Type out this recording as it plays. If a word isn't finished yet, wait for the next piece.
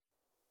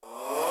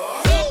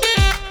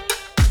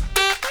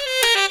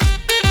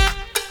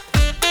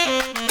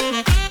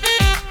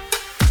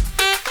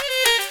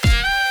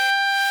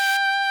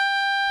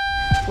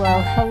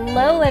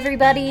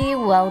everybody.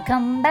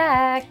 Welcome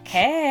back.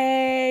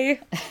 Hey.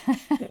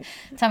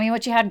 Tell me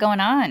what you had going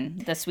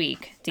on this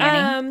week,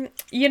 Danny.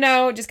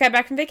 Just got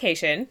back from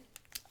vacation.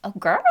 Oh,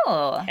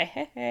 girl.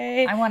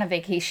 Hey. I want a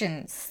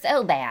vacation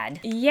so bad.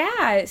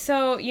 Yeah.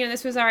 So,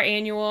 this was our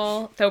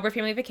annual Thober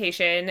family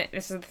vacation.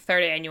 This is the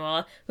third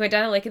annual. We went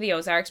down to Lake of the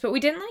Ozarks, but we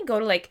didn't go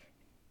to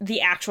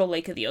the actual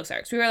Lake of the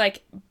Ozarks. We were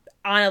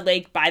on a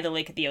lake by the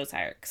Lake of the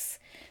Ozarks.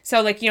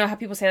 So how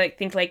people say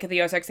think Lake of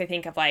the Ozarks, they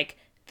think of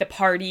the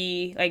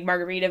party,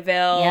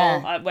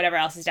 Margaritaville, whatever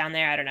else is down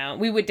there. I don't know.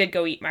 We did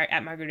go eat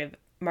at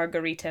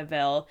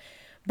Margaritaville,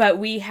 but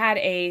we had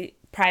a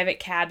private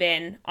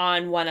cabin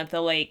on one of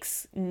the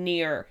lakes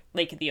near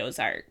Lake of the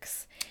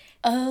Ozarks.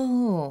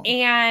 Oh.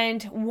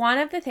 And one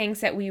of the things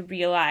that we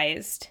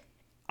realized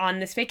on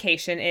this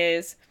vacation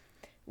is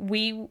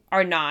we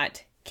are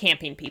not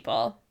camping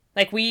people.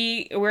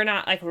 We're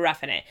not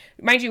roughing it.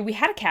 Mind you, we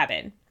had a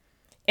cabin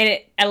and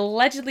it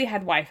allegedly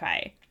had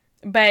Wi-Fi.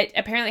 But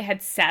apparently it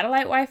had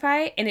satellite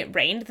Wi-Fi, and it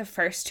rained the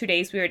first 2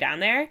 days we were down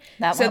there.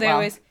 So there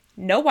was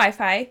no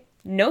Wi-Fi,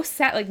 no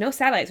satellites,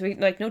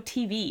 no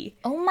TV.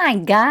 Oh my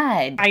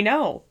God. I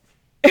know.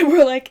 And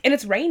we're and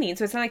it's raining,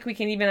 so it's not we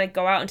can even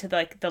go out into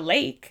the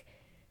lake.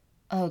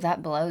 Oh,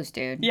 that blows,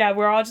 dude. Yeah,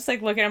 we're all just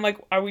looking. I'm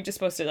are we just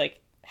supposed to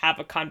have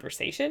a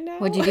conversation now?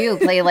 What'd you do?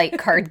 Play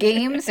card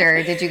games,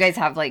 or did you guys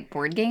have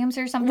board games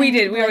or something? We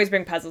did. We always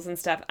bring puzzles and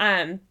stuff.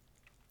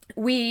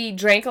 We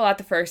drank a lot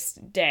the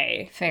first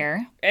day.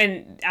 Fair.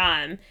 And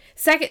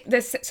so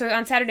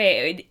on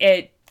Saturday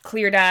it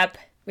cleared up.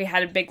 We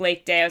had a big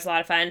lake day. It was a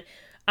lot of fun.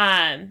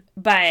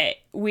 But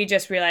we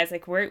just realized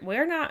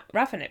we're not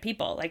roughing it,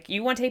 people.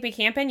 You want to take me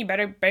camping, you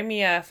better bring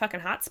me a fucking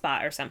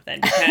hotspot or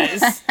something,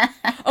 because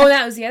oh,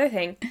 that was the other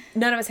thing.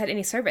 None of us had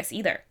any service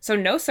either. So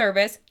no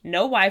service,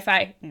 no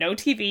Wi-Fi, no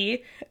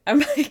TV.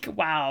 I'm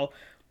wow,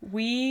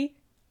 we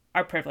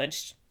are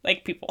privileged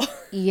people.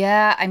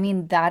 Yeah, I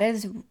mean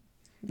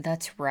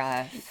that's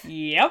rough.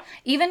 Yep.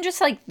 Even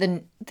just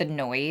the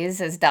noise,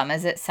 as dumb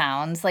as it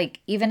sounds,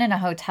 even in a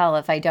hotel,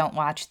 if I don't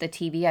watch the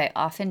TV, I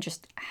often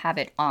just have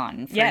it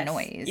on for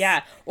noise.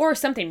 Yeah. Or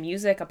something,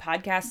 music, a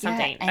podcast,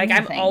 something.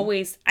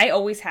 Anything. I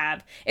always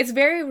have. It's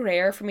very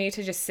rare for me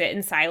to just sit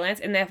in silence.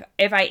 And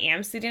if I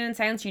am sitting in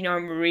silence,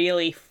 I'm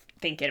really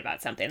thinking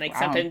about something.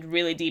 Something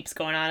really deep's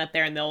going on up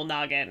there in the old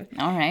noggin.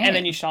 All right. And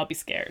then you should all be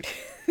scared.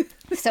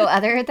 So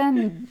other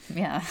than,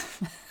 yeah.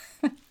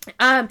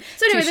 So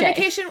anyway,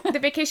 the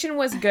vacation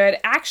was good.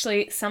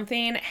 Actually,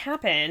 something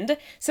happened.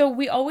 So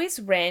we always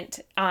rent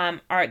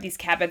these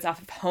cabins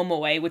off of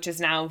HomeAway, which is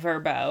now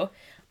Vrbo,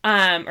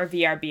 or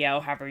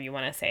VRBO, however you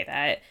want to say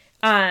that.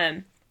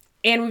 And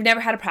we've never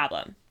had a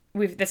problem.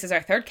 This is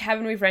our third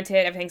cabin we've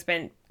rented. Everything's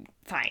been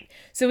fine.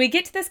 So we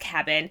get to this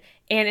cabin,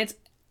 and it's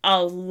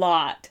a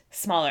lot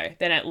smaller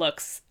than it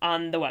looks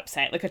on the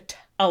website,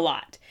 a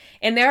lot.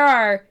 And there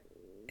are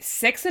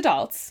 6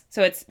 adults.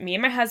 So it's me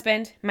and my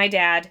husband, my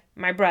dad,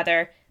 my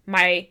brother,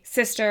 my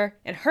sister,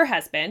 and her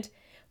husband,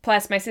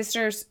 plus my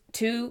sister's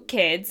 2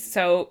 kids.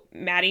 So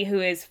Maddie, who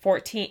is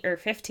 14 or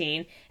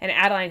 15, and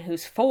Adeline,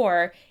 who's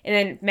 4. And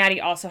then Maddie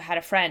also had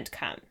a friend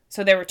come.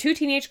 So there were 2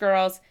 teenage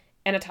girls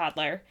and a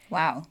toddler.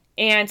 Wow.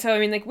 And so,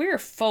 we were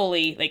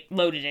fully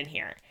loaded in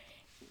here.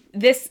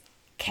 This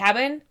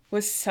cabin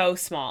was so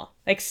small,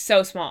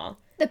 so small.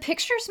 The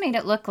pictures made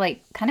it look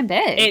kind of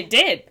big. It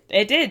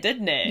did,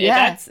 didn't it?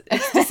 Yeah.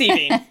 It's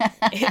deceiving.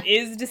 It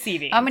is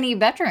deceiving. How many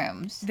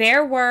bedrooms?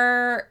 There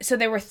were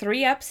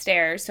 3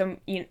 upstairs. So,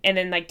 and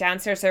then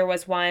downstairs there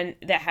was one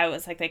that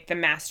was the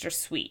master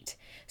suite.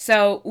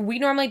 So we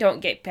normally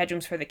don't get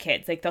bedrooms for the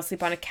kids. They'll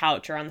sleep on a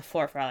couch or on the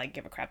floor for all I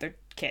give a crap. They're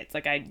kids.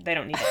 They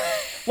don't need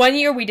it. One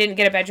year we didn't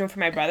get a bedroom for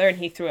my brother, and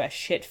he threw a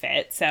shit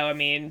fit. So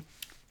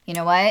you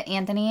know what,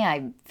 Anthony?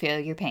 I feel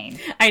your pain.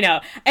 I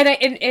know.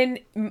 And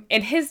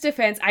in his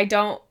defense, I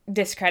don't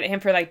discredit him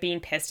for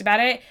being pissed about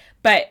it.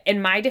 But in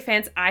my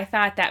defense, I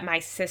thought that my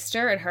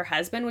sister and her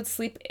husband would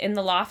sleep in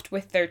the loft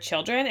with their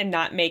children and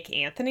not make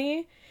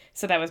Anthony.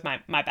 So that was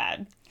my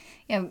bad.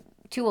 Yeah,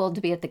 too old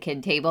to be at the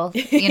kid table,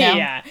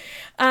 Yeah.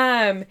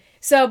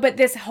 But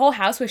this whole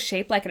house was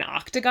shaped like an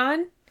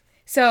octagon.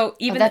 So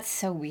that's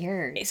so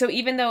weird. So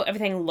even though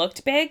everything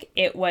looked big,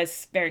 it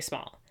was very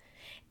small.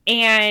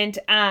 And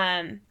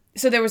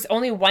so there was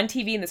only one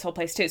TV in this whole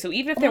place too. So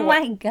even if there was,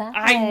 oh my God,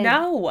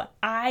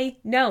 I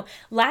know.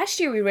 Last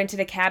year we rented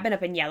a cabin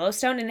up in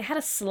Yellowstone, and it had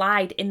a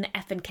slide in the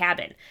effing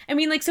cabin.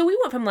 So we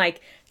went from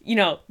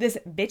this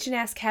bitchin'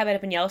 ass cabin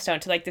up in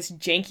Yellowstone to this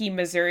janky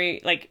Missouri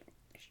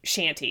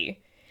shanty.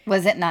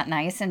 Was it not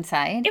nice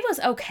inside? It was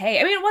okay.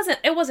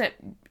 It wasn't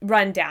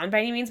run down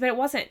by any means, but it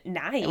wasn't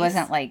nice. It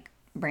wasn't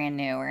brand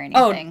new or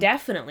anything. Oh,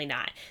 definitely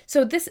not.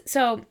 So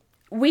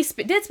we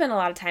did spend a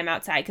lot of time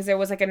outside because there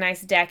was a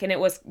nice deck, and it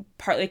was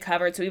partly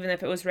covered. So even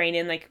if it was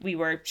raining, we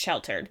were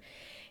sheltered.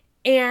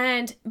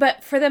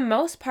 But for the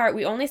most part,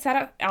 we only sat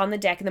out on the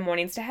deck in the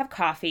mornings to have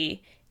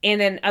coffee.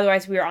 And then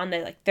otherwise we were on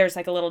there's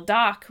a little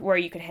dock where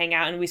you could hang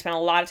out, and we spent a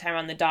lot of time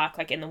on the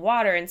dock, in the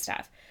water and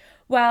stuff.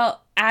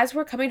 Well, as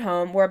we're coming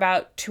home, we're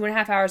about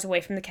 2.5 hours away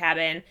from the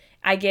cabin.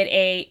 I get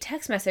a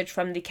text message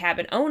from the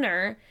cabin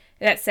owner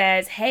that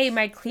says, "Hey,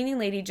 my cleaning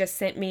lady just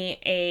sent me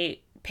a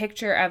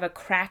picture of a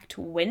cracked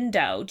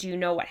window. Do you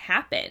know what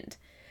happened?"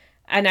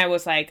 And I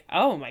was like,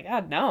 "Oh my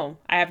God, no,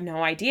 I have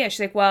no idea." She's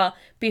like, "Well,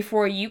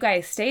 before you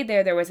guys stayed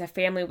there was a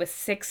family with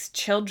 6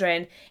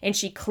 children and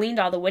she cleaned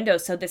all the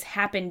windows. So this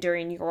happened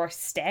during your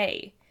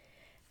stay."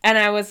 And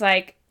I was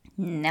like,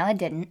 "No, it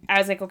didn't." I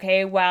was like,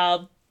 "Okay,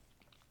 well,"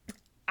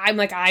 I'm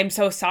like, "I'm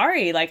so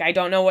sorry. Like, I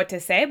don't know what to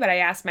say, but I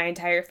asked my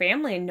entire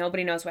family and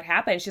nobody knows what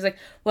happened." She's like,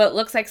 "Well, it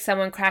looks like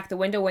someone cracked the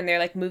window when they're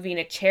like moving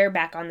a chair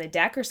back on the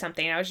deck or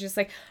something." And I was just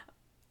like,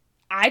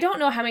 I don't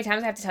know how many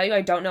times I have to tell you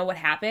I don't know what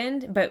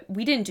happened, but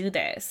we didn't do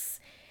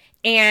this.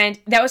 And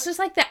that was just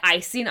like the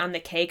icing on the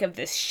cake of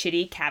this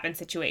shitty cabin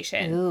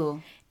situation.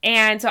 Ooh.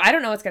 And so I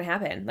don't know what's going to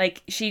happen.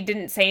 Like, she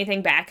didn't say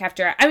anything back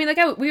after. I mean,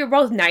 like, we were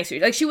both nice.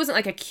 Like, she wasn't,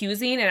 like,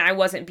 accusing and I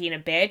wasn't being a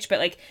bitch. But,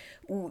 like,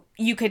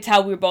 you could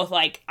tell we were both,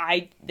 like,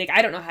 I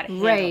don't know how to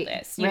handle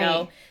this, you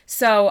know?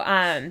 So,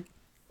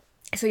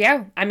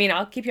 yeah, I mean,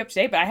 I'll keep you up to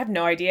date, but I have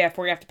no idea if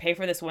we're going to have to pay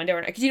for this window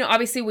or not. Because, you know,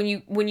 obviously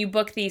when you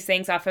book these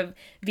things off of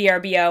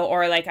VRBO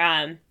or, like,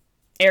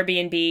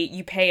 Airbnb,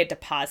 you pay a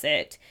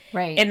deposit.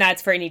 Right. And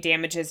that's for any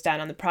damages done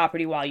on the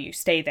property while you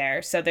stay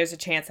there. So there's a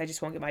chance I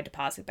just won't get my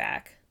deposit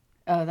back.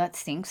 Oh, that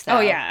stinks, though. Oh,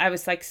 yeah, I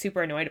was, like,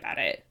 super annoyed about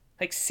it.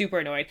 Like, super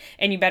annoyed.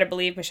 And you better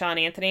believe, Michelle and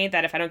Anthony,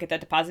 that if I don't get that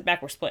deposit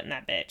back, we're splitting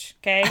that bitch,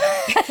 okay?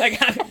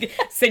 Like, I'll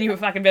send you a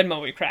fucking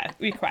Venmo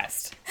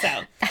request.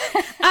 So,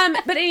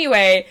 but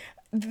anyway,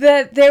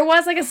 there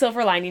was, like, a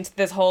silver lining to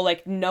this whole,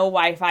 like, no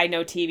Wi-Fi,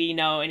 no TV,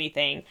 no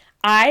anything.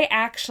 I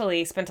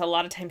actually spent a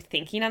lot of time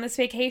thinking on this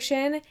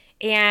vacation,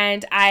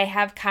 and I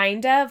have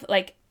kind of,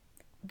 like,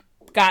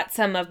 got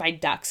some of my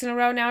ducks in a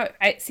row now.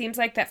 It seems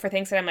like that for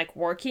things that I'm like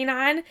working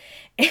on.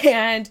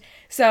 And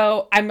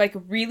so I'm like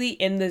really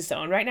in the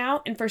zone right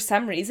now. And for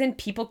some reason,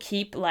 people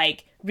keep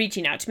like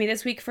reaching out to me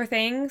this week for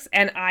things.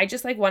 And I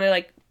just like want to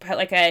like put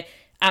like a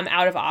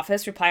out of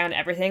office reply on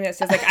everything that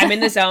says like, "I'm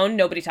in the zone,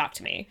 nobody talk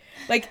to me."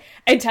 Like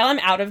until I'm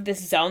out of this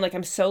zone, like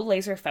I'm so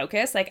laser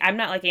focused. Like I'm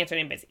not like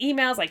answering anybody's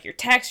emails, like your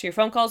texts, your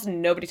phone calls,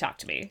 nobody talk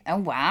to me. Oh,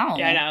 wow.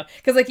 Yeah, I know.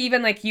 Because like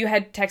even like you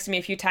had texted me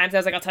a few times. I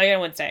was like, "I'll tell you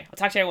on Wednesday. I'll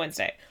talk to you on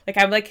Wednesday." Like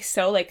I'm like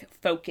so like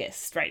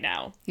focused right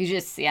now. You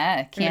just,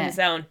 yeah, can't. I'm in the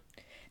zone.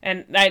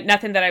 And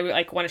nothing that I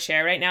like want to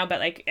share right now,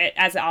 but like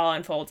as it all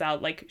unfolds, I'll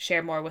like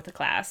share more with the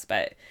class.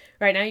 But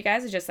right now, you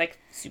guys are just like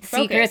super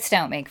focused. Secrets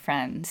don't make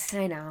friends.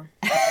 I know.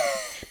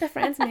 But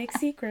friends make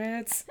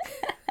secrets.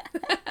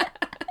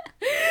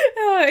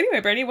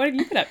 Anyway, Brittany, what have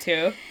you been up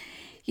to?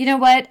 You know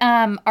what?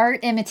 Art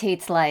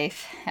imitates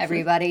life,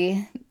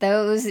 everybody.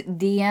 Those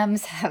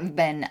DMs have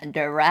been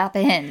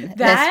dropping this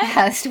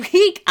past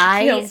week.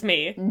 Kills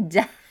me.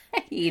 Died.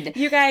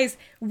 You guys,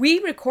 we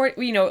record,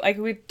 you know, like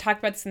we talked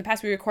about this in the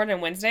past, we recorded on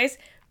Wednesdays.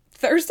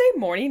 Thursday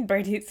morning,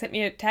 Brittany sent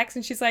me a text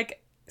and she's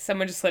like,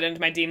 "Someone just slid into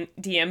my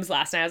DMs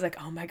last night." I was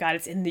like, "Oh my God,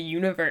 it's in the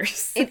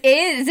universe." It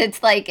is.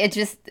 It's like, it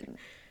just,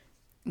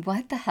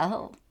 what the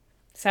hell?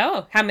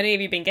 So, how many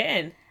have you been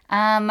getting?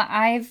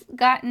 I've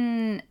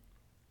gotten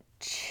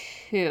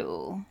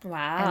 2.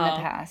 Wow. In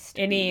the past.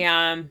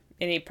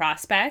 Any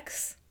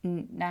prospects?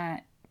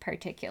 Not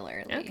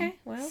particularly. Okay,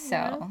 well.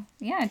 So,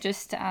 yeah,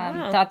 just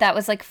thought that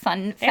was like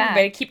fun fact.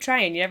 Everybody keep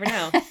trying. You never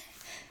know.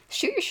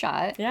 Shoot your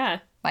shot. Yeah.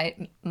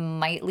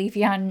 Might leave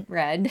you on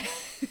red.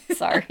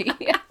 Sorry.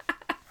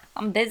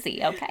 I'm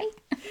busy, okay?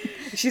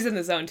 She's in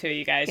the zone too,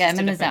 you guys. Yeah, I'm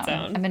in the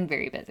zone. I've been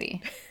very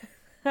busy.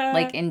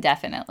 Like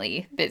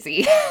indefinitely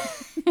busy.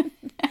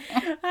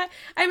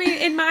 I mean,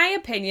 in my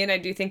opinion, I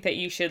do think that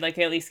you should like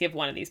at least give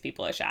one of these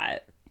people a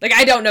shot. Like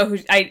I don't know who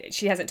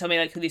she hasn't told me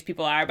like who these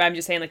people are, but I'm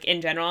just saying like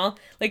in general,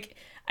 like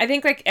I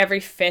think like every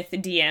 5th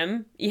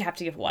DM, you have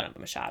to give one of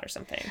them a shot or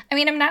something. I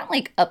mean, I'm not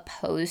like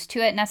opposed to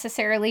it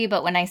necessarily,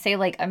 but when I say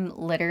like I'm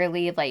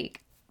literally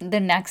like the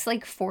next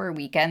like 4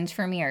 weekends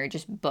for me are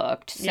just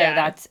booked. So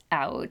that's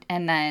out.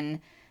 And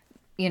then,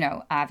 you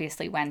know,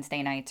 obviously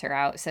Wednesday nights are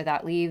out. So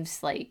that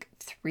leaves like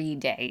 3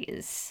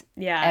 days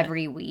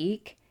every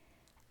week.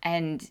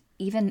 And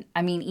even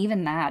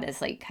that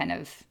is like kind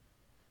of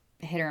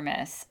hit or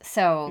miss.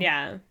 So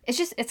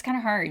it's kind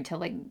of hard to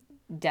like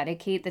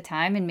dedicate the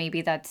time. And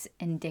maybe that's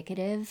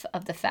indicative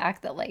of the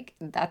fact that like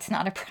that's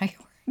not a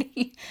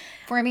priority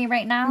for me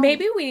right now.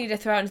 Maybe we need to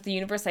throw out into the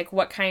universe like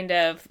what kind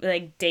of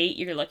like date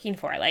you're looking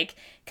for, like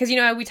because you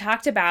know we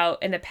talked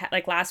about in the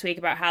like last week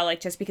about how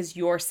like just because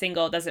you're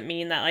single doesn't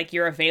mean that like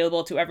you're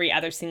available to every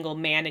other single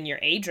man in your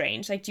age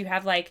range. Like do you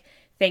have like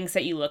things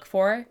that you look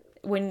for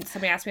when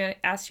somebody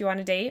asks you on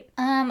a date?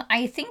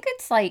 I think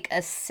it's like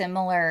a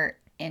similar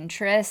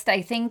interest.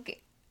 I think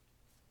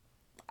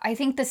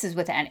this is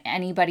with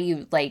anybody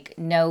you like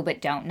know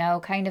but don't know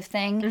kind of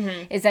thing.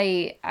 Mm-hmm. Is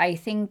I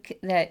think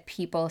that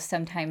people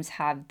sometimes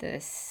have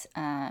this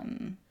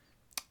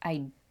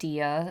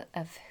idea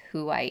of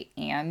who I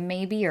am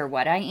maybe or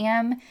what I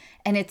am,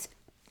 and it's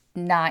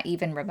not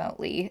even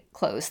remotely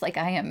close. Like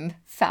I am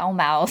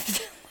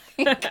foul-mouthed.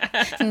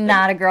 Like,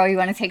 not a girl you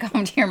want to take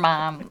home to your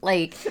mom.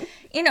 Like,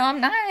 you know,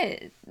 I'm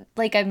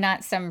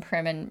not some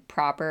prim and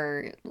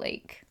proper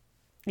like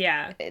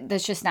Yeah.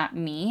 That's just not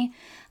me.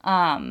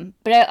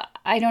 But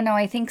I don't know.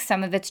 I think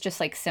some of it's just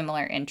like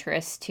similar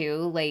interests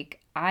too. Like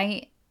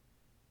I'm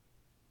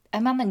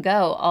on the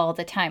go all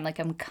the time. Like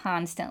I'm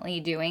constantly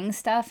doing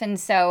stuff. And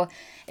so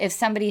if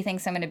somebody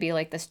thinks I'm going to be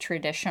like this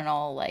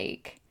traditional,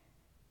 like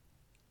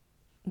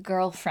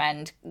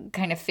girlfriend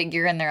kind of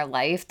figure in their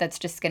life that's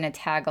just going to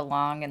tag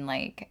along and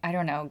like, I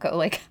don't know, go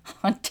like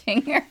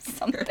hunting or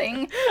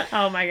something.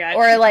 Oh my God.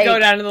 Or like go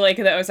down to the Lake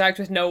of the Ozarks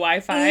with no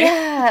Wi-Fi.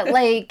 Yeah.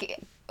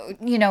 Like,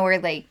 or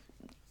like,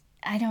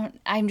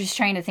 I'm just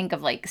trying to think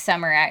of like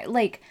summer,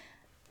 like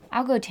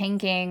I'll go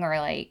tanking or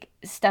like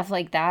stuff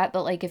like that.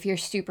 But like if you're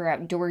super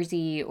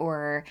outdoorsy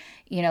or,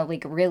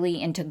 like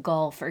really into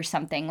golf or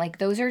something, like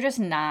those are just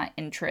not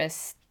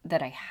interests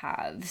that I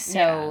have.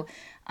 So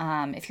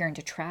if you're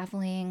into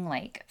traveling,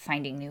 like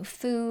finding new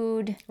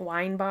food,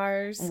 wine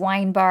bars,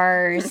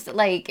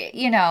 like,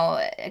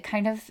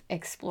 kind of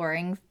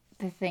exploring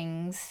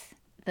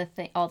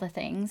all the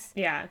things.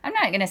 Yeah. I'm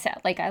not going to say,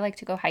 like, I like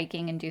to go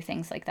hiking and do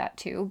things like that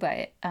too.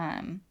 But,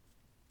 I'm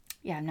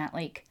not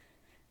like,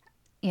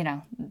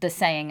 the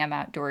saying I'm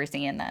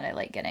outdoorsy and that I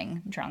like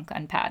getting drunk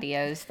on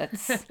patios.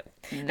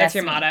 That's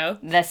your me. Motto.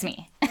 That's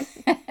me.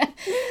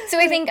 So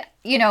I think,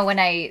 when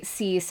I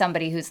see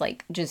somebody who's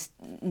like just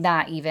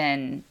not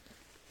even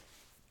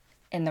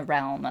in the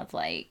realm of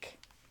like.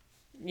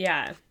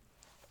 Yeah.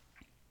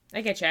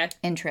 I get you.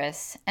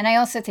 Interests. And I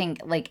also think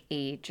like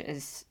age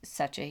is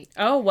such a.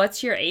 Oh,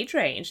 what's your age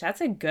range?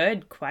 That's a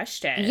good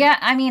question. Yeah.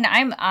 I mean,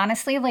 I'm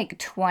honestly like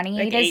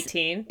 28. Like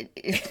 18?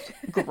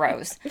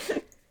 Gross.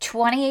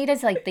 28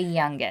 is like the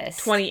youngest.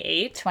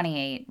 28?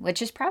 28,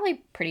 which is probably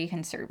pretty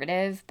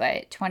conservative,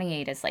 but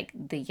 28 is like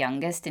the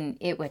youngest, and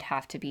it would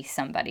have to be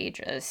somebody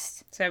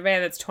just... So everybody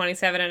that's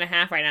 27 and a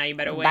half right now, you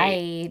better wait.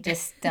 Bye.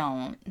 Just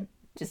don't.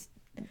 Just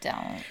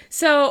don't.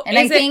 So, and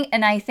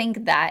I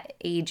think that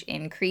age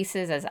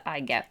increases as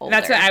I get older.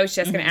 That's what I was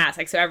just going to ask.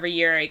 Like, so every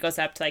year it goes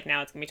up to like,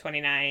 now it's going to be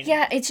 29.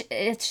 Yeah, it's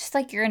just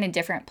like you're in a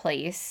different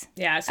place.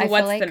 Yeah, so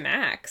what's the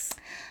max?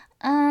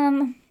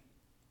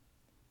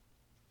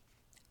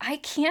 I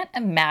can't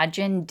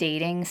imagine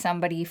dating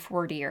somebody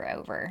 40 or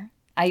over.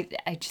 I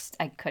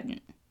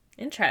couldn't.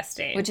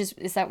 Interesting.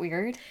 Is that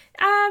weird?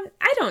 I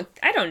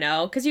don't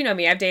know, because you know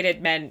me, I've dated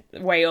men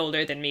way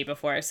older than me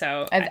before,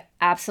 so I've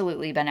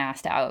absolutely been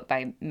asked out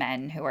by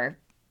men who are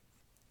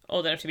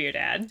old enough to be your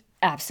dad.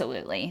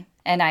 Absolutely.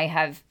 And I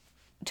have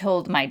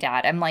told my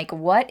dad, I'm like,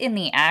 what in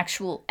the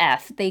actual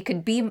F? They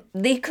could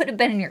have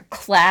been in your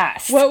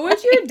class. What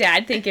would your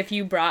dad think if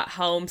you brought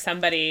home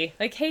somebody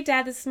like, hey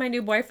dad, this is my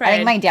new boyfriend? I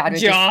think my dad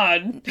would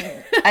John.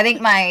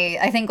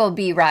 I think old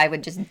B. Rye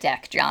would just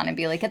deck John and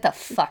be like, get the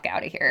fuck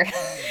out of here.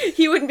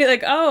 He wouldn't be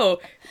like, oh,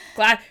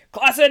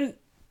 class in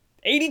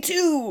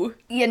 82.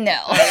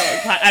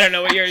 I don't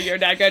know what your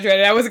dad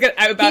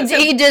graduated.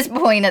 He'd just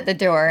point at the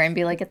door and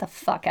be like, get the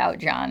fuck out,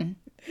 John.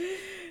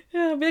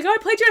 Yeah, be like, oh, I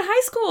played you in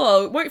high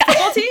school. What,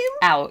 football team?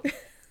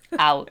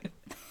 Out.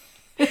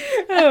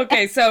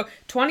 Okay, so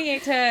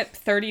 28 to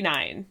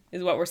 39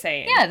 is what we're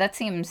saying. Yeah, that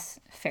seems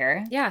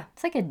fair. Yeah.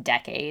 It's like a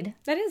decade.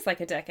 That is like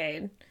a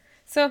decade.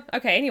 So,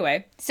 okay,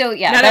 anyway. So,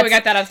 yeah. Now that we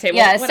got that off the table,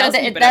 yeah, what else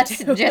have you been up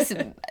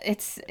to?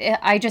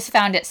 I just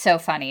found it so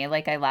funny.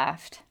 Like, I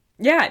laughed.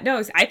 Yeah,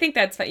 no, I think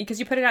that's funny because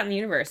you put it out in the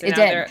universe. And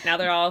now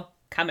they're all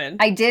coming.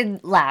 I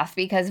did laugh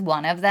because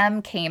one of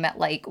them came at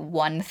like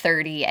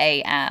 1:30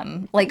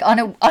 a.m. like on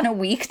a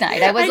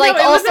weeknight. I was like,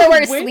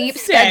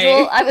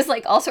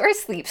 also our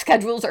sleep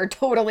schedules are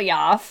totally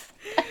off.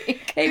 Hey,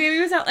 maybe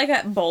it was out like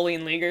a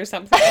bowling league or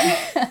something.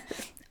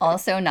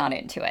 Also not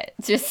into it.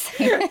 Just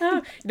you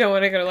don't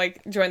want to go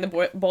like join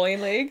the bowling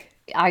league?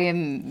 I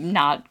am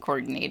not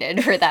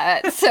coordinated for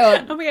that.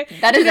 So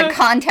that is a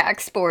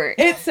contact sport.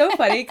 It's so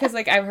funny because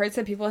like I've heard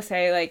some people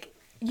say like,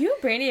 you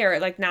and Brandy are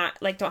like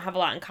not like don't have a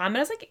lot in common. I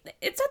was like,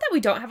 it's not that we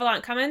don't have a lot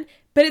in common,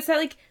 but it's that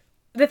like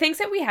the things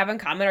that we have in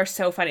common are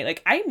so funny.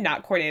 Like, I'm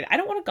not coordinated. I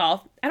don't want to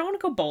golf. I don't want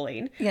to go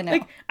bowling.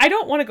 Like, I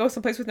don't want to go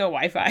someplace with no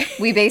Wi-Fi.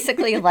 We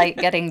basically like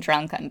getting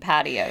drunk on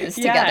patios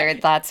together.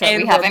 That's what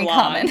we have in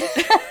common.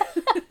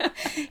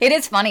 It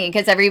is funny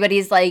because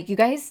everybody's like, you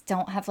guys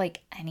don't have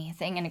like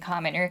anything in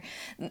common. Or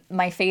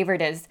my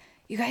favorite is,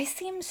 you guys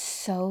seem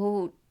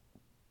so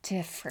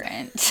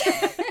different.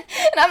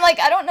 And I'm like,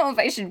 I don't know if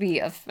I should be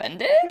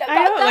offended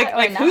about that.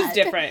 Like who's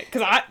different?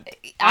 Because I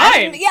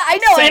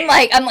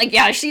know. I'm like,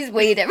 yeah, she's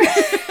way different.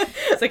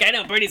 It's like, I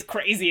know Brittany's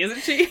crazy,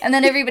 isn't she? And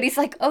then everybody's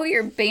like, oh,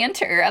 your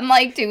banter. I'm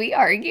like, do we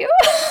argue?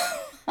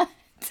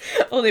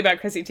 Only about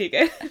Chrissy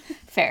Teigen.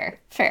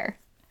 Fair.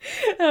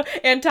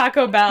 And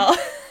Taco Bell.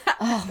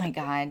 Oh my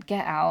God,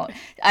 get out.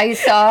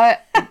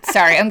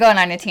 Sorry, I'm going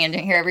on a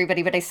tangent here,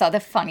 everybody, but I saw the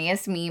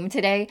funniest meme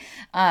today.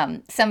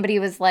 Somebody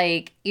was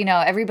like,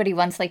 everybody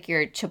wants like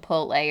your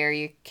Chipotle or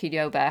your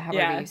Qdoba,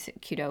 however you say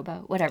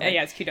Qdoba, whatever.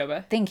 Yeah, it's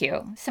Qdoba. Thank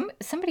you.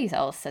 Somebody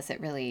else says it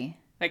really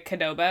Like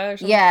Qdoba or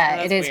something? Yeah,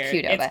 Oh, it is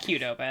weird. Qdoba. It's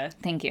Qdoba.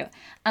 Thank you.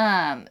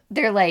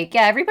 They're like,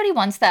 yeah, everybody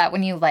wants that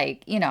when you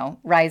like,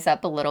 rise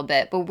up a little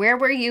bit. But where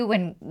were you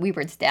when we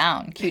were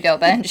down?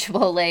 Qdoba and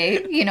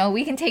Chipotle,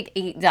 we can take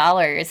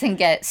 $8 and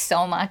get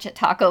so much at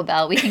Taco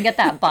Bell. We can get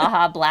that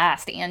Baja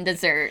Blast and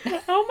dessert.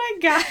 Oh my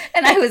God.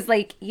 And I was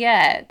like,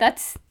 yeah,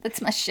 that's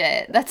my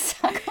shit. That's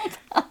Taco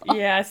Bell.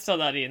 Yeah, still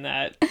not eating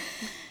that.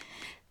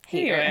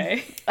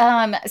 Anyway.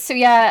 So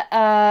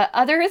yeah,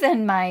 other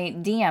than my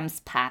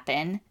DMs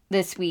popping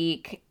this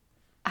week,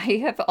 I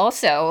have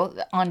also,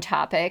 on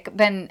topic,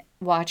 been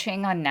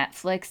watching on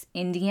Netflix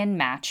Indian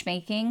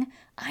matchmaking.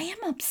 I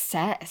am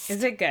obsessed.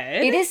 Is it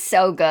good? It is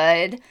so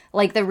good.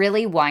 Like the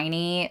really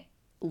whiny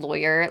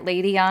lawyer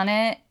lady on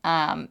it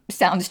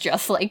sounds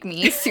just like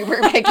me,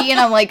 super picky, and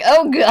I'm like,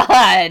 oh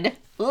God.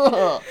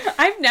 Ugh.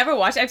 I've never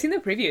watched. I've seen the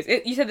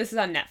previews. You said this is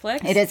on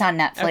Netflix? It is on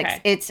Netflix.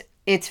 Okay.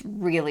 It's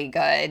really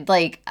good.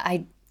 Like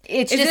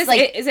It's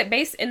is it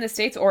based in the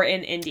States or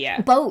in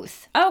India?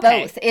 Both.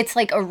 Okay. Both. It's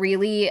like a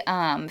really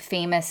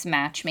famous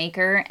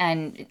matchmaker,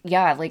 and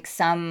yeah, like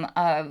some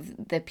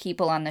of the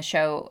people on the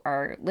show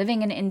are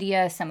living in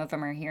India, some of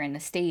them are here in the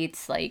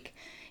States. Like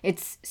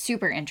it's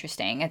super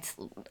interesting. It's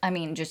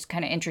just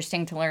kind of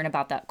interesting to learn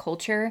about that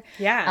culture.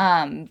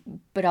 Yeah.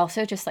 But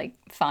also just like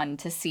fun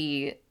to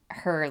see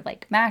her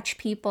like match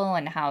people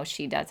and how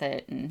she does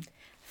it. And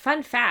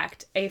fun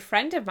fact, a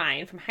friend of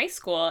mine from high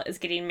school is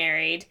getting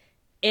married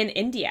in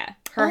India.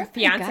 Her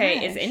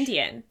fiance is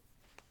Indian.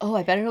 Oh,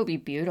 I bet it'll be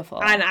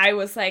beautiful. And I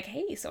was like,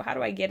 hey, so how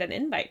do I get an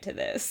invite to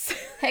this?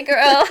 Hey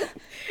girl,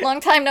 long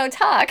time no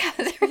talk.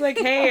 I was like,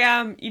 hey,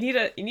 you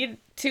need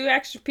 2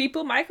 extra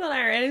people. Michael and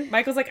I are in.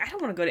 Michael's like, I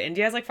don't want to go to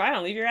India. I was like, fine,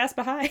 I'll leave your ass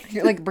behind.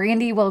 You're like,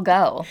 Brandy will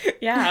go.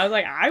 Yeah, I was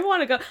like, I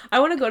want to go. I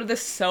want to go to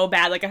this so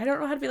bad. Like, I don't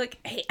know how to be like,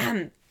 hey,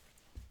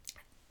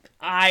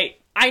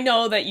 I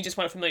know that you just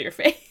want a familiar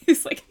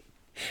face. Like,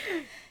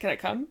 can I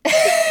come?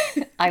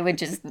 I would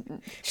just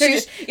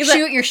shoot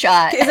your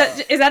shot.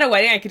 Is that a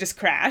wedding I could just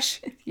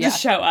crash? Yeah.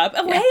 Just show up.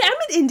 Oh, yeah. Hey, I'm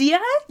in India.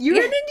 You're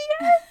in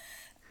India?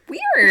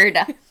 Weird.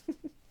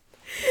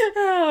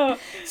 Oh.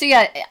 So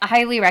yeah, I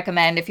highly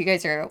recommend if you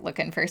guys are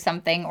looking for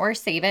something, or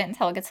save it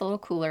until it gets a little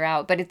cooler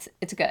out. But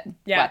it's good.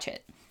 Yeah. Watch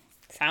it.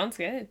 Sounds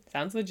good.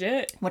 Sounds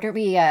legit. What are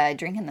we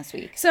drinking this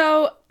week?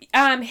 So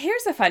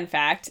here's a fun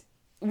fact.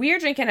 We are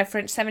drinking a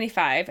French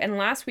 75, and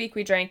last week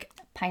we drank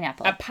a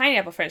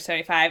pineapple French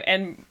 75,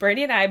 and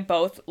Brandy and I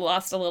both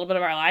lost a little bit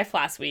of our life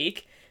last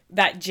week.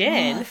 That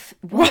gin.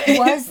 What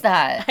was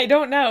that? I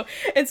don't know.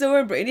 And so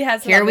when Brandy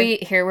has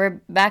it here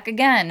we're back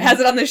again.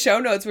 Has it on the show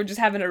notes. We're just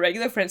having a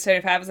regular French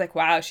 75. I was like,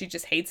 wow, she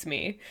just hates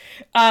me.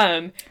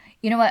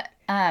 You know what?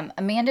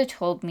 Amanda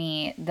told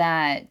me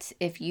that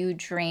if you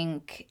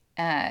drink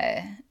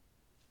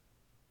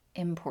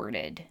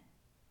imported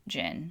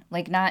gin,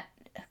 like not,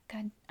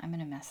 God, I'm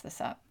gonna mess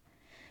this up.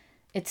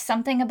 It's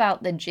something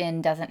about the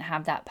gin doesn't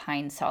have that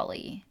pine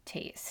solly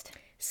taste.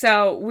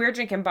 So we're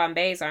drinking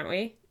Bombays, aren't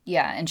we?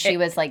 Yeah, and she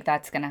was like,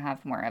 that's going to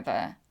have more of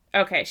a...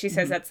 Okay, she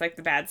says that's like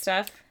the bad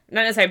stuff.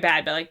 Not necessarily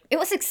bad, but like... It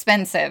was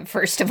expensive,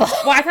 first of all.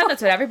 Well, I thought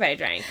that's what everybody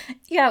drank.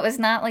 Yeah, it was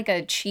not like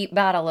a cheap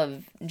bottle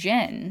of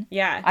gin.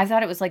 Yeah. I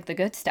thought it was like the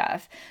good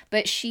stuff.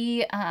 But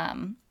she,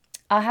 I'll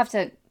have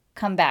to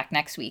come back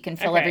next week and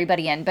fill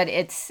everybody in. But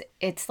it's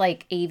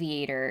like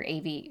Aviator,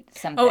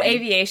 something. Oh,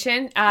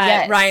 Aviation?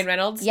 Yes. Ryan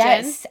Reynolds gin?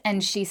 Yes,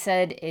 and she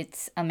said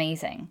it's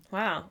amazing.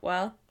 Wow,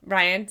 well...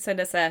 Ryan,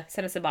 send us a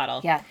bottle.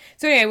 Yeah.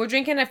 So anyway, we're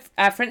drinking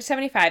a French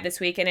 75 this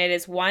week, and it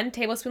is 1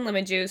 tablespoon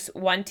lemon juice,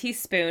 1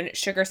 teaspoon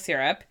sugar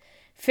syrup,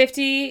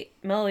 50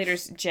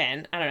 milliliters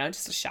gin. I don't know,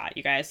 just a shot,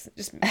 you guys.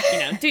 Just,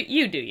 do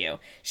you.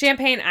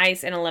 Champagne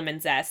ice and a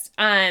lemon zest.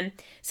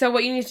 So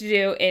what you need to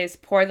do is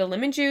pour the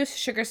lemon juice,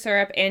 sugar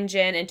syrup, and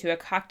gin into a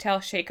cocktail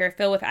shaker,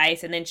 fill with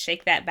ice, and then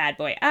shake that bad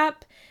boy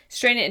up.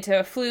 Strain it into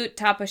a flute,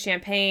 top with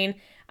champagne.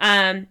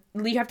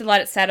 You have to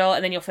let it settle,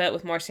 and then you'll fill it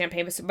with more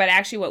champagne. But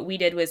actually what we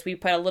did was we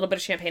put a little bit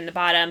of champagne in the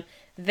bottom,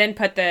 then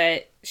put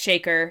the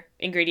shaker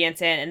ingredients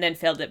in, and then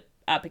filled it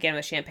up again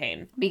with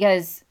champagne.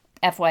 Because,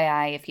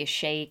 FYI, if you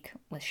shake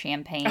with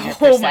champagne or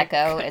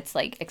Prosecco, it's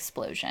like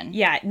explosion.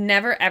 Yeah,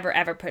 never, ever,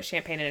 ever put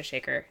champagne in a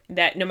shaker.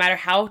 That no matter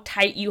how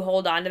tight you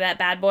hold on to that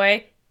bad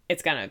boy,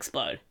 it's going to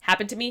explode.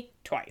 Happened to me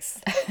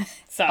twice.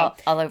 So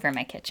all over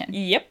my kitchen.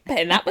 Yep,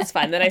 and that was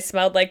fun. Then I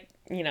smelled like,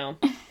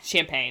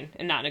 champagne,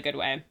 and not in a good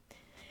way.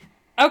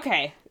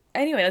 Okay.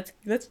 Anyway,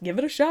 let's give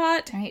it a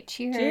shot. All right,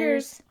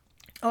 Cheers.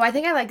 Oh, I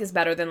think I like this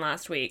better than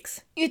last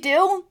week's. You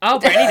do? Oh,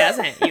 Brandy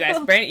doesn't. You guys,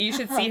 Brandy, you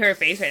should see her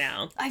face right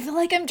now. I feel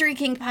like I'm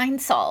drinking Pine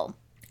Sol.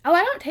 Oh,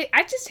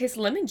 I just taste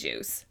lemon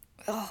juice.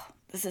 Oh,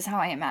 this is how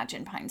I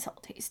imagine Pine Sol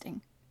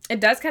tasting. It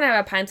does kind of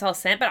have a Pine Sol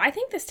scent, but I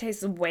think this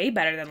tastes way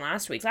better than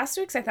last week's. Last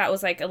week's I thought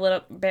was like a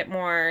little bit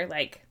more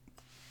like,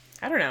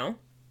 I don't know,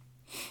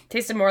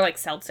 tasted more like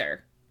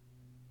seltzer.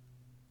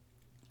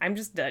 I'm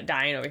just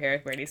dying over here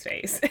with Brandy's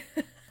face.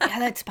 Yeah,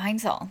 that's Pine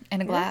Sol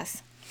in a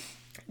glass.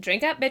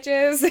 Drink up,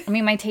 bitches. I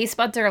mean, my taste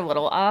buds are a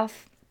little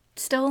off,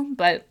 still,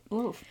 but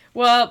oof.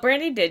 Well,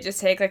 Brandy did just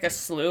take like a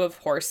slew of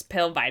horse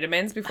pill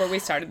vitamins before we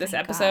started this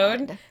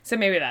episode. God. So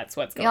maybe that's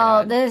what's going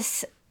on.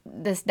 This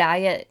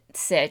diet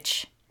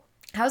sitch.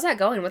 How's that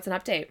going? What's an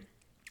update?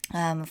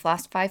 I've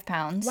lost 5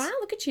 pounds. Wow,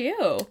 look at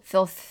you.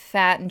 Feel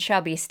fat and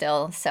chubby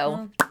still,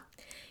 so...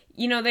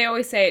 You know, they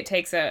always say it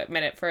takes a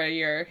minute for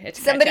it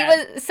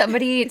to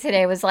Somebody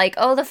today was like,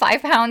 oh, the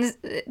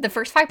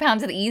first 5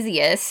 pounds are the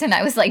easiest. And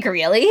I was like,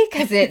 really?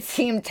 Because it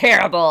seemed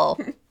terrible.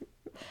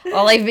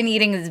 All I've been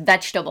eating is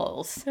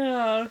vegetables.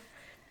 Oh,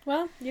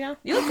 well, you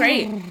look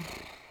great.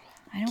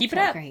 I don't Keep feel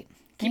it up. Great.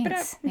 Keep it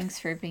up. Thanks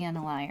for being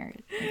a liar.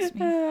 I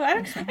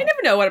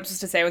never know what I'm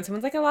supposed to say when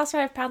someone's like, I lost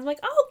 5 pounds. I'm like,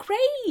 oh,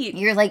 great.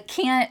 You're like,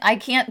 I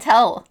can't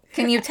tell.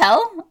 Can you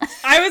tell?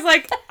 I was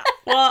like,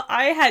 well,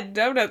 I had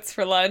donuts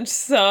for lunch,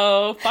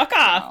 so fuck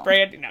off,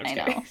 Brandy. No, I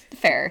know.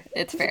 Fair.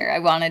 It's fair. I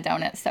wanted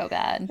donuts so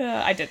bad.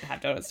 I didn't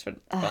have donuts for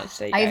lunch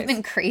today, I've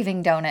been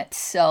craving donuts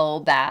so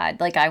bad.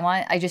 Like,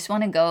 I just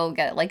want to go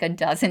get like a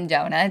dozen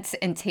donuts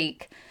and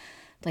take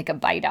like a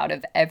bite out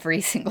of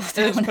every single donut.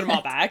 Just put them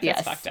all back?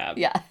 Yes. That's fucked up.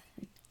 Yeah.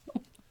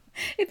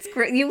 It's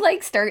great. You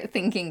like start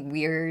thinking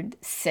weird,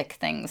 sick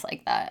things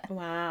like that.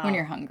 Wow. When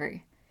you're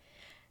hungry.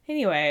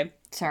 Anyway.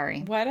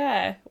 Sorry. What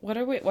are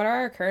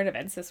our current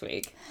events this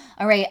week?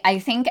 All right. I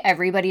think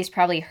everybody's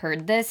probably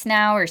heard this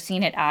now or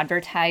seen it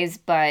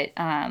advertised, but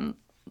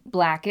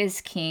Black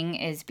is King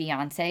is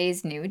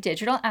Beyonce's new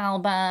digital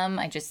album.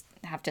 I just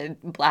have to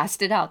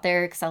blast it out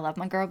there because I love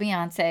my girl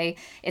Beyonce.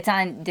 It's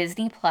on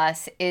Disney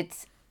Plus.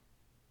 It's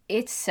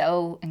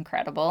so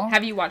incredible.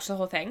 Have you watched the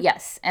whole thing?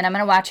 Yes, and I'm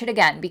gonna watch it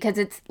again because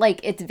it's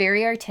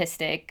very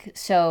artistic.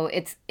 So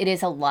it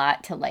is a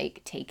lot to like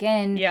take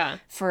in. Yeah.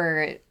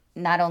 For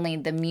not only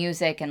the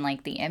music and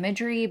like the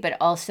imagery, but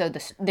also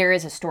there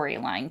is a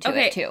storyline to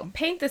it too.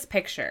 Paint this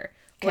picture.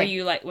 Where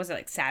you was it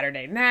like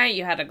Saturday night?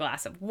 You had a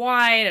glass of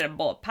wine and a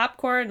bowl of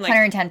popcorn.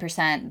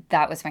 110%.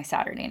 That was my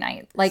Saturday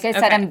night. Like I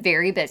said, I'm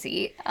very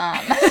busy.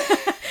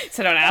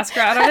 So don't ask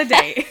her out on a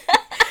date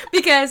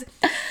because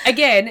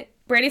again.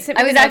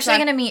 I was actually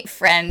going to meet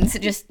friends,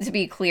 just to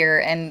be clear,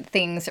 and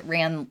things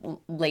ran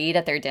late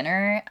at their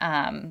dinner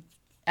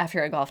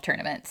after a golf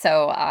tournament.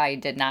 So I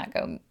did not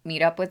go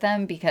meet up with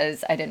them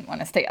because I didn't want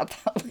to stay up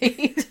that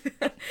late.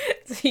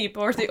 So you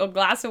poured the old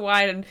glass of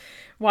wine and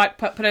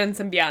put in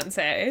some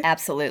Beyonce.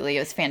 Absolutely. It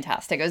was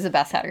fantastic. It was the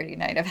best Saturday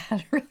night I've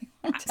had a really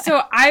long time.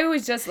 So I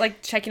was just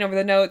like checking over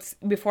the notes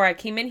before I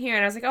came in here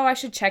and I was like, oh, I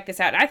should check this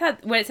out. And I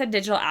thought when it said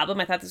digital album,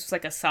 I thought this was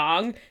like a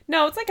song.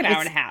 No, it's like an hour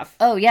and a half.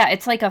 Oh, yeah.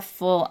 It's like a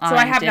full on So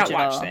I have not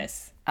watched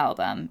this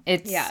album.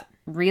 It's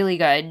really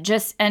good.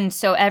 And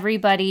so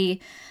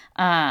everybody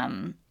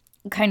kind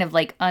of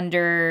like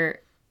understands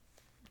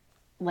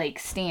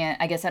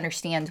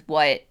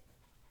what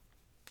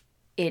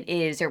it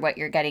is or what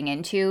you're getting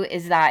into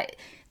is that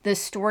the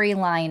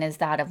storyline is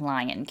that of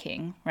Lion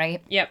King,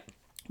 right? Yep.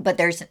 But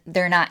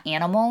they're not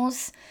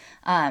animals.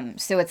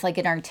 So it's like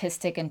an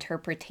artistic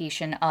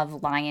interpretation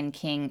of Lion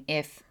King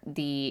if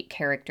the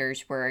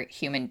characters were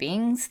human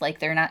beings. Like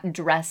they're not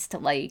dressed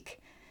like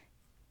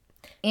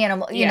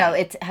animal. You know,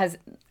 it has,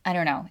 I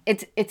don't know.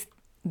 It's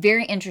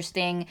very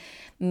interesting.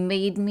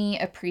 Made me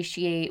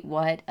appreciate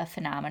what a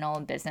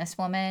phenomenal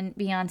businesswoman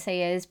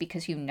Beyonce is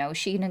because she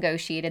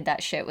negotiated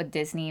that shit with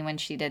Disney when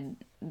she did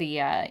the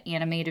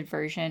animated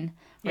version.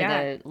 Or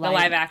the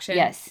live action.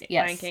 Yes.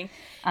 Lion King.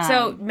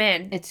 So,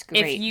 man, it's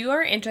great. If you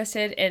are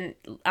interested in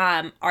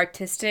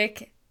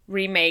artistic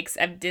remakes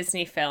of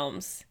Disney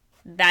films,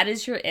 that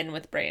is your in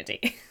with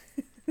Brandy.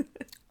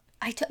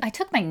 I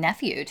took my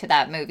nephew to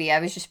that movie. I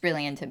was just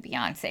really into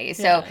Beyonce.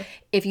 So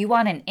if you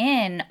want an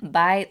in,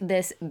 buy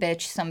this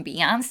bitch some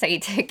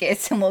Beyonce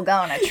tickets and we'll go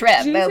on a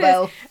trip,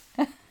 Bobo.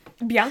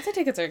 Beyonce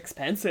tickets are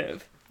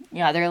expensive.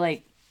 Yeah, they're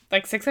like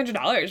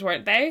 $600,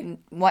 weren't they?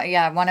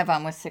 One of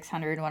them was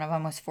 $600, one of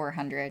them was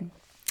 $400.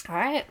 All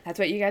right, that's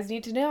what you guys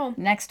need to know.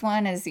 Next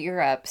one is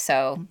Europe,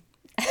 so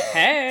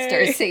hey,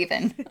 start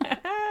saving.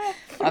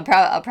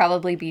 I'll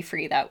probably be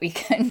free that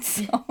weekend,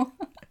 so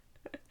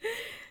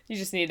you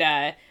just need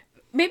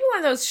maybe one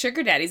of those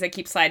sugar daddies that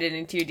keep sliding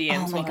into your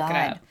DMs. Oh my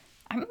God.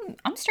 Hook it up.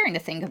 I'm starting to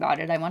think about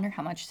it. I wonder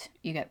how much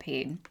you get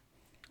paid.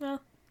 Well,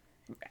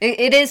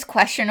 it is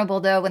questionable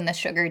though when the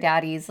sugar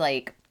daddy's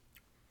like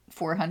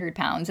 400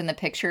 pounds in the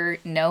picture,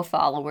 no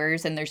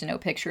followers, and there's no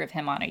picture of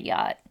him on a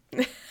yacht.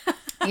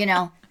 You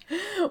know?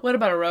 What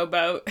about a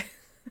rowboat?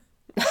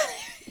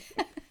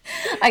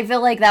 I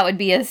feel like that would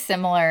be a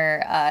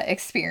similar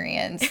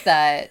experience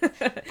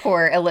that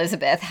poor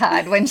Elizabeth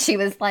had when she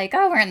was like,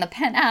 oh, we're in the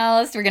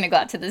penthouse, we're going to go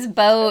out to this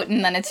boat,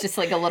 and then it's just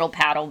like a little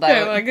paddle boat.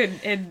 Yeah, like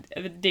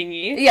a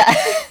dinghy. Yeah.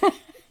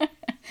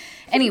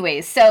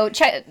 Anyways, so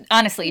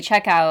honestly,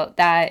 check out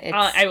that.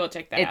 I will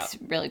check that out. It's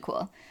really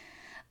cool.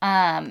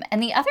 And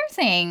the other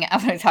thing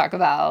I'm going to talk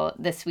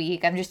about this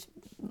week, I'm just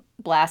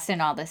blasting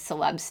all this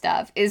celeb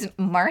stuff, is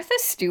Martha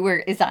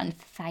Stewart is on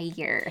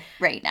fire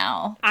right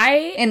now.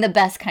 In the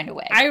best kind of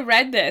way. I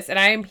read this and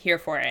I am here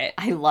for it.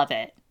 I love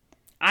it.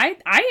 I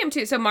am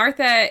too. So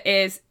Martha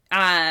is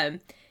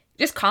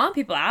just calling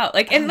people out.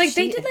 They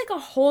did like a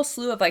whole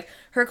slew of like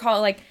her call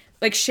like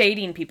like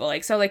shading people.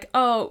 Like, so like,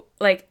 oh,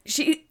 like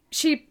she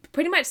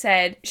pretty much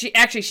said, she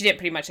didn't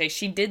pretty much say,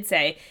 she did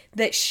say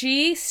that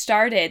she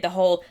started the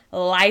whole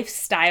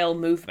lifestyle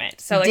movement.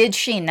 So like, did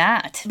she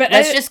not? But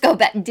let's just go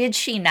back. Did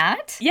she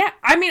not? Yeah.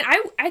 I mean,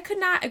 I could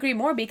not agree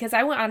more, because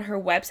I went on her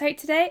website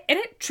today and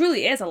it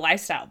truly is a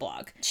lifestyle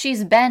blog.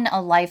 She's been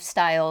a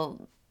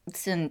lifestyle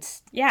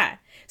since. Yeah.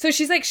 So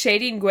she's like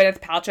shading Gwyneth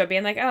Paltrow,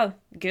 being like, oh,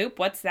 Goop,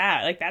 what's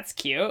that? Like, that's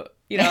cute.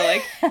 You know,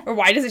 like, or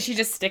why doesn't she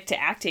just stick to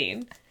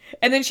acting?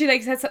 And then she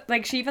like said,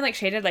 like, she even like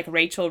shaded like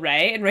Rachel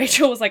Ray, and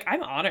Rachel was like,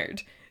 I'm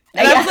honored.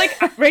 And I was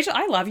like, Rachel,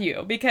 I love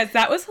you, because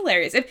that was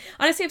hilarious. If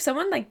honestly, if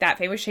someone like that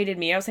famous shaded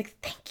me, I was like,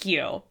 thank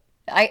you.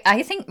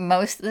 I think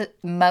most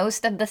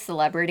of the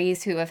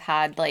celebrities who have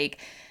had like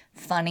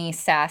funny,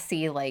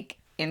 sassy, like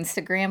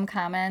Instagram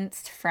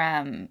comments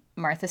from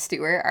Martha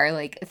Stewart are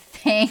like,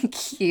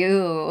 thank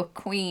you,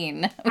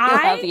 queen. We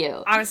love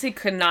you. I honestly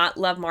could not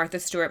love Martha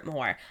Stewart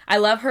more. I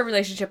love her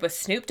relationship with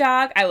Snoop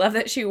Dogg. I love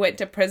that she went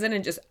to prison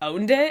and just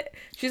owned it.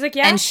 She's like,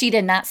 yeah. And she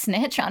did not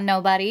snitch on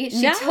nobody.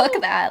 She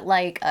took that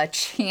like a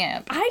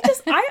champ.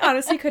 I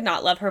honestly could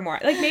not love her more.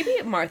 Like, maybe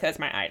Martha's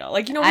my idol.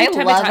 Like, you know, I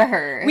love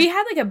her. We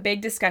had like a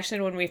big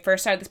discussion when we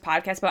first started this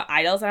podcast about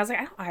idols, and I was like,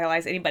 I don't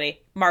idolize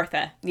anybody.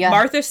 Martha. Yeah.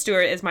 Martha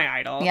Stewart is my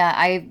idol.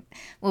 Yeah,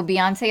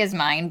 Beyonce is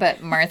mine,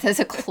 but Martha's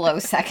a close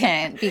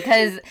second,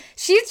 because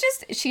she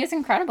is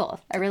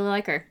incredible. I really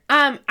like her.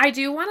 I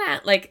do want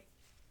to like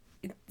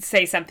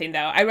say something though.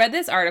 I read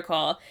this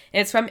article,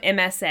 and it's from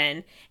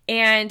MSN,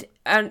 and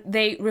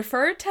they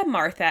referred to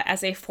Martha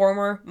as a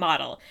former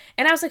model,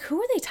 and I was like, who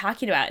are they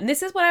talking about? And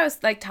this is what I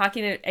was like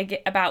talking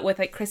about with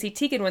like Chrissy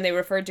Teigen, when they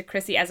referred to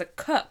Chrissy as a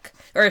cook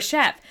or a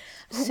chef.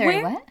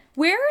 Sorry, what?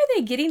 Where are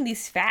they getting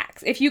these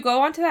facts? If you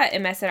go onto that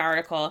MSN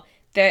article,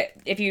 that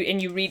if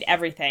you read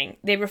everything,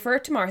 they refer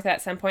to Martha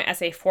at some point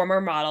as a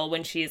former model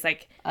when she's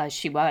like,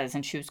 she was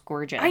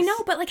gorgeous. I know,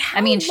 but like, how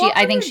I mean,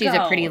 I think she's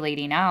a pretty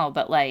lady now,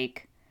 but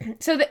like,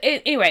 so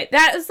anyway,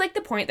 that was like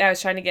the point that I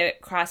was trying to get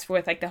across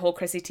with like the whole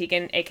Chrissy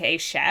Teigen, aka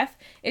chef.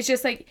 It's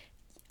just like,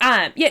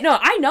 yeah, no,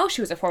 I know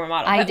she was a former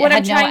model. I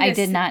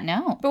did not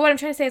know. But what I'm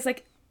trying to say is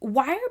like,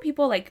 why are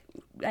people like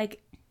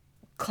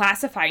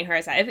classifying her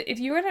as that? If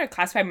you were to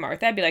classify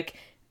Martha, I'd be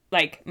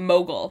like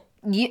mogul.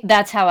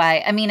 That's how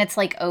I mean, it's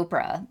like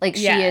Oprah. Like,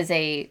 she is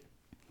a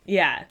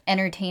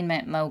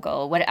entertainment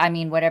mogul.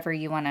 Whatever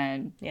you want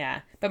to.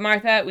 Yeah. But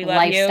Martha, we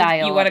love you.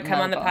 You want to come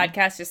on the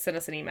podcast, just send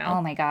us an email.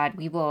 Oh my God.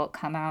 We will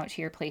come out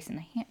to your place in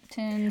the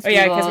Hamptons. Oh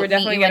yeah, because we're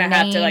definitely going to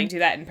have to like do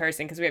that in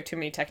person, because we have too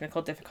many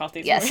technical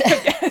difficulties. Yes.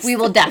 We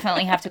will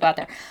definitely have to go out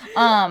there.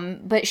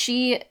 But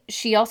she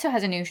also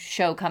has a new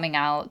show coming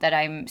out that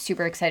I'm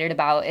super excited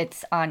about.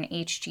 It's on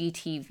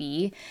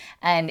HGTV,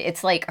 and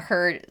it's like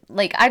her,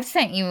 like, I've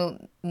sent you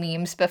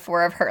memes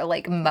before of her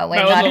like mowing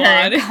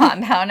on her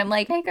compound. I'm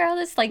like, hey girl,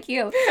 it's like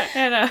you.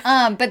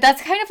 But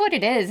that's kind of what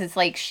it is. It's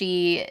like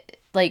she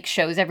like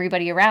shows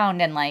everybody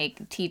around and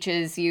like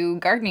teaches you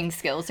gardening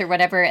skills or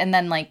whatever, and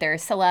then like they're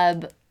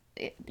celeb.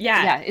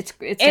 It's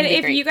and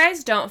if great. You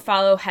guys don't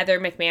follow Heather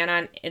McMahon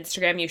on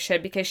Instagram, you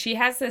should, because she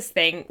has this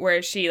thing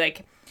where she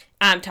like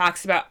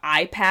talks about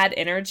iPad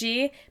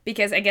energy,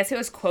 because I guess it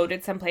was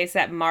quoted someplace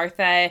that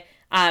Martha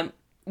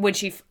when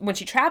she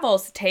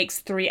travels, takes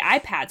 3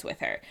 iPads with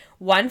her.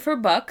 One for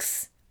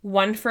books,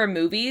 one for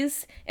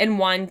movies, and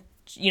one,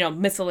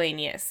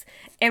 miscellaneous.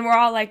 And we're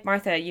all like,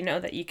 Martha, you know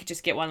that you could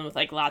just get one with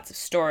like lots of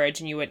storage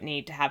and you wouldn't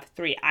need to have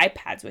 3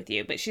 iPads with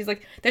you. But she's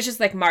like, that's just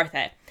like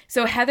Martha.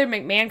 So Heather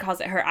McMahon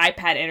calls it her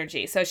iPad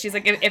energy. So she's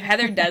like, if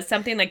Heather does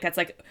something like that's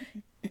like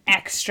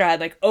extra,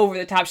 like over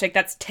the top, she's like,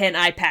 that's 10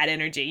 iPad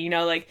energy,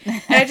 like,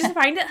 and I just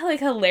find it like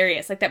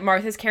hilarious, like that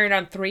Martha's carried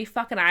on 3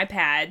 fucking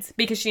iPads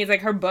because she needs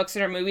like her books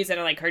and her movies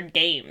and like her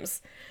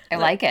games. I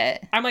like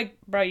it. I'm like,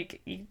 bro,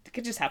 you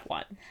could just have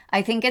one.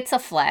 I think it's a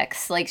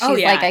flex. Like,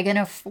 she's like, I can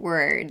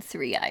afford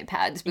 3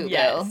 iPads, boo-boo.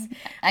 Yes.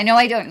 I know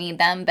I don't need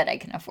them, but I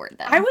can afford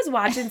them. I was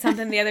watching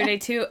something the other day,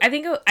 too. I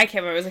can't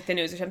remember. It was like the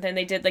news or something.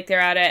 They did, like, they're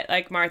out at,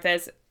 like,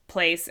 Martha's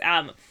place.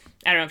 I don't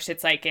know if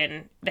it's, like,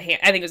 in I think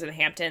it was in the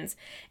Hamptons.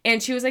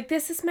 And she was like,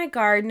 this is my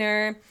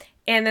gardener.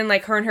 And then,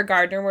 like, her and her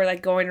gardener were,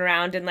 like, going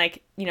around and,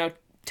 like,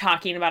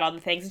 talking about all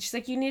the things. And she's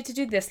like, you need to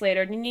do this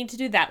later, and you need to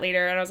do that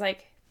later. And I was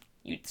like,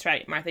 that's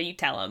right, Martha, you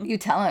tell him. You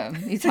tell him,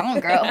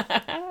 girl.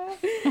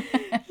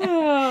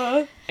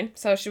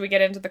 So should we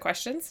get into the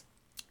questions?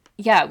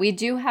 Yeah, we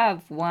do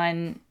have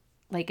one,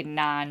 like,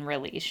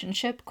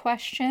 non-relationship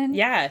question.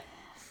 Yeah.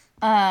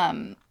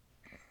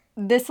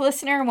 This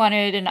listener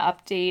wanted an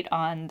update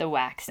on the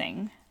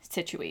waxing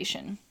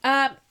situation.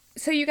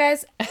 So you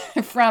guys...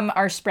 from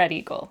our Spread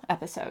Eagle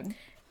episode.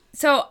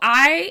 So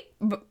I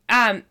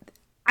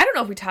don't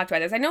know if we talked about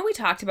this. I know we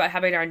talked about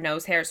having our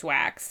nose hairs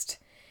waxed.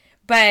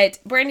 But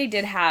Brandy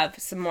did have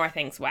some more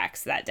things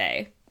waxed that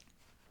day.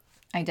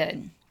 I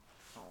did.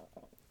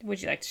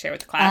 Would you like to share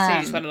with the class, or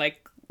you just want to,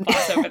 like,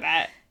 gloss over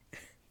that?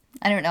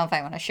 I don't know if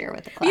I want to share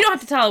with the class. You don't have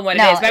to tell them what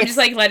it is, but I'm just,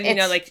 like, letting you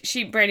know, like,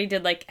 Brandy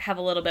did, like, have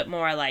a little bit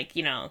more, like,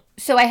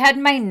 So I had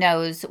my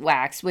nose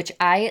waxed, which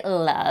I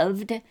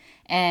loved,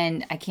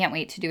 and I can't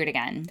wait to do it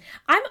again.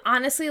 I'm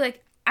honestly,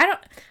 like,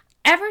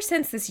 ever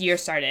since this year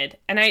started,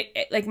 and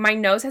my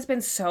nose has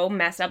been so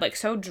messed up, like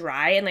so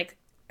dry, and like,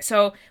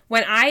 so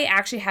when I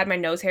actually had my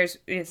nose hairs,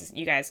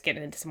 you guys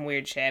getting into some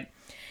weird shit.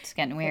 It's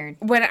getting weird.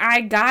 When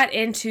I got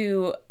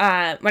into,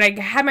 when I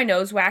had my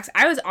nose waxed,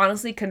 I was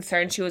honestly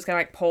concerned she was gonna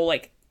like pull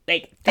like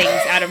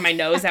things out of my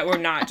nose that were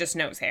not just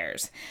nose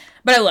hairs.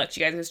 But I looked,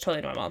 you guys, it was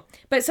totally normal.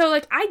 But so,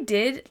 like, I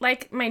did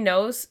like my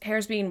nose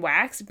hairs being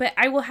waxed, but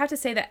I will have to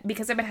say that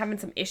because I've been having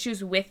some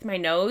issues with my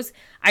nose,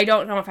 I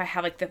don't know if I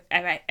have, like, if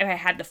I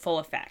had the full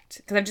effect.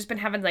 Because I've just been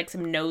having, like,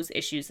 some nose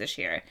issues this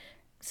year.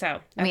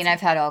 So. I mean,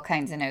 I've had all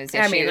kinds of nose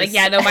issues. I mean, like,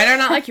 yeah, no, mine are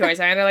not like yours.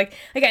 Mine are, like,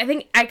 I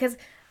think, because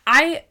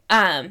I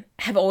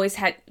have always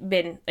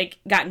been like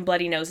gotten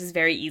bloody noses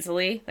very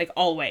easily, like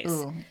always.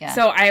 Ooh, yeah.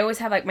 So I always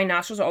have like my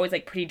nostrils are always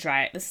like pretty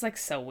dry. This is like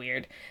so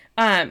weird.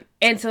 And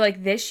so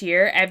like this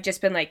year I've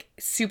just been like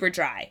super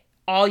dry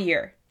all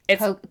year.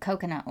 It's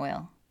coconut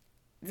oil.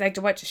 Like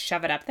to what? Just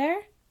shove it up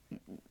there?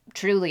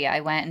 Truly,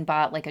 I went and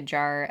bought like a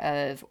jar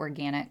of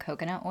organic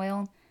coconut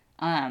oil,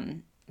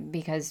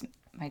 because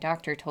my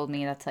doctor told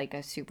me that's like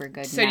a super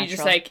good. So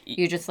natural,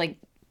 you just like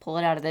pull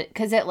it out of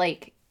because it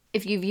like.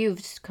 If you've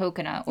used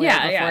coconut oil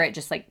before, it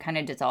just, like, kind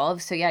of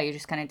dissolves. So, yeah, you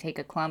just kind of take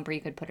a clump, or you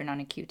could put it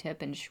on a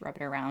Q-tip and just rub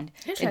it around.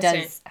 It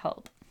does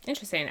help.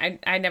 Interesting.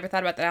 I never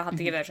thought about that. I'll have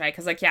to give that a try.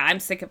 Because, like, yeah, I'm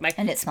sick of my...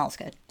 And it smells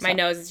good. My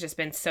nose has just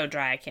been so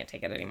dry, I can't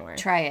take it anymore.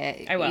 Try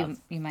it. I will.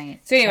 You might.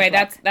 So, anyway,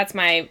 that's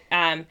my...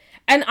 And,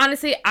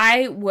 honestly,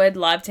 I would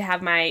love to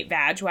have my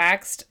vag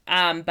waxed,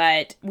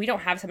 but we don't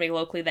have somebody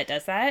locally that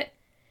does that.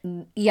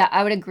 Yeah,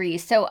 I would agree.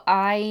 So,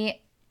 my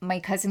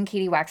cousin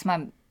Katie waxed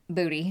my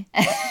booty.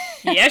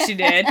 Yeah, she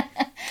did.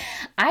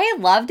 I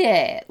loved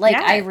it. Like,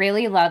 yeah. I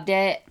really loved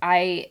it.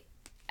 I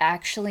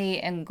actually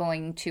am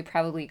going to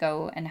probably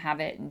go and have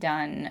it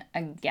done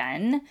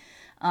again.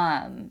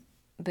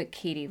 But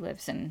Katie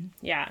lives in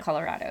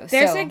Colorado.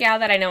 There's a gal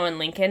that I know in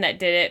Lincoln that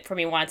did it for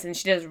me once, and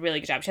she does a really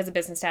good job. She has a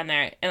business down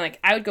there. And, like,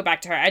 I would go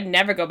back to her. I'd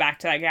never go back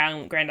to that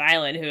gal in Grand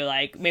Island who,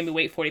 like, made me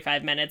wait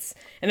 45 minutes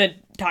and then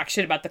talk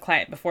shit about the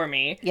client before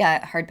me.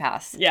 Yeah, hard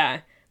pass. Yeah.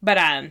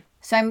 But,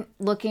 So I'm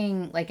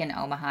looking, like, in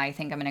Omaha. I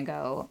think I'm going to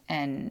go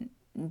and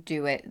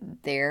do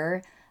it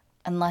there.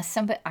 Unless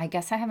somebody, I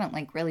guess I haven't,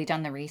 like, really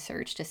done the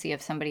research to see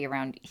if somebody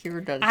around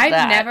here does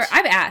that.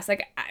 I've asked,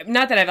 like,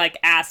 not that I've, like,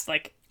 asked,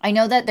 like. I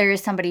know that there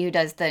is somebody who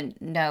does the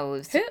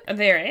nose. Who?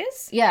 There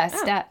is? Yeah,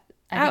 Steph.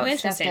 I think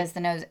interesting. Steph does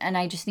the nose. And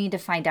I just need to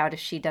find out if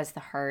she does the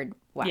hard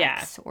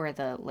wax or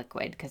the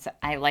liquid, because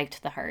I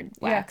liked the hard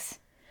wax.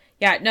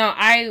 Yeah, no,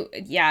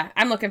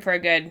 I'm looking for a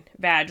good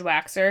vag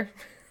waxer.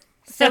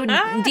 So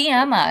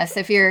DM us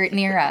if you're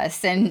near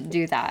us and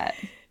do that.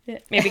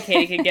 Maybe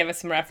Katie can give us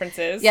some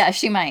references. Yeah,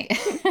 she might.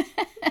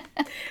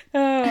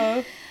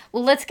 Oh.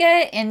 Well, let's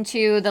get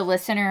into the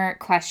listener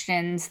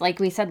questions. Like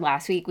we said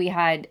last week, we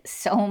had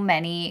so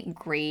many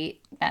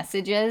great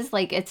messages.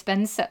 Like, it's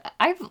been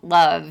I've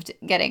loved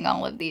getting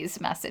all of these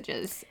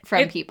messages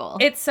from people.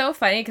 It's so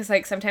funny because,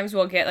 like, sometimes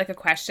we'll get, like, a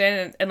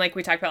question and like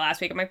we talked about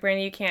last week, I'm like,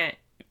 Brandy, you can't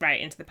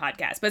write into the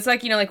podcast. But it's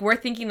like, you know, like, we're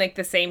thinking, like,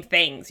 the same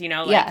things, you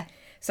know? Like, yeah.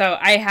 So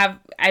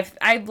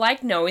I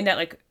like knowing that,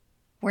 like,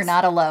 we're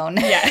not alone.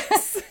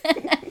 Yes.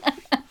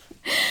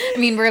 I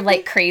mean, we're,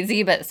 like,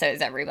 crazy, but so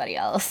is everybody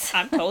else.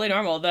 I'm totally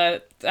normal.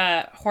 The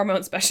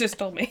hormone specialist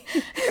told me.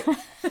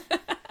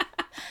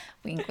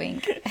 Wink,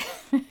 wink.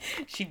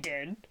 She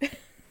did.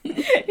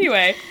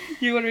 Anyway,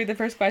 you want to read the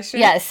first question?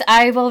 Yes,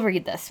 I will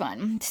read this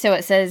one. So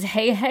it says,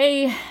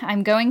 Hey,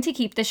 I'm going to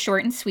keep this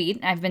short and sweet.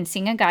 I've been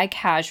seeing a guy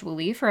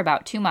casually for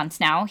about 2 months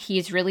now.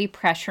 He's really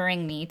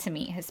pressuring me to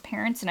meet his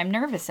parents, and I'm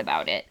nervous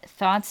about it.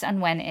 Thoughts on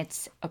when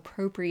it's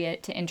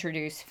appropriate to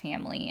introduce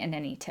family, and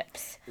any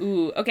tips?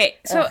 Ooh, okay.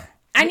 So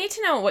I need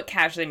to know what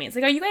casually means.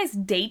 Like, are you guys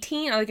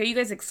dating? Or, like, are you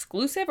guys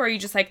exclusive? Or are you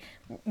just, like,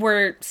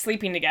 we're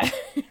sleeping together?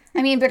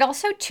 I mean, but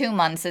also 2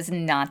 months is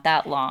not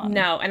that long.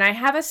 No, and I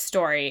have a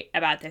story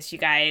about this, you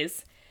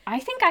guys. I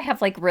think I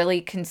have, like,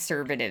 really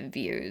conservative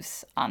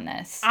views on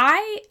this. So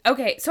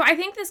I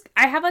think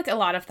I have, like, a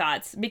lot of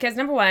thoughts. Because,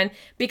 number one,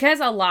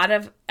 because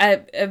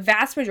a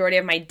vast majority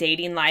of my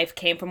dating life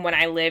came from when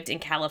I lived in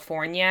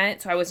California.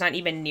 So I was not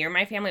even near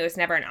my family. It was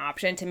never an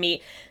option to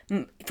meet,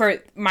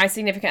 for my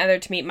significant other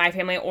to meet my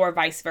family or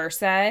vice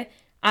versa.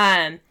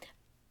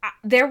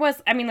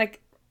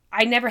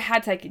 I never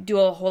had to, like, do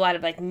a whole lot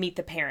of, like, meet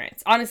the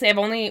parents. Honestly, I've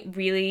only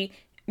really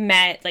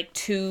met, like,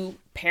 2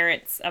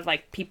 parents of,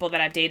 like, people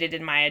that I've dated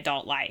in my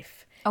adult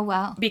life. Oh,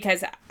 wow.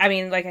 Because, I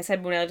mean, like I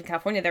said, when I lived in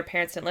California, their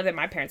parents didn't live there.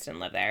 My parents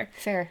didn't live there.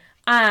 Fair.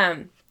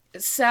 But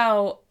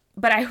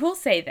I will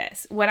say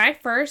this. When I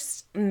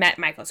first met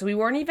Michael, so we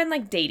weren't even,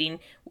 like, dating.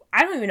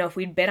 I don't even know if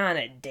we'd been on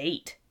a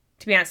date,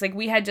 to be honest. Like,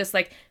 we had just,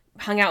 like,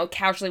 hung out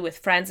casually with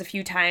friends a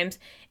few times.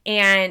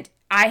 And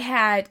I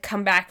had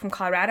come back from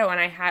Colorado, and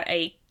I had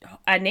a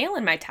nail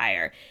in my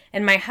tire.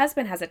 And my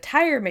husband has a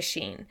tire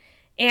machine.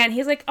 And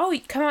he's like, oh,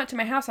 you come out to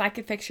my house and I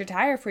could fix your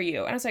tire for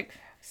you. And I was like,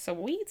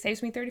 sweet,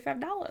 saves me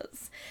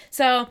 $35.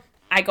 So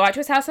I go out to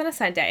his house on a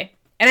Sunday.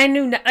 And I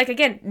knew, like,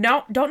 again,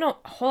 don't know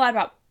a whole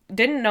lot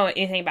didn't know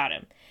anything about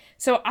him.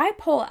 So I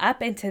pull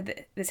up into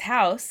this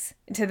house,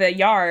 into the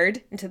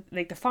yard, into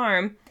like the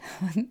farm.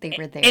 They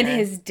were there. And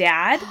his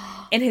dad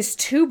and his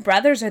two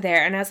brothers are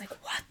there. And I was like,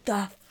 what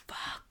the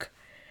fuck?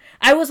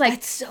 I was like,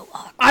 that's so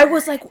awkward. I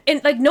was like,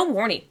 and like no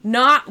warning,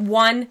 not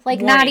one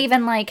like warning. Not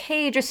even like,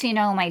 hey, just so you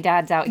know, my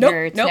dad's out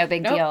here. It's no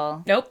big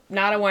deal. Nope,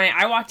 not a warning.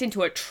 I walked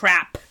into a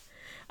trap.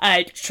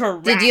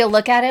 Did you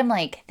look at him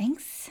like,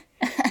 thanks?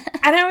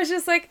 And I was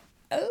just like,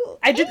 oh,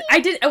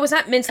 I was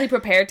not mentally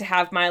prepared to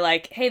have my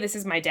like, hey, this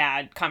is my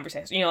dad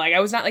conversation. You know, like I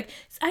was not like,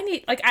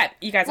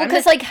 you guys. Well,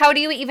 because like, how do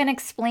you even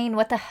explain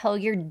what the hell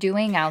you're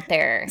doing out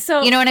there?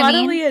 So, you know what I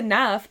mean? Funnily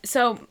enough,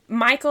 so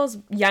Michael's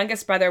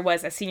youngest brother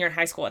was a senior in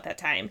high school at that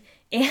time,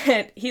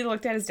 and he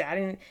looked at his dad,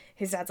 and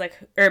his dad's like,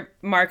 or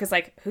Mark is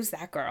like, who's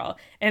that girl?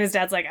 And his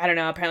dad's like, I don't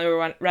know. Apparently,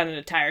 we're running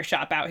a tire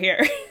shop out here.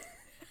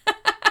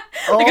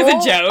 Like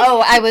it's a joke.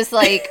 Oh, I was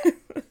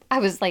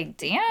like,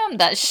 damn,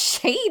 that's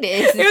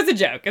shaded.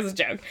 It was a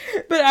joke.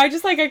 But I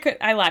just like,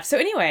 I laughed. So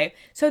anyway,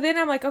 so then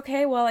I'm like,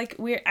 okay, well, like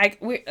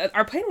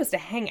our plan was to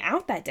hang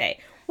out that day.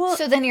 Well,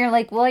 so then you're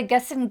like, well, I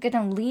guess I'm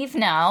gonna leave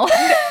now.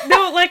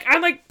 No, like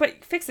I'm like,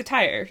 but fix the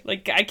tire.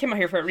 Like I came out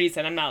here for a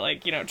reason. I'm not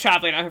like,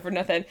 traveling out here for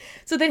nothing.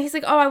 So then he's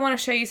like, oh, I want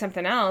to show you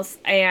something else.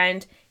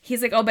 And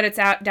he's like, oh, but it's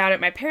out down at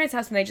my parents'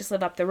 house and they just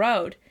live up the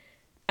road.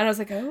 And I was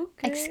like,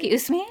 okay.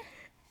 Excuse me?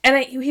 And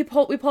we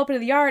pull up into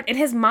the yard, and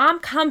his mom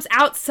comes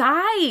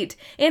outside,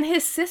 and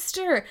his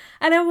sister.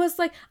 And I was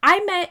like,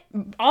 I met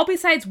all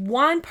besides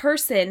one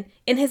person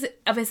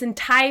of his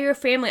entire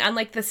family on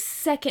like the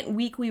second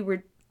week we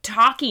were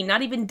talking,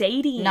 not even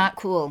dating. Not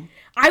cool.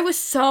 I was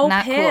so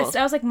not pissed. Cool.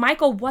 I was like,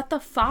 Michael, what the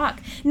fuck?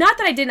 Not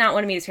that I did not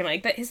want to meet his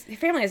family. Like, his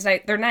family is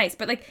they're nice,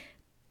 but like,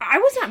 I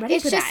was not ready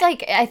for that. It's just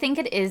like, I think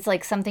it is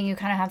like something you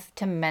kind of have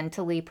to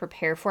mentally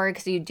prepare for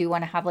because you do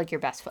want to have like your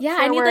best foot forward.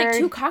 I need like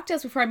 2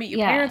 cocktails before I meet your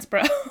parents,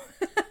 bro.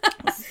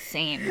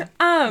 Same.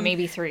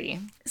 Maybe 3.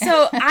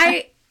 So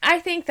I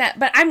think that,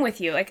 but I'm with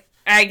you. Like,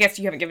 I guess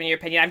you haven't given your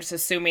opinion. I'm just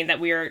assuming that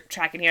we are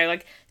tracking here.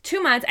 Like,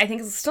 2 months, I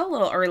think is still a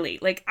little early.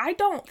 Like, I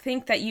don't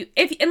think that it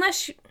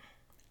depends.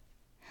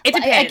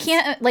 I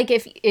can't,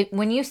 like,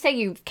 when you say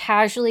you've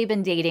casually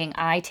been dating,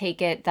 I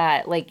take it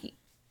that like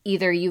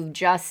either you've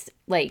just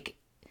like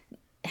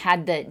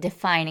had the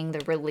defining the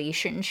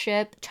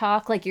relationship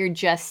talk, like you're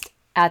just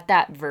at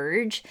that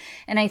verge.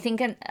 And I think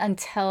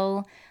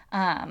until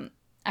I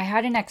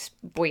had an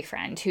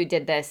ex-boyfriend who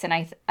did this, and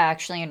I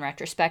actually, in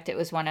retrospect, it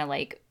was one of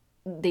like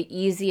the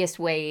easiest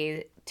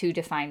way to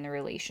define the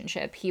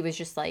relationship. He was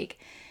just like,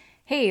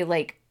 hey,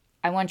 like,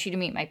 I want you to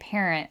meet my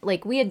parent.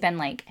 Like, we had been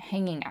like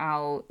hanging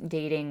out,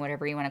 dating,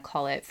 whatever you want to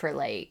call it, for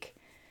like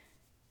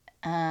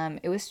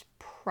it was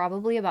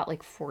probably about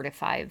like 4 to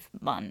 5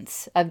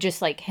 months of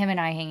just like him and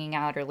I hanging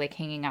out, or like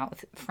hanging out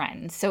with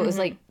friends. So it was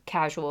like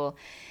casual.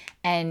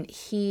 And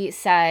he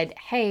said,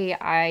 hey,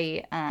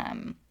 I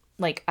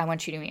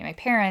want you to meet my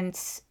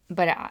parents,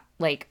 but I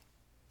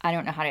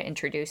don't know how to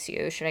introduce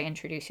you. Should I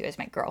introduce you as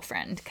my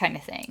girlfriend, kind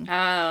of thing?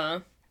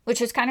 Oh.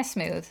 Which was kind of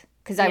smooth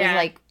because I was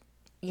like,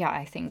 yeah,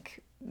 I think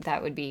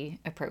that would be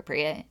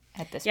appropriate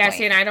at this point. Yeah,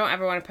 see, and I don't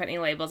ever want to put any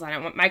labels on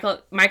it.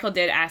 Michael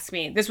did ask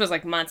me, this was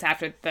like months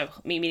after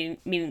me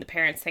meeting the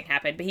parents thing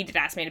happened, but he did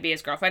ask me to be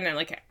his girlfriend, and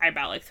like I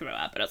about like threw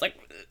up, and I was like,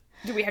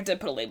 do we have to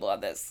put a label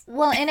on this?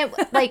 Well, and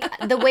it like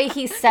the way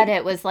he said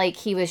it was like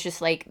he was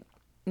just like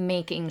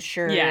making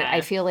sure. I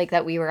feel like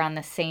that we were on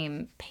the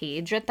same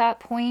page at that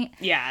point.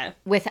 Yeah.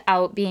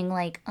 Without being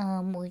like,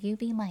 will you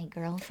be my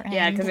girlfriend?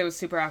 Yeah, because it was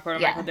super awkward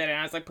when Michael did it, and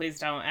I was like, please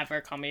don't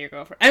ever call me your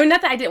girlfriend. I mean,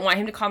 not that I didn't want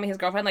him to call me his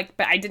girlfriend, like,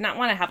 but I did not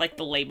want to have like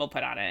the label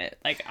put on it.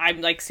 Like, I'm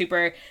like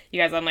super,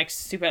 you guys, I'm like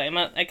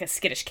a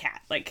skittish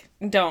cat. Like,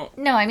 don't.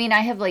 No, I mean,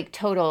 I have like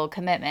total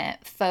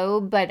commitment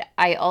phobe, but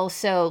I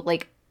also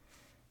like,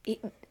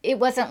 it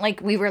wasn't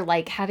like we were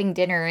like having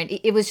dinner, and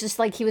it was just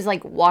like he was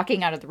like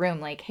walking out of the room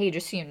like, hey,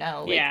 just so you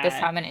know, like this is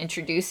how I'm gonna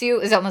introduce you.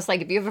 It was almost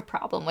like, if you have a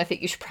problem with it,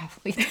 you should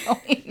probably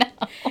tell me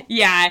now.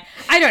 Yeah,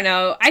 I don't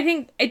know. I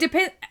think it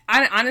depends.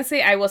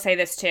 Honestly, I will say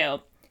this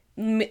too.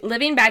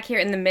 Living back here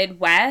in the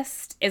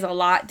Midwest is a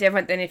lot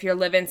different than if you're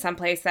living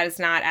someplace that is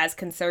not as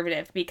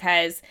conservative,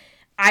 because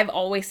I've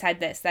always said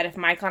this, that if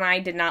Michael and I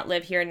did not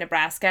live here in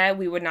Nebraska,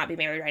 we would not be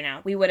married right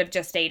now. We would have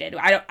just dated.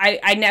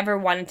 I never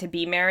wanted to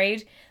be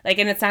married. Like,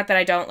 and it's not that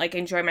I don't like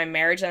enjoy my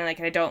marriage, and like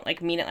I don't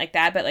like mean it like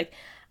that, but like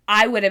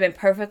I would have been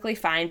perfectly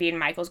fine being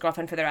Michael's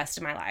girlfriend for the rest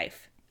of my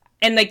life,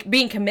 and like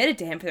being committed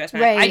to him for the rest of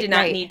my life. I did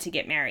not need to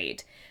get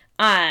married.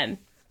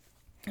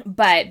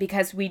 But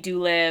because we do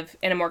live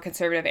in a more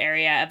conservative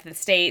area of the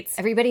States,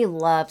 everybody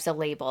loves a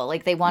label.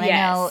 Like, they want to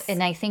know,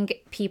 and I think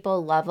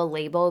people love a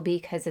label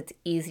because it's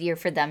easier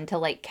for them to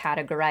like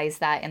categorize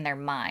that in their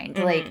mind.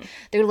 Mm-hmm. Like,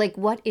 they're like,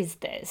 what is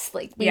this?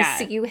 Like, we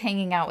see you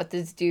hanging out with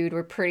this dude.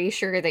 We're pretty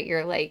sure that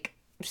you're like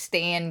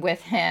staying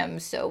with him.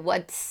 So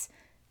what's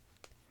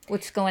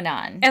going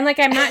on? And like,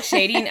 I'm not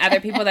shading other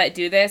people that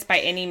do this by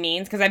any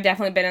means, because I've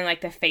definitely been in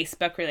like the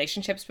Facebook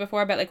relationships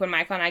before. But like, when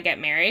Michael and I get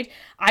married,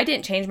 I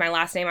didn't change my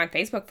last name on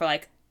Facebook for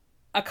like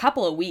a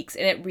couple of weeks,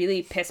 and it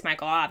really pissed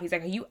Michael off. He's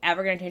like, are you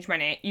ever going to change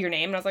your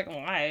name? And I was like,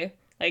 why?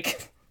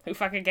 Like, Who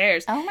fucking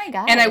cares? Oh my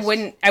gosh. And I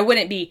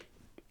wouldn't be,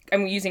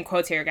 I'm using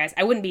quotes here, guys.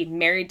 I wouldn't be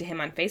married to him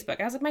on Facebook.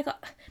 I was like, Michael,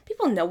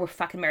 people know we're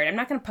fucking married. I'm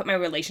not going to put my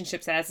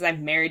relationship status as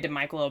I'm married to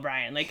Michael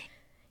O'Brien. Like,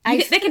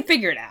 they can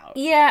figure it out.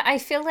 Yeah, I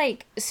feel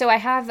like, so I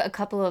have a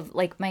couple of,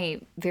 like, my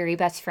very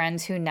best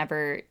friends who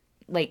never,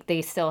 like,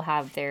 they still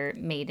have their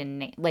maiden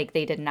name. Like,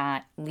 they did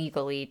not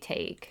legally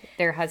take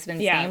their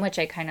husband's name, which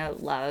I kind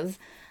of love.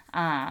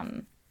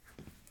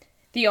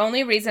 The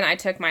only reason I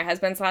took my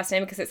husband's last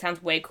name because it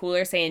sounds way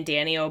cooler saying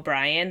Danny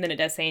O'Brien than it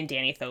does saying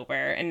Danny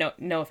Thober. And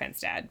no offense,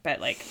 Dad, but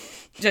like,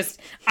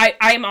 just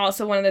I'm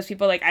also one of those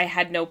people, like, I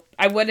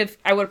would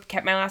have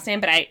kept my last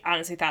name, but I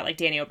honestly thought like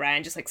Danny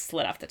O'Brien just like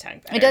slid off the tongue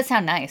better. It does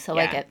sound nice. I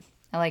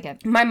like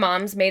it. My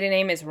mom's maiden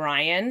name is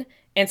Ryan,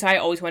 and so I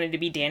always wanted to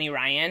be Danny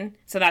Ryan.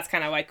 So that's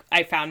kind of like,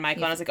 I found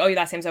Michael, and I was like, oh, your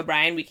last name's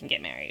O'Brien, we can get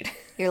married.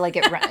 You're like,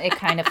 it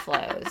kind of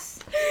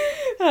flows.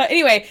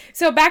 Anyway,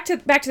 so back to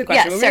the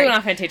question. We're really went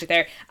off on a tangent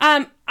there.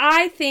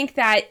 I think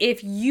that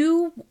if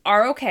you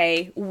are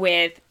okay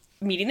with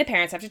meeting the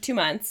parents after 2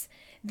 months,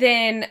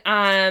 then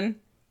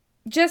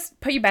just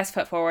put your best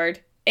foot forward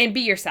and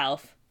be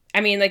yourself. I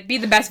mean, like, be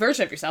the best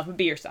version of yourself, but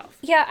be yourself.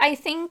 Yeah, I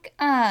think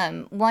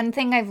one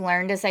thing I've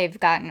learned as I've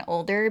gotten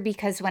older,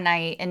 because when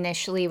I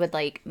initially would,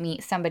 like,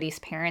 meet somebody's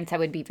parents, I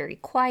would be very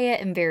quiet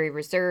and very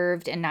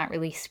reserved and not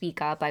really speak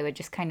up. I would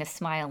just kind of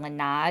smile and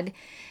nod.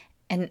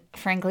 And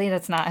frankly,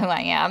 that's not who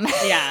I am.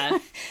 Yeah.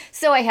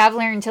 So I have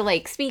learned to,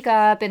 like, speak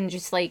up and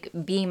just, like,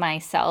 be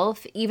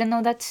myself, even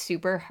though that's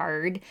super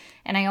hard.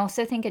 And I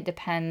also think it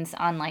depends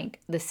on, like,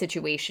 the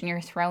situation you're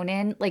thrown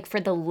in. Like,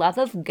 for the love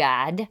of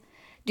God,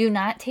 do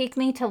not take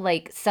me to,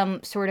 like,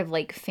 some sort of,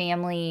 like,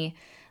 family,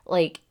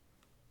 like,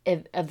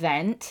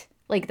 event.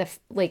 Like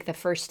the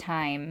first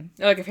time.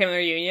 Like a family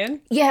reunion?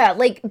 Yeah,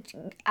 like,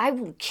 I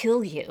will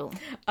kill you.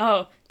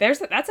 Oh,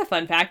 that's a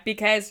fun fact,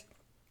 because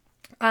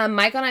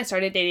Michael and I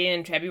started dating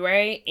in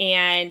February,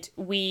 and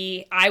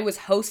I was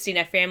hosting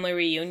a family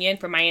reunion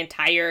for my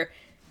entire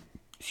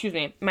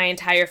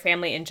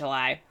family in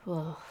July.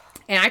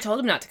 And I told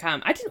him not to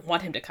come. I didn't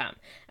want him to come.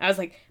 I was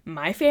like,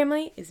 my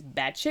family is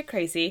batshit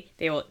crazy.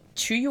 They will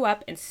chew you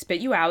up and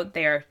spit you out.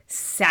 They are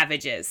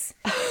savages.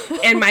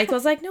 And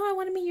Michael's like, no, I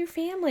want to meet your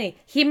family.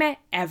 He met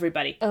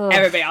everybody. Ugh.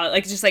 Everybody.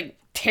 Like, just like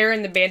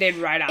tearing the Band-Aid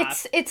right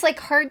off. It's like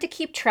hard to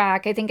keep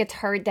track. I think it's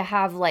hard to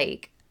have,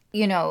 like,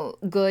 you know,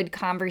 good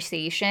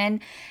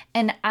conversation.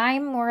 And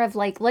I'm more of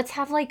like, let's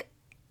have like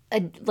a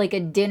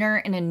dinner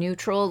in a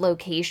neutral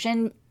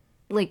location,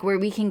 like where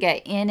we can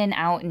get in and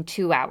out in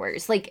 2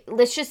 hours. Like,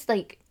 let's just,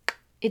 like,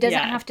 it doesn't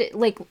have to,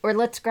 like, or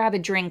let's grab a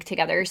drink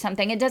together or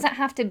something. It doesn't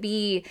have to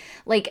be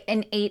like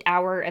an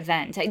 8-hour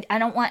event. I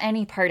don't want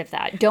any part of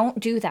that. Don't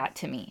do that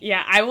to me.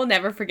 Yeah, I will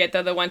never forget,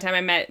 though, the one time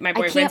I met my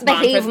boyfriend's mom. I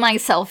can't behave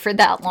myself for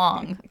that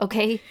long,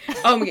 okay?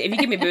 Oh, if you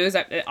give me booze,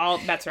 all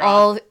bets are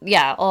off.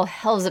 All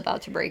hell's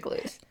about to break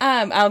loose.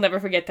 I'll never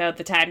forget, though,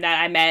 the time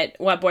that I met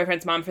my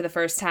boyfriend's mom for the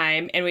first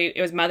time, and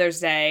it was Mother's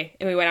Day,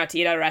 and we went out to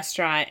eat at a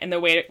restaurant, and the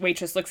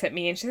waitress looks at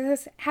me, and she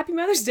says, Happy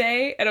Mother's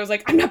Day, and I was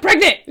like, I'm not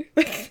pregnant!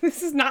 Like,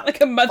 this is not like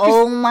a Mother's Day.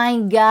 Oh my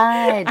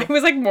God. I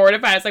was like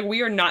mortified. I was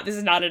like, this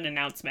is not an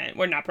announcement.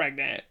 We're not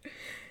pregnant.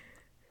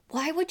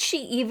 Why would she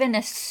even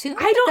assume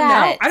I don't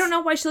know. I don't know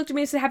why she looked at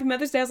me and said Happy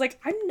Mother's Day. I was like,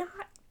 I'm not.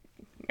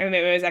 I mean,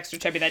 it was extra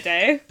chubby that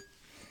day.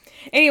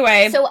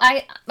 Anyway. So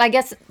I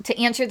guess to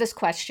answer this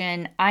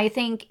question, I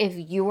think if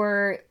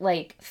you're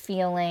like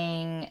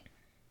feeling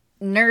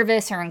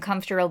nervous or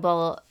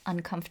uncomfortable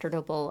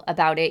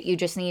about it, you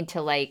just need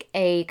to like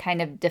kind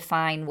of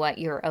define what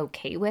you're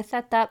okay with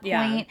at that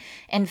point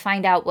and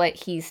find out what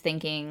he's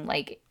thinking.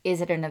 Like, is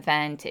it an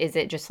event? Is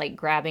it just like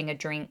grabbing a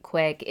drink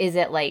quick? Is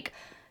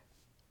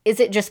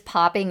it just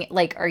popping?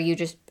 Like, are you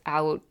just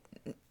out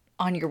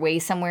on your way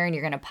somewhere and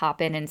you're gonna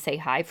pop in and say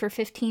hi for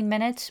 15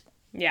 minutes?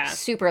 Yeah.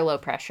 Super low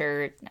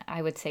pressure.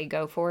 I would say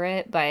go for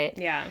it. But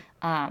yeah.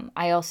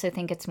 I also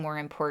think it's more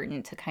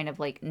important to kind of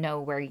like know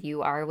where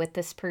you are with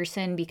this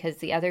person, because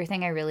the other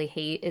thing I really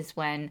hate is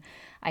when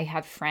I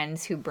have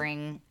friends who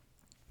bring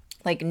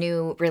like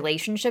new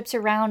relationships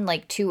around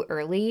like too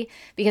early,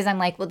 because I'm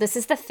like, well, this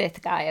is the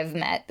 5th guy I've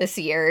met this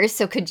year.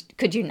 So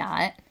could you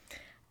not?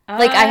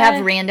 Like, I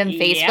have random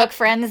Facebook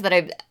friends that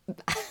I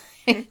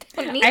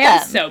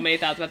have so many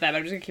thoughts about that, but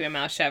I'm just gonna keep my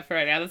mouth shut for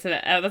right now.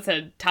 That's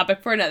a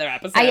topic for another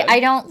episode. I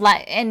don't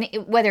like, and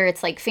whether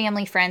it's like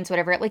family, friends,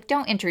 whatever, like,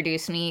 don't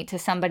introduce me to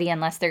somebody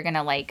unless they're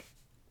gonna like,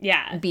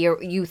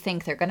 you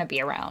think they're gonna be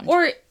around.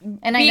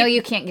 I know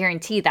you can't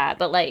guarantee that,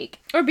 but like,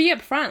 or be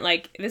upfront,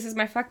 like, this is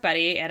my fuck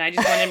buddy, and I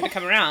just want him to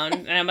come around,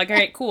 and I'm like, all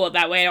right, cool.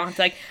 That way, I don't have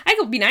to like, I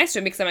could be nice to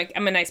him because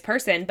I'm a nice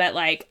person, but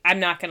like, I'm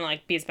not gonna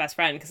like be his best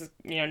friend because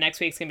next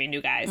week's gonna be a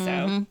new guy,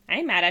 so I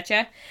ain't mad at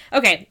you.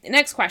 Okay,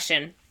 next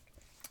question.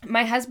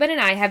 My husband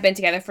and I have been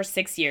together for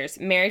 6 years,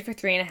 married for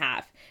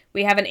 3.5.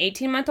 We have an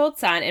 18-month-old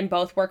son and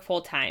both work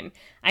full-time.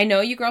 I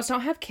know you girls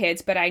don't have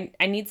kids, but I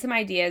need some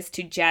ideas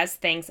to jazz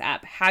things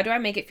up. How do I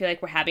make it feel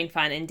like we're having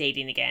fun and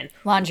dating again?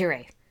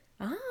 Lingerie.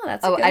 Oh,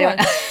 that's a good one.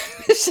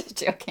 Just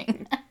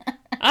joking.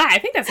 I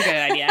think that's a good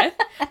idea.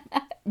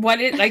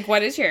 What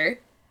is your...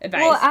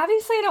 advice? Well,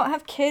 obviously I don't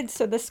have kids,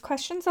 so this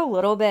question's a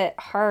little bit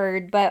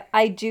hard, but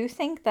I do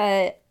think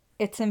that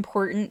it's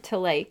important to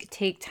like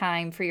take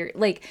time for your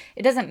like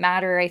it doesn't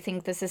matter. I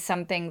think this is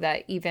something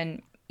that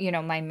even,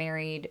 my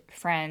married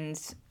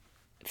friends,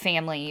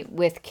 family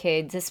with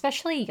kids,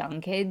 especially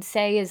young kids,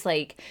 say is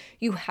like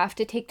you have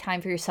to take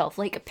time for yourself.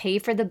 Like pay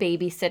for the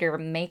babysitter,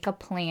 make a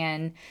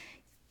plan.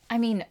 I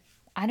mean,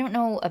 I don't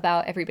know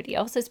about everybody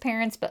else's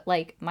parents, but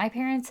like my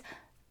parents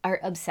are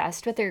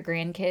obsessed with their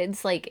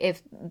grandkids. Like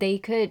if they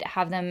could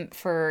have them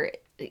for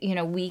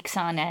weeks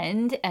on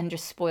end and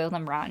just spoil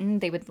them rotten,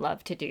 they would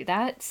love to do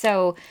that.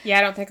 So yeah,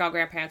 I don't think all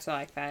grandparents are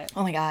like that.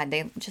 Oh my god,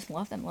 they just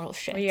love them little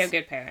shits. Well, you have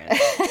good parents.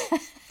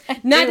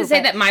 Not to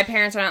say that my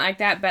parents are not like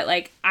that, but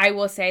like I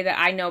will say that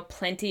I know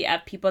plenty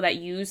of people that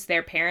use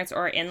their parents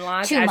or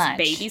in-laws as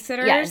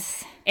babysitters.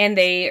 Yes. And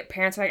they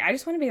parents are like, I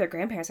just want to be their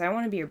grandparents. I don't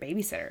want to be your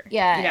babysitter.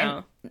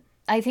 Yeah.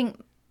 I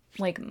think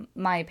like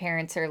my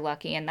parents are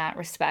lucky in that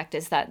respect,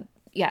 is that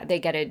they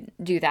get to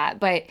do that.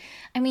 But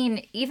I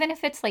mean, even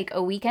if it's like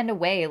a weekend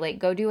away, like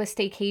go do a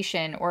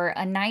staycation or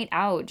a night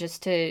out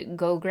just to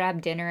go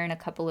grab dinner and a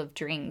couple of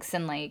drinks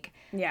and like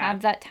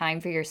have that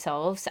time for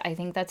yourselves. I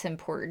think that's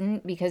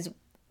important because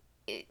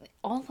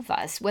all of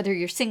us, whether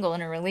you're single,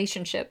 in a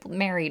relationship,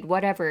 married,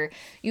 whatever,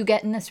 you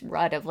get in this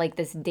rut of like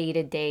this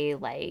day-to-day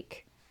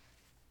like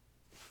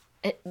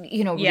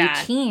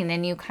routine,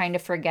 and you kind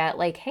of forget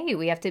like, hey,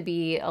 we have to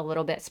be a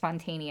little bit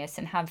spontaneous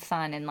and have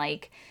fun and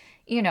like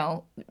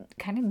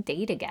kind of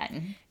date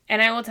again.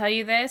 And I will tell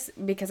you this,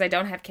 because I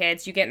don't have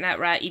kids, you get in that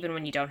rut even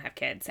when you don't have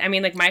kids. I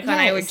mean, like, Michael and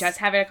I would just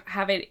have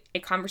a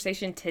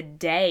conversation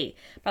today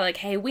about, like,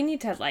 hey, we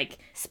need to, like...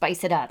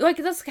 spice it up. Like,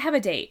 let's have a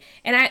date.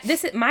 And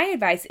my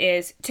advice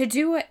is to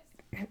do it...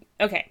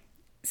 Okay,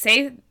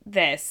 say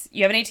this.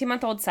 You have an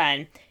 18-month-old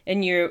son,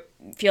 and you're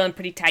feeling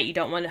pretty tight. You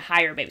don't want to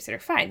hire a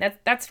babysitter. Fine,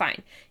 that's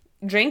fine.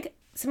 Drink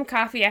some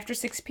coffee after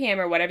 6 p.m.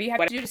 or whatever you have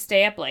to do to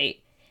stay up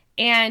late.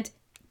 And...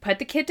 put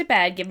the kid to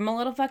bed, give him a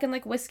little fucking,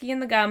 like, whiskey in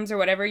the gums or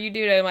whatever you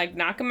do to, like,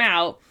 knock him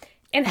out.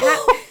 And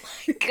oh,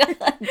 my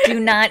God.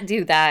 Do not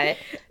do that.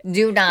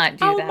 Do not do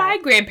that. Oh, my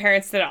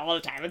grandparents did it all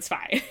the time. It's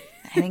fine.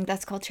 I think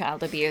that's called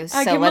child abuse.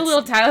 Give him a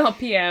little Tylenol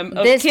PM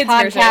of this kids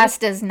podcast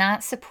does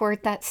not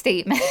support that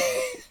statement.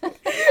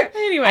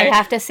 Anyway. I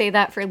have to say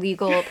that for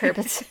legal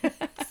purposes.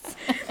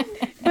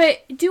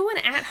 But do an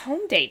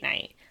at-home date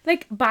night.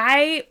 Like,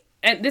 buy...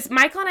 And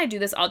Michael and I do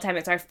this all the time.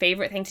 It's our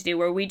favorite thing to do,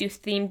 where we do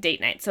themed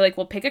date nights. So, like,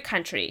 we'll pick a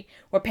country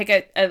or pick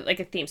a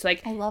theme. So,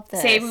 like, I love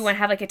this. Say we want to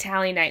have, like,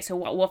 Italian night. So,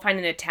 we'll find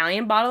an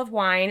Italian bottle of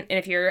wine. And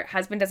if your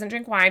husband doesn't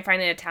drink wine,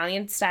 find an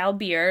Italian-style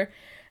beer.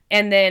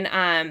 And then,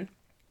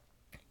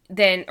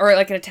 or,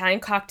 like, an Italian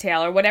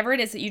cocktail or whatever it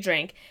is that you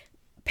drink.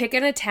 Pick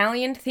an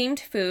Italian-themed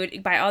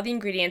food. Buy all the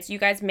ingredients. You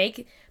guys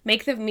make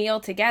the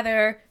meal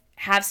together.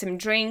 Have some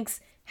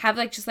drinks. Have,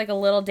 like, just, like, a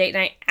little date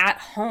night at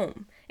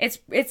home.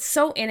 It's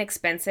so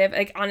inexpensive.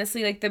 Like,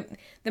 honestly, like the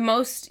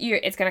most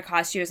it's gonna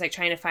cost you is like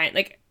trying to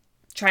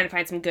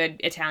find some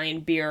good Italian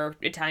beer,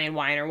 Italian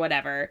wine, or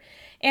whatever,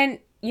 and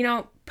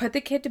put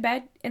the kid to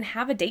bed and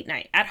have a date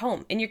night at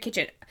home in your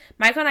kitchen.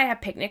 Michael and I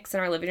have picnics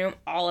in our living room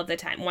all of the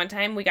time. One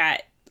time we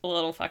got a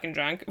little fucking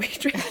drunk.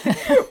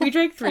 We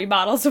drank 3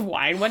 bottles of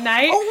wine one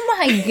night. Oh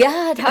my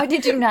God! How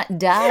did you not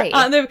die?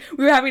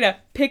 We were having a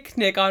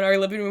picnic on our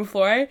living room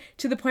floor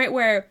to the point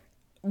where.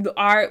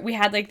 We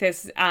had like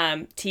this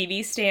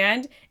TV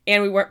stand,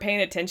 and we weren't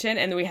paying attention,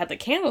 and then we had the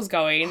candles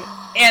going,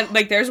 and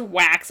like there's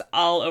wax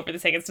all over the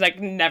thing. It's like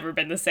never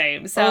been the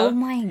same. So oh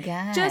my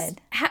God!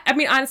 I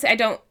mean, honestly,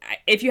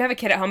 if you have a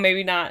kid at home,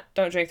 maybe not.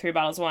 Don't drink 3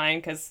 bottles of wine,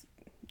 because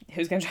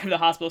who's gonna drive to the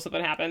hospital if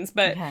something happens?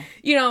 But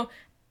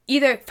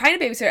either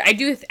find a babysitter. I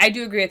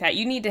do agree with that.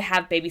 You need to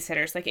have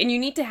babysitters, like, and you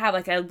need to have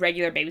like a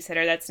regular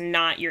babysitter that's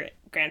not your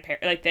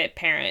grandparent, like the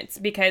parents,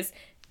 because.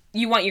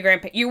 You want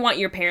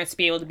your parents to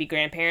be able to be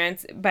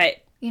grandparents,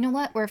 but... You know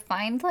what? We're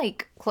find,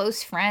 like,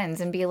 close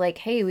friends and be like,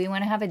 hey, we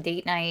want to have a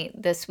date night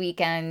this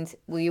weekend.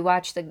 Will you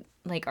watch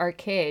our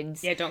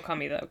kids? Yeah, don't call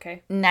me though,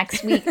 okay?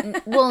 Next week.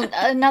 Well,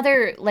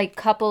 another, like,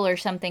 couple or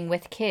something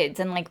with kids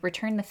and, like,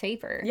 return the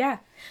favor. Yeah.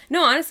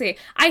 No, honestly,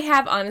 I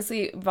have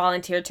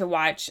volunteered to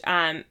watch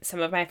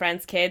some of my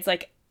friends' kids,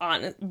 like,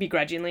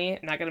 begrudgingly.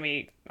 I'm not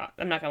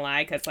gonna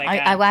lie, because like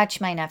I watch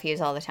my nephews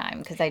all the time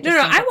because I just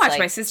I watch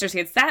my sister's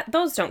kids.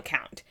 Those don't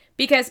count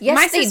because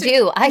yes, they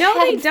do. I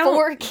had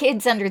 4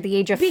 kids under the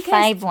age of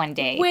 5 one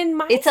day.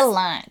 It's a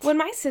lot. When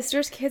my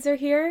sister's kids are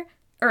here,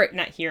 or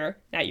not your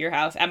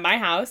house, at my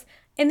house,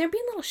 and they're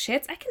being little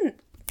shits, I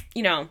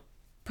can,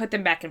 put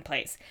them back in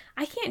place.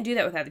 I can't do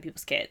that with other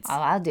people's kids. Oh,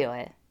 I'll do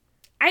it.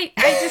 I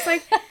just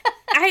like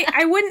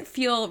I wouldn't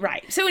feel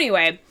right. So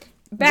anyway.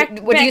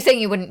 What are you saying?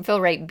 You wouldn't feel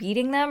right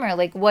beating them, or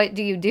like what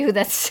do you do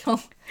that's so?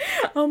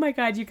 Oh my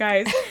God, you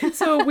guys!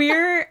 So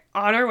we're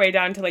on our way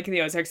down to like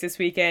the Ozarks this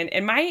weekend,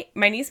 and my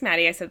niece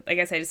Maddie, like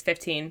I said, is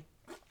 15,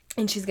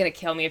 and she's gonna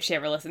kill me if she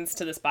ever listens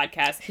to this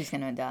podcast. She's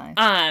gonna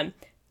die.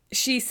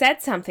 She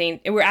said something.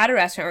 We're at a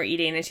restaurant, we're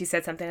eating, and she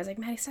said something. I was like,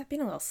 Maddie, stop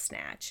being a little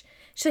snatch.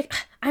 She's like,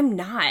 I'm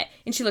not,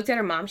 and she looked at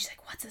her mom. She's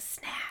like, what's a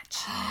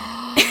snatch?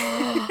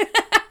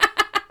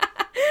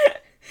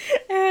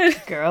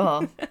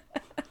 Girl.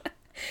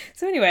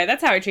 So anyway,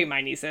 that's how I treat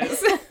my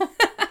nieces.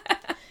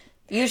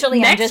 Usually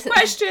Next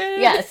question.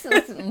 Yes,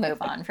 let's move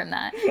on from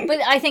that. But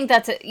I think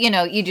that's,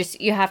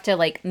 you have to,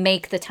 like,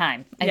 make the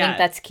time. I think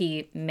that's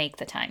key. Make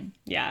the time.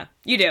 Yeah,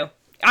 you do.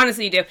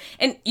 Honestly, you do.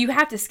 And you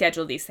have to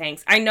schedule these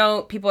things. I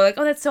know people are like,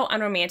 oh, that's so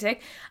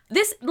unromantic.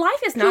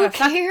 Life is not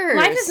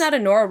life is not a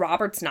Nora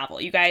Roberts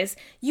novel, you guys.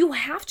 You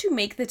have to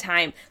make the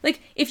time.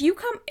 Like, if you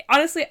come,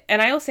 honestly,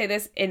 and I will say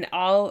this in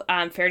all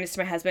fairness to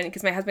my husband,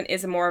 because my husband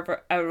is more of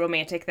a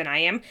romantic than I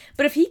am.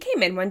 But if he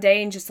came in one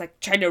day and just, like,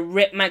 tried to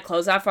rip my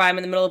clothes off while I'm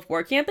in the middle of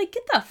working, I'd be like,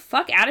 get the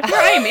fuck out of here.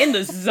 I am in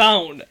the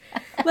zone.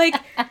 Like,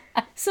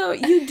 so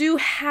you do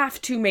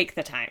have to make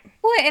the time.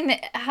 Well, and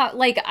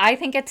I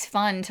think it's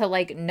fun to,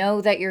 like,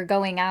 know that you're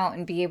going out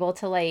and be able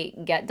to,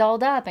 like, get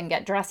dolled up and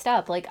get dressed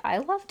up. Like, I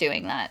love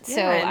doing that. Yeah,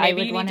 so I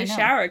would want to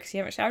shower because you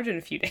haven't showered in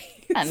a few days.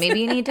 Yeah, maybe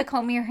you need to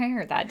comb your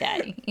hair that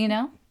day,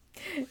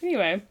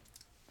 Anyway.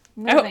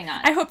 Moving on.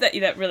 I hope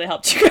that really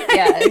helped you guys.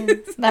 Yeah,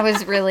 that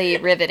was really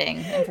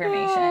riveting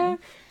information.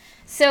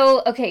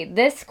 So, okay,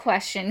 this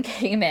question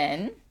came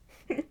in.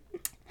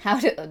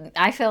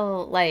 I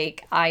feel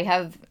like I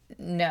have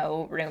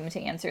no room to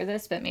answer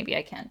this, but maybe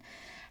I can.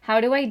 How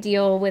do I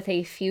deal with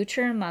a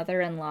future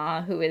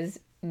mother-in-law who is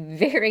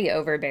very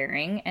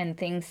overbearing and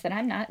thinks that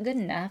I'm not good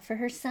enough for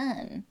her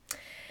son?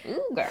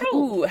 Ooh, girl.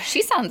 Ooh.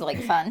 She sounds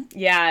like fun.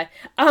 Yeah.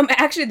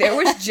 Actually, there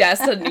was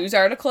just a news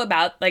article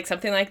about, like,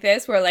 something like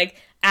this where, like,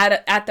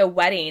 at the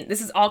wedding, this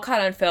is all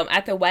caught on film,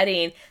 at the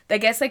wedding, I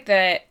guess, like,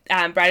 the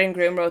bride and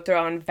groom wrote their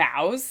own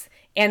vows,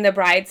 and the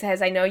bride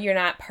says, I know you're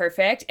not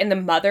perfect, and the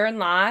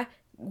mother-in-law,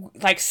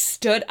 like,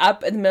 stood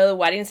up in the middle of the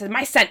wedding and said,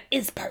 my son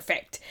is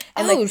perfect.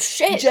 And, like,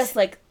 shit. Just,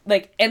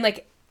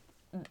 and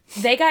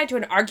they got into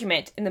an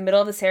argument in the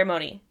middle of the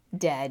ceremony.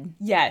 Dead.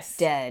 Yes.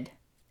 Dead.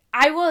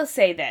 I will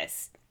say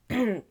this.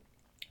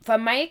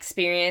 From my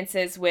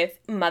experiences with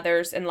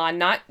mothers-in-law,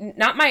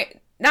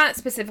 not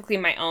specifically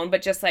my own,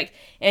 but just, like,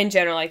 in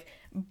general, like,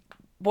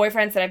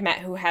 boyfriends that I've met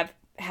who have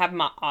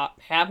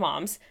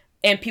moms,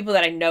 and people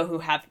that I know who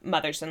have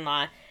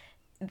mothers-in-law,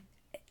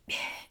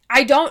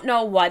 I don't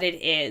know what it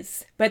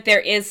is, but there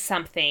is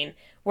something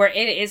where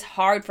it is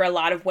hard for a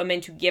lot of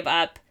women to give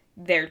up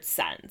their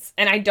sons.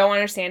 And I don't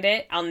understand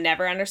it. I'll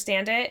never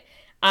understand it.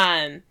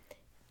 I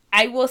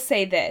will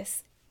say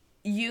this.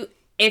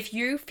 If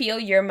you feel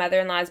your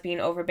mother-in-law is being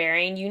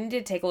overbearing, you need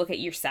to take a look at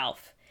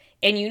yourself.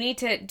 And you need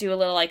to do a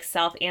little, like,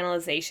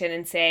 self-analyzation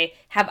and say,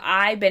 have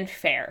I been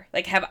fair?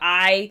 Like, have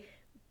I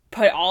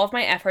put all of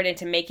my effort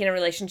into making a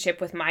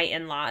relationship with my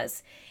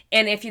in-laws?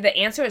 And if the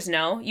answer is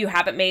no, you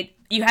haven't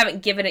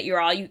given it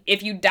your all.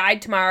 If you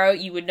died tomorrow,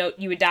 you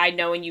would die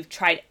knowing you've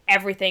tried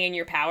everything in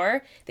your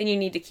power, then you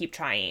need to keep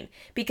trying.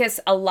 Because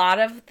a lot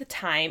of the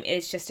time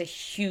it's just a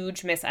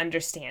huge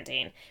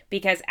misunderstanding.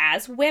 Because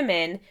as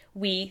women,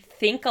 we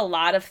think a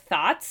lot of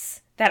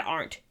thoughts that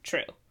aren't true.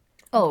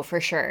 Oh,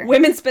 for sure.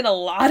 Women spend a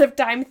lot of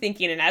time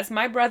thinking, and as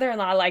my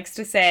brother-in-law likes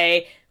to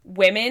say,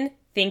 women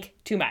think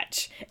too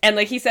much. And,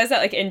 like, he says that,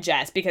 like, in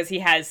jest because he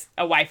has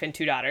a wife and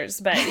 2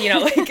 daughters. But,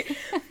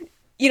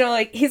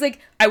 like, he's like,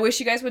 I wish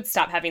you guys would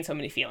stop having so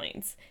many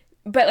feelings.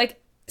 But, like,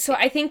 so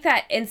I think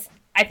that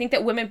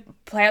women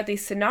play out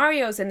these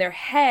scenarios in their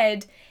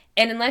head,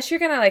 and unless you're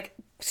gonna, like,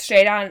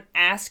 straight on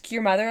ask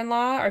your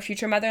mother-in-law or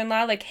future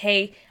mother-in-law, like,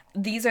 hey,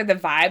 these are the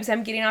vibes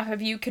I'm getting off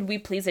of you, could we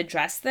please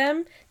address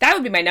them? That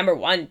would be my number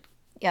one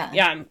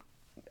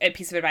a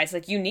piece of advice.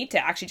 Like, you need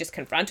to actually just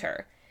confront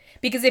her.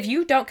 Because if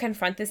you don't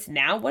confront this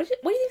now, what do you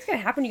think is going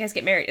to happen when you guys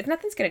get married? If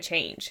nothing's going to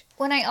change.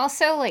 When I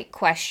also, like,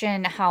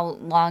 question how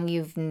long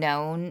you've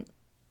known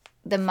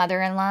the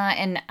mother-in-law,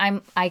 and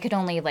I could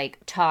only, like,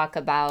 talk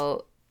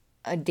about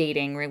a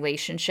dating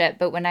relationship,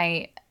 but when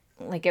it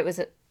was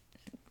a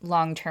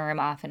long-term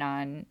off and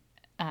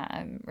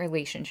on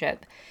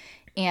relationship,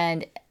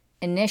 and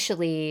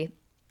initially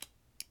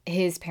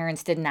his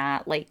parents did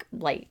not like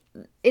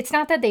it's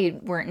not that they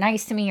weren't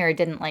nice to me or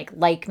didn't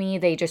like me.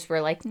 They just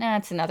were like, nah,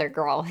 it's another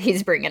girl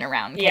he's bringing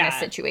around kind of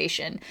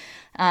situation.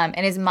 And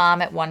his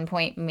mom at one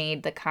point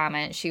made the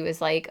comment, she was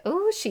like,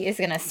 oh, she is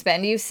gonna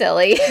spend you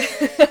silly.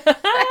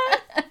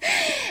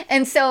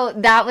 And so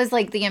that was,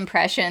 like, the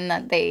impression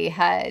that they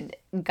had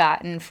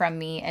gotten from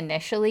me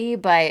initially.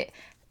 But,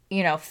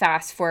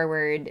 fast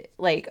forward,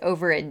 like,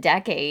 over a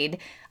decade,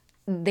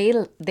 they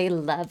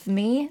love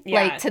me,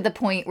 like, to the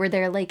point where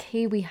they're like,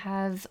 hey, we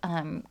have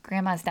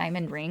grandma's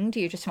diamond ring,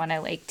 do you just want to,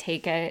 like,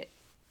 take it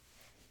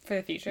for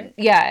the future?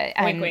 Yeah. Wink,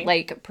 and wink.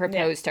 Like,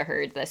 propose to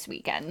her this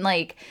weekend,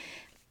 like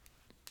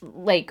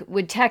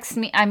would text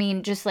me. I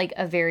mean, just, like,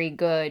 a very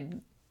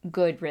good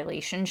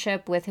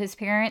relationship with his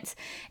parents,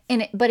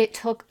 but it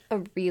took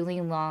a really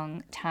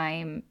long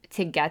time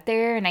to get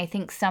there. And I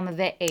think some of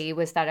it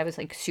was that I was,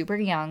 like, super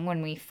young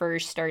when we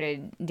first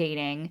started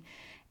dating,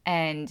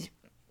 and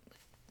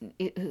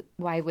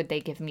why would they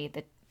give me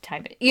the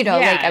time? Like,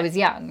 I was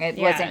young. It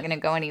wasn't going to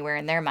go anywhere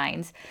in their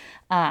minds.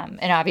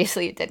 And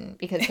obviously it didn't,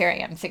 because here I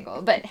am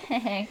single, but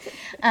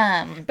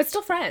but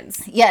still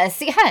friends.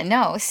 Yes. Yeah,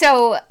 no.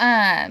 So,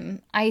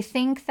 I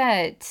think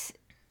that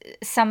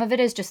some of it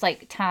is just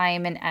like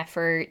time and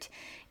effort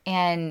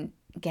and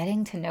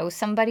getting to know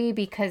somebody,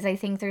 because I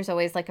think there's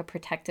always like a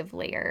protective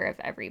layer of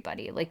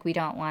everybody. Like we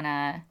don't want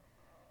to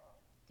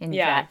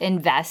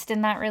invest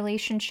in that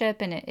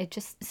relationship, and it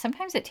just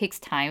sometimes it takes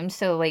time.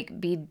 So like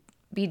be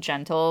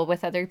gentle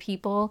with other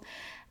people.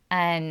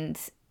 And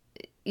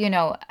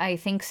I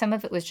think some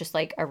of it was just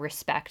like a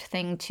respect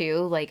thing too.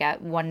 Like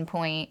at one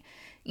point,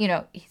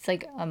 he's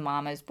like a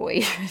mama's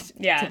boy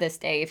to this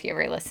day. If he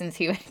ever listens,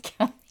 he would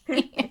kill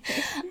me.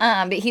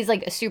 But he's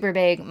like a super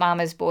big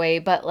mama's boy.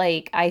 But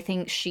like I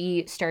think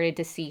she started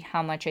to see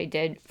how much I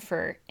did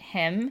for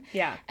him.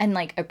 Yeah. And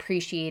like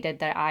appreciated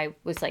that I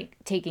was like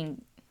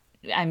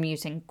I'm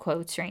using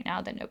quotes right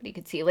now that nobody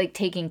could see, like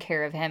taking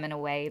care of him in a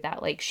way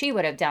that like she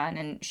would have done.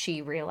 And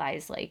she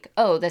realized like,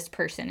 oh, this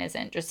person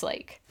isn't just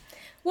like.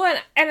 Well,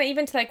 and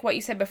even to like what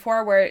you said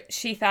before, where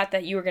she thought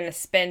that you were going to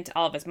spend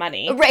all of his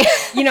money. Right.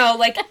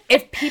 Like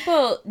if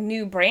people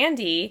knew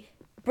Brandy's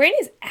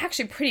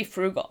actually pretty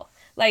frugal.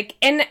 Like,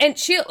 and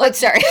she, like,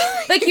 sorry.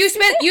 Like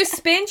you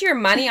spend your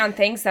money on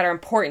things that are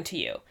important to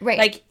you. Right.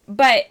 Like,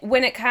 but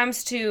when it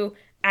comes to,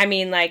 I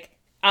mean, like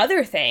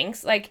other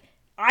things, like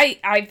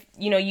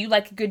you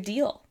like a good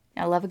deal.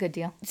 I love a good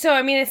deal. So,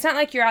 I mean, it's not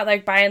like you're out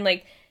like buying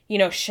like,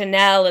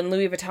 Chanel and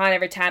Louis Vuitton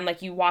every time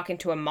like you walk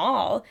into a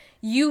mall.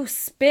 You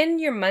spend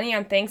your money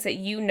on things that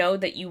you know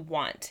that you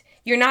want.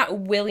 You're not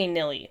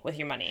willy-nilly with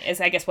your money,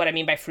 is I guess what I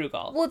mean by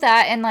frugal. Well,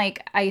 that, and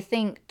like I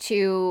think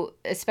too,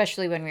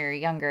 especially when we were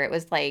younger, it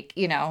was like,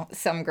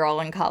 some girl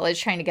in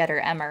college trying to get her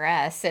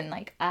MRS, and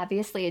like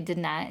obviously I did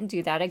not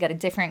do that. I got a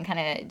different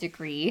kind of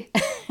degree.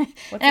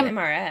 What's an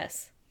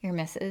MRS? Your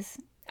missus.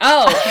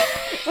 Oh,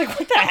 like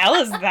what the hell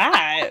is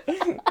that?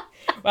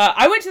 Well,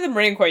 I went to the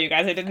Marine Corps, you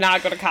guys. I did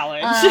not go to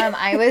college.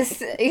 I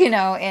was,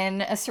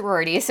 in a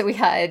sorority, so we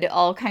had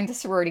all kinds of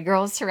sorority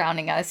girls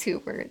surrounding us who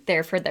were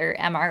there for their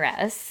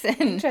MRS.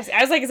 And interesting.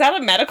 I was like, is that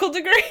a medical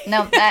degree?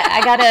 No,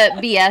 I got a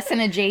BS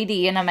and a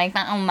JD, and I make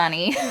my own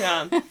money.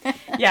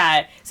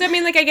 Yeah. So, I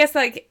mean, like, I guess,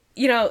 like,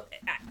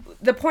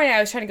 the point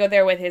I was trying to go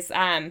there with is,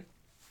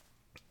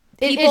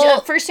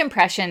 first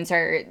impressions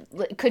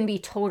couldn't be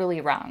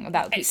totally wrong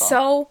about people.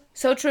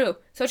 So true.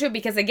 So true.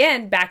 Because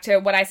again, back to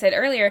what I said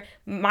earlier,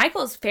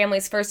 Michael's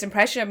family's first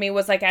impression of me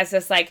was like as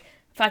this like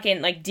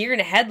fucking like deer in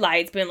the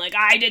headlights, being like,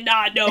 I did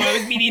not know I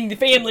was meeting the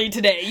family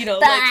today. Like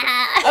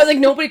I was like,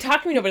 nobody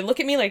talked to me, nobody look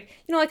at me, like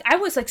like I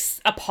was like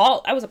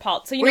appalled. I was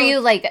appalled. So were you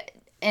like,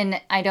 and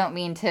I don't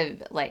mean to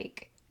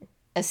like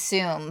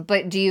assume,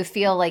 but do you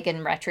feel like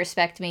in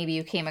retrospect maybe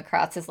you came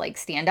across as like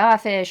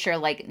standoffish or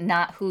like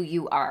not who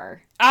you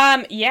are?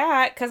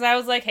 Yeah, because I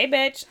was like, hey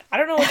bitch, I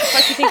don't know what the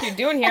fuck you think you're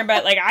doing here,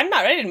 but like I'm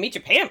not ready to meet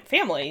your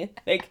family.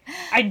 Like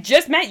I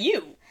just met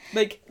you.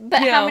 Like,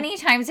 but how many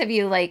times have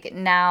you like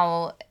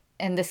now,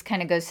 and this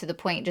kind of goes to the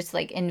point, just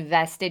like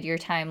invested your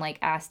time, like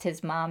asked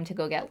his mom to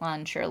go get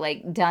lunch or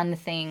like done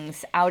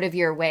things out of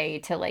your way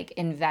to like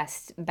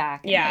invest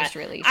back in this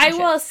relationship? I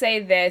will say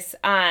this,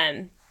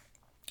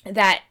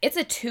 that it's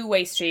a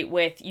two-way street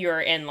with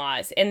your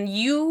in-laws, and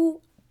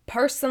you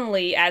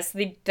personally, as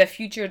the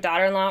future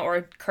daughter-in-law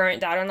or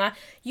current daughter-in-law,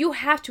 you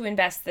have to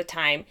invest the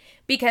time,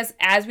 because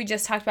as we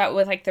just talked about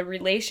with like the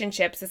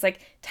relationships, it's like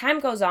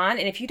time goes on,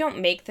 and if you don't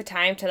make the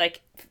time to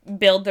like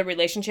build the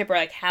relationship or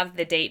like have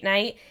the date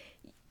night,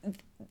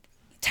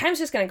 time's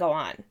just gonna go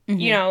on.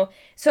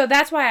 So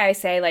that's why I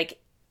say like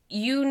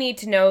you need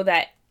to know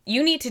that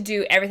you need to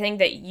do everything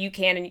that you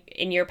can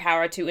in your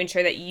power to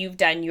ensure that you've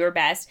done your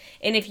best.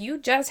 And if you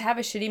just have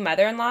a shitty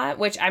mother-in-law,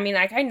 which I mean,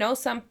 like I know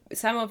some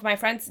of my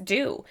friends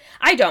do.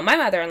 I don't. My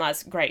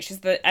mother-in-law's great.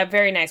 She's a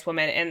very nice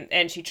woman,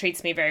 and she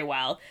treats me very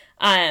well.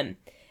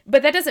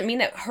 But that doesn't mean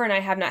that her and I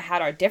have not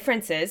had our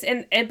differences,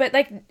 but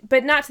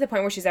not to the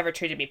point where she's ever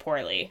treated me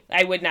poorly.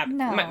 I would not.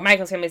 No.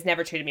 Michael's family has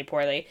never treated me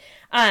poorly.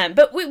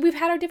 But we've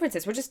had our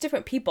differences. We're just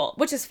different people,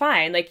 which is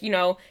fine. Like,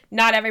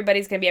 not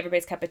everybody's gonna be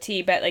everybody's cup of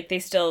tea, but like they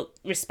still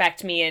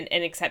respect me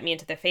and accept me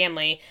into the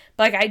family.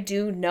 But like I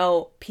do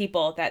know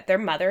people that their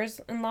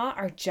mothers-in-law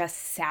are just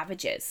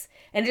savages,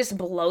 and it just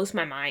blows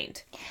my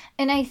mind.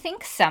 And I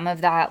think some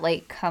of that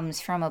like comes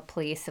from a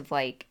place of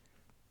like,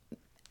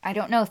 I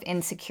don't know if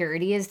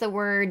insecurity is the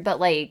word, but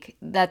like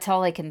that's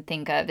all I can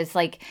think of. It's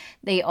like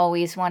they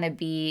always want to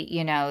be,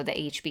 the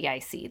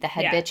HBIC, the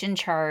head bitch in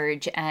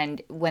charge.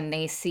 And when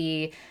they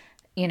see,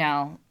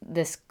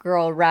 this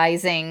girl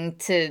rising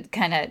to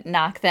kind of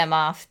knock them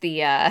off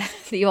the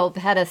old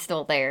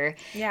pedestal there,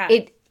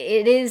 it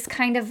is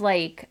kind of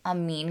like a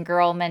mean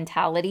girl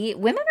mentality.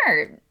 Women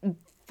are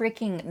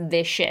freaking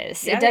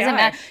vicious. It doesn't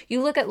matter.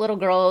 You look at little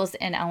girls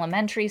in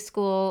elementary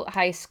school,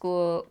 high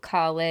school,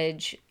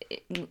 college,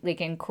 like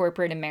in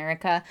corporate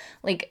America,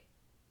 like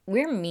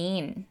we're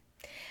mean.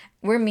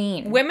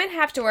 Women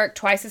have to work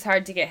twice as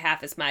hard to get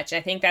half as much.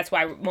 I think that's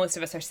why most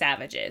of us are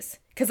savages,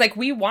 because like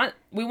we want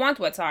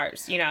what's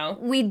ours.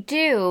 We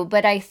do,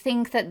 but I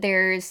think that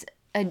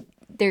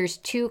there's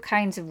two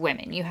kinds of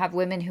women. You have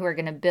women who are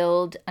going to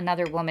build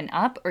another woman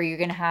up, or you're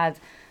going to have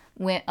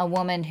a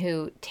woman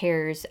who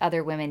tears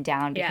other women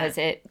down because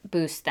it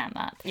boosts them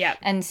up. Yeah.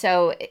 And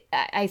so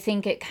I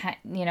think it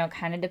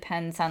kind of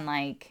depends on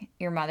like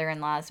your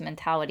mother-in-law's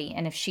mentality.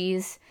 And if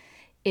she's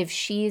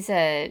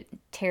a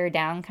tear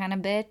down kind of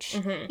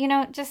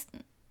bitch, just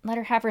let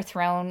her have her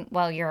throne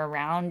while you're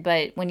around.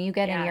 But when you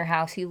get in your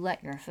house, you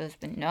let your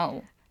husband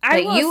know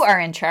that you are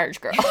in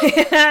charge, girl.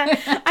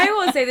 I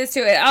will say this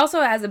too. It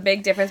also has a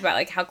big difference about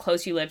like how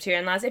close you live to your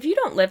in-laws. If you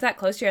don't live that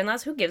close to your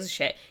in-laws, who gives a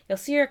shit? You'll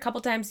see her a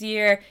couple times a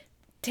year.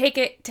 Take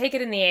it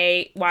in the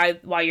A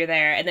while you're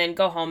there, and then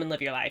go home and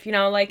live your life.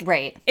 Like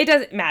right. It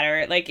doesn't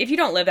matter. Like if you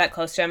don't live that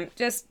close to them,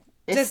 just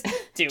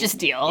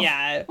deal.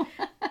 Yeah.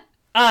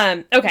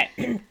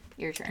 Okay.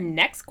 Your turn.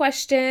 Next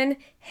question.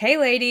 Hey,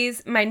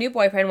 ladies, my new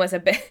boyfriend was a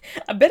bit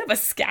of a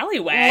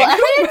scallywag.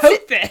 What? Who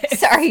wrote this?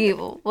 Sorry,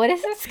 what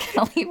is a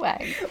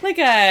scallywag?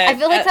 I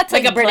feel like that's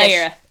like a British.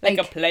 Player. Like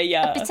a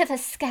player. A bit of a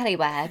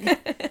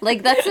scallywag.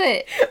 Like that's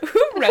it.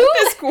 Who wrote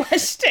this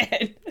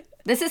question?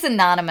 This is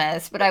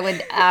anonymous, but I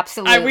would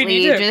absolutely we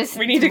need to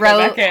throw.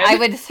 Go back in. I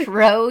would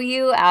throw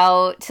you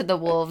out to the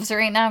wolves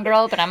right now,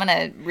 girl. But I'm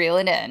gonna reel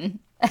it in.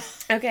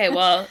 Okay,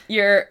 well,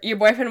 your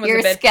boyfriend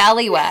was a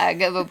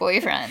scallywag of a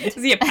boyfriend. Is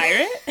he a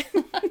pirate?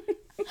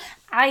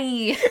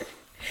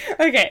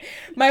 Okay,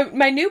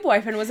 my new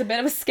boyfriend was a bit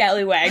of a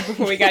scallywag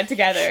before we got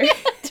together.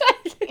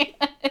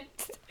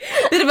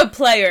 Bit of a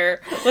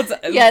player.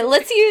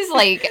 Let's use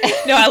like.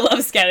 No, I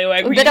love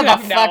scallywag. A bit of a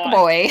fuck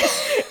boy.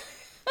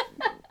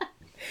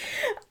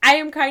 I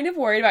am kind of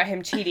worried about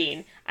him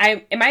cheating.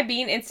 Am I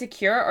being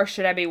insecure or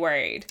should I be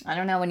worried? I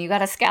don't know. When you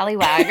got a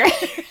scallywag.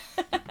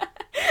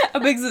 How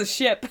big's the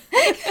ship?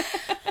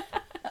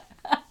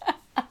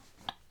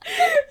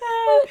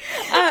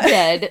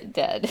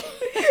 Dead.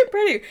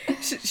 Pretty.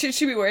 Should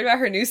she be worried about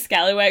her new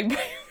scallywag?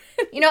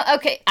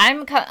 Okay.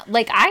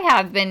 I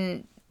have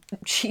been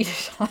cheated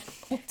on.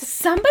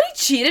 Somebody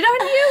cheated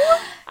on you?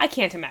 I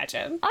can't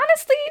imagine.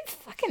 Honestly,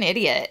 fucking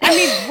idiot. I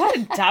mean, what a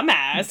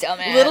dumbass.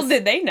 Little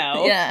did they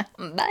know. Yeah.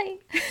 Bye.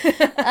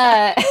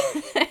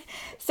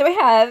 So I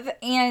have,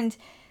 and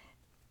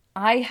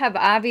I have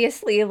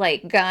obviously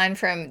like gone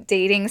from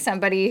dating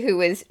somebody who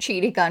was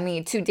cheating on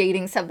me to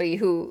dating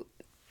somebody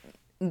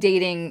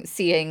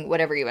seeing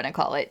whatever you want to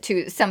call it,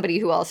 to somebody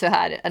who also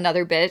had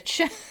another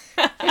bitch.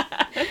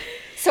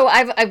 So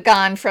I've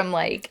gone from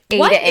like A to A.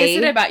 What is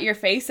it about your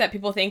face that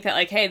people think that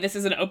like, hey, this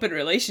is an open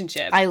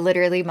relationship? I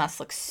literally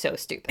must look so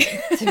stupid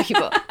to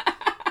people.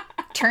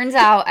 Turns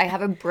out I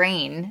have a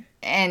brain,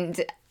 and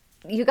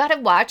you got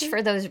to watch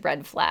for those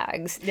red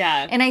flags.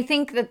 Yeah. And I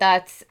think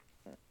that's,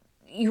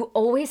 you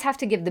always have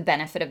to give the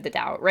benefit of the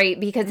doubt, right?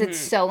 Because it's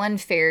so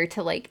unfair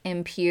to like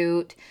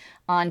impute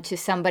onto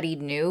somebody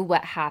new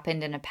what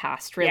happened in a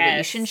past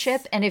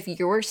relationship. Yes. And if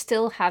you're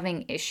still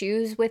having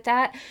issues with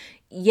that,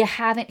 you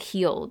haven't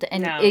healed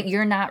and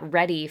you're not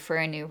ready for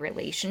a new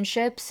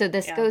relationship. So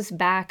this goes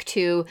back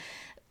to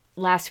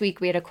last week.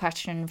 We had a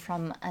question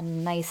from a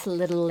nice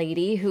little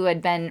lady who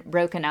had been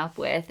broken up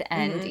with,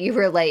 and you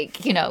were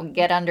like,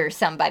 get under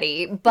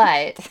somebody,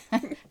 but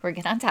or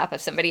get on top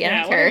of somebody.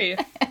 I don't care.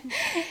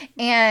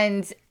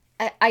 And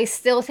I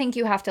still think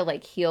you have to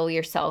like heal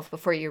yourself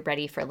before you're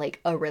ready for like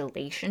a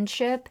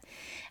relationship.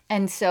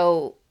 And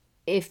so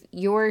if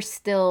you're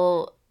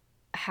still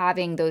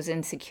having those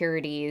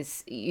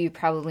insecurities, you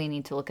probably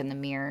need to look in the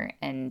mirror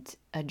and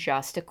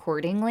adjust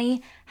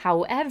accordingly.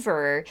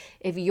 However,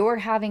 if you're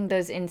having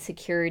those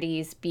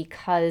insecurities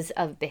because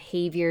of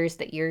behaviors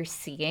that you're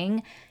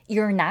seeing,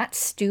 you're not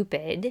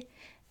stupid.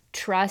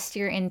 Trust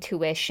your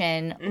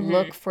intuition.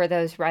 Look for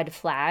those red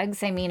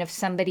flags. I mean, if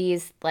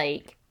somebody's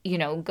like,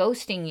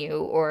 ghosting you,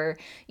 or,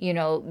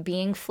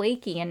 being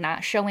flaky and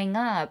not showing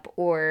up,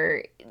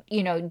 or,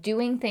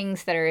 doing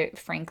things that are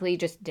frankly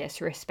just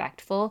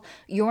disrespectful,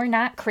 you're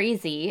not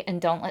crazy,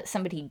 and don't let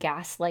somebody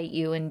gaslight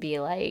you and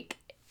be like,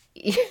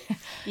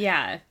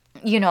 yeah,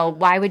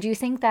 why would you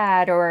think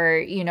that?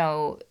 Or,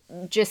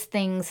 just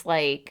things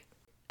like,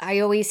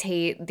 I always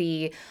hate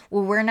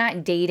we're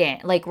not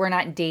dating,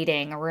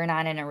 or we're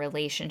not in a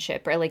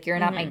relationship, or like, you're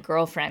not my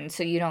girlfriend,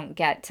 so you don't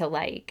get to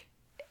like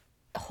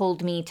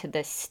hold me to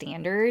this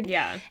standard.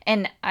 Yeah.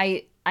 And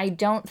I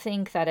don't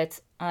think that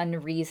it's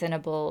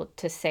unreasonable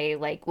to say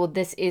like, well,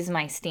 this is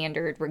my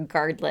standard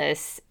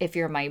regardless if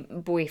you're my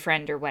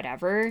boyfriend or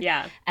whatever.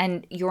 Yeah.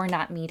 And you're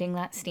not meeting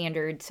that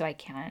standard, so I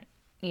can't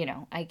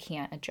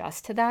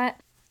adjust to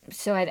that.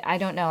 So I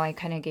don't know. I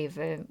kind of gave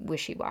a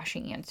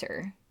wishy-washy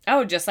answer.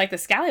 Oh, just like the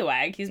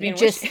scallywag. He's being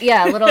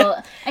a little.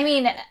 I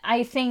mean,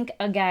 I think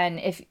again,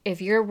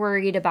 if you're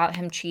worried about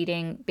him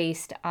cheating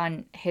based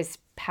on his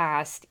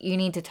past, you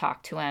need to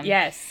talk to him.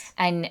 Yes.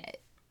 And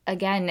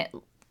again,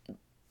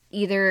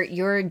 either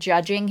you're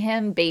judging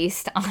him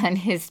based on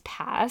his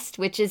past,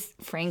 which is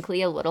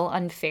frankly a little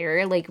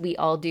unfair. Like, we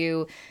all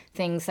do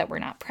things that we're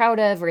not proud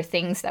of or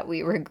things that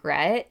we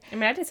regret. I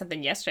mean, I did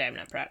something yesterday I'm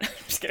not proud of.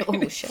 I'm just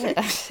kidding. Oh, shit.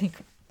 I was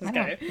like, I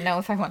don't know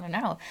if I want to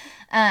know.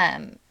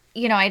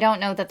 I don't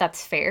know that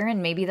that's fair,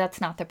 and maybe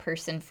that's not the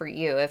person for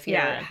you if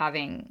you're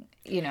having,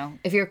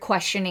 if you're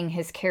questioning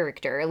his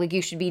character. Like,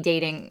 you should be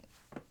dating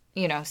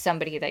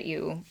somebody that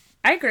you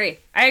I agree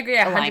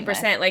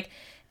 100%. Like,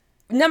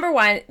 number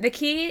one, the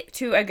key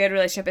to a good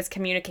relationship is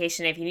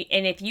communication.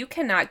 If you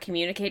cannot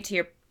communicate to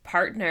your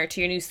partner,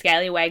 to your new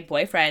scallywag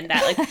boyfriend,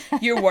 that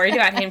like you're worried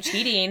about him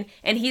cheating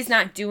and he's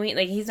not doing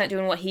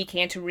what he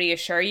can to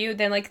reassure you,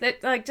 then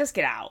just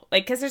get out,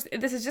 like, because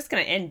this is just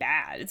gonna end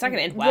bad. It's not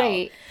gonna end well.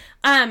 Right.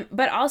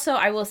 But also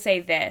I will say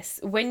this: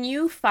 when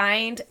you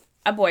find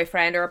a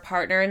boyfriend or a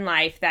partner in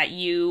life that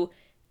you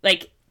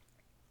like,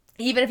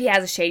 even if he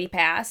has a shady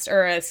past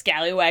or a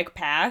scallywag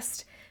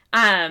past,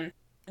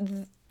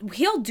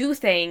 he'll do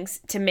things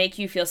to make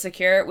you feel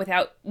secure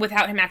without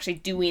him actually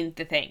doing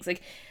the things.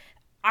 Like,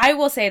 I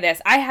will say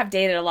this: I have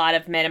dated a lot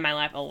of men in my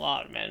life, a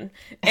lot of men,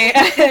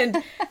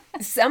 and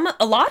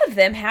a lot of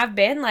them have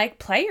been like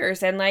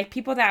players and like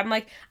people that I'm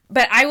like.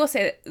 But I will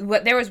say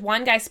there was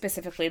one guy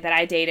specifically that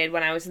I dated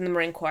when I was in the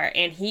Marine Corps,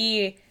 and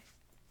he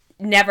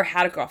never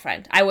had a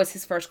girlfriend. I was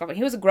his first girlfriend.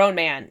 He was a grown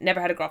man, never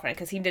had a girlfriend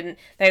because he didn't.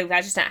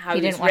 That's just not how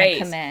he was raised. He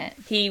didn't want to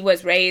commit. He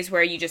was raised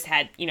where you just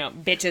had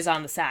bitches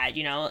on the side,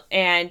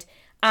 and.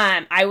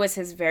 I was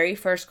his very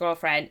first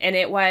girlfriend, and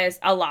it was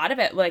a lot of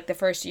it. Like, the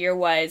first year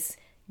was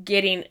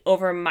getting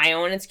over my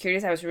own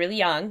insecurities. I was really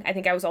young. I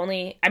think I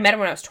met him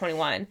when I was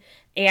 21,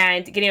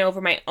 and getting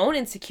over my own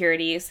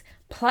insecurities,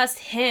 plus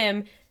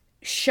him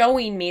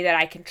showing me that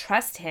I can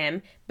trust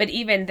him. But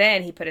even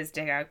then, he put his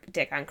dick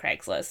on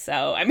Craigslist.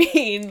 So, I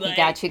mean, like, he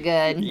got you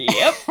good.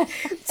 Yep.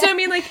 So, I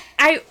mean, like,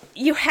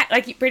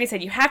 like Brittany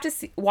said, you have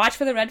to watch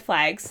for the red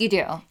flags. You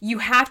do. You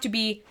have to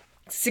be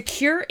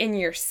secure in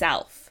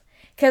yourself.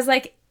 Because,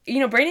 like,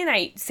 Brandon and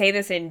I say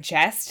this in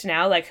jest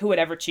now, like, who would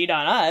ever cheat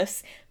on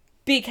us?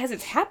 Because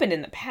it's happened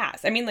in the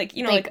past. I mean, like,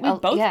 we've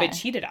both been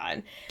cheated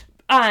on.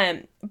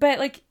 But,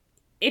 like,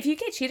 if you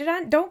get cheated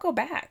on, don't go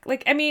back.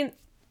 Like, I mean,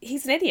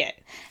 he's an idiot.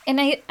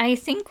 And I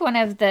think one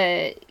of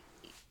the...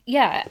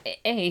 Yeah,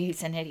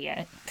 he's an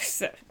idiot.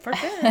 For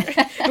sure.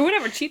 Who would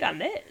ever cheat on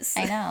this?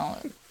 I know.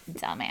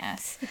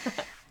 Dumbass.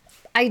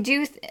 I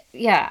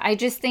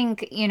just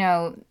think,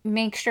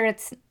 make sure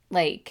it's,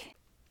 like...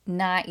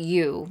 not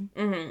you.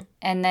 Mm-hmm.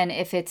 And then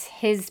if it's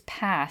his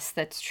past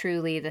that's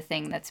truly the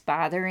thing that's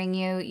bothering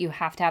you, you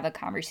have to have a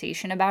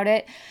conversation about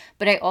it.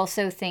 But I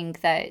also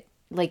think that,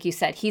 like you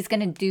said, he's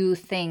going to do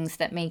things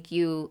that make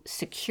you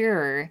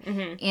secure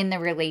in the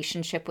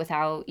relationship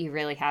without you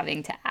really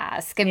having to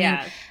ask. I mean,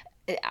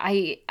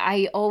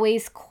 I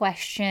always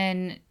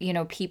question,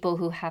 people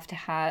who have to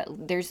have,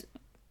 there's,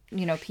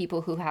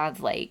 people who have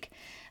like,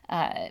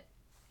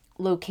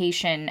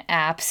 location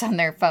apps on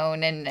their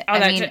phone, and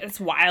it's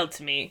wild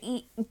to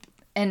me.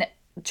 And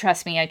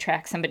trust me, I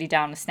tracked somebody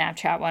down to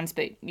Snapchat once,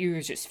 but you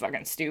were just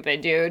fucking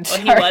stupid, dude.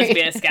 Well, he was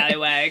being a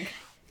scallywag.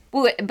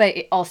 Well,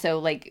 but also,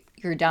 like,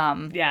 you're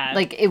dumb. Yeah.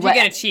 Like, if you're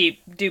gonna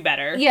cheat, do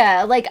better.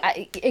 Yeah, like,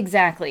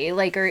 exactly.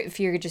 Like, or if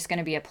you're just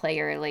gonna be a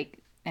player, like,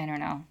 I don't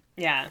know.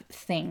 Yeah.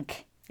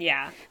 Think.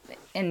 Yeah.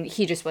 And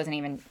he just wasn't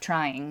even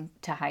trying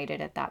to hide it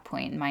at that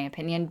point, in my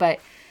opinion, but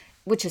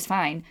which is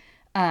fine.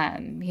 He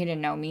didn't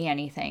know me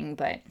anything,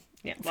 but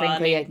yeah, well,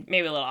 frankly, I mean,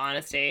 maybe a little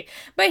honesty.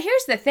 But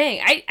here's the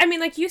thing. I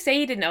mean, like, you say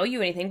he didn't owe you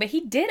anything, but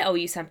he did owe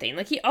you something.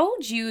 Like, he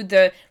owed you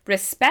the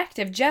respect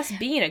of just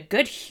being a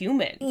good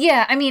human.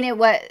 Yeah, I mean,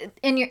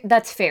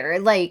 that's fair.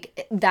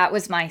 Like, that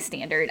was my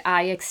standard.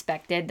 I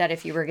expected that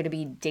if you were going to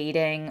be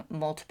dating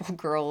multiple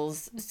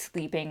girls,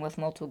 sleeping with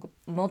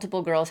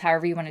multiple girls,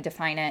 however you want to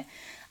define it,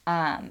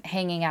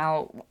 hanging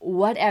out,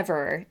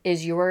 whatever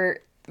is your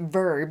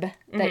verb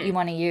that you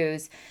want to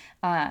use,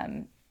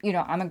 I'm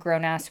a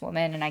grown-ass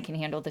woman and I can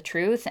handle the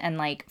truth. And,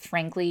 like,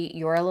 frankly,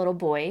 you're a little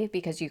boy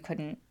because you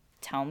couldn't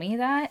tell me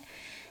that.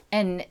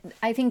 And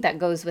I think that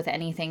goes with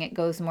anything. It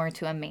goes more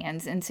to a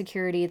man's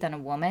insecurity than a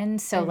woman.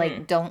 So,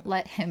 like, don't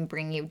let him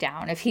bring you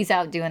down. If he's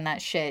out doing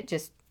that shit,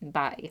 just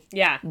bye.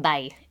 Yeah.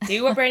 Bye.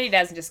 Do what Brandy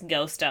does and just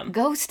ghost him.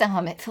 Ghost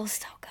him. It feels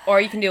so good. Or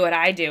you can do what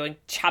I do and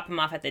chop him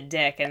off at the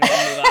dick and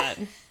then move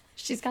on.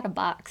 She's got a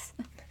box.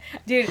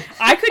 Dude,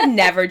 I could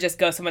never just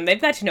ghost someone.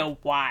 They've got to know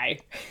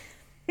why.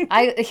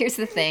 Here's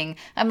the thing.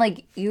 I'm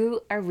like,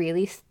 you are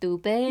really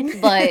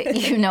stupid, but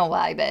you know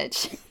why,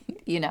 bitch.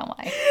 You know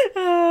why.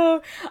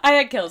 Oh,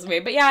 that kills me.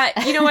 But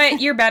yeah, you know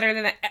what? You're better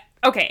than that.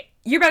 Okay,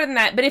 you're better than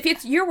that. But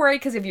if you're worried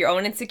because of your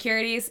own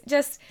insecurities,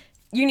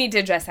 you need to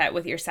address that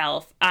with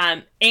yourself,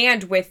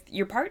 and with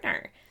your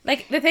partner.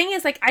 Like, the thing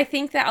is, like, I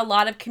think that a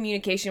lot of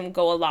communication will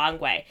go a long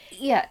way.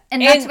 Yeah,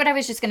 and that's what I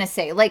was just going to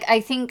say. Like, I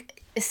think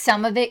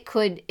some of it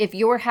could, if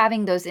you're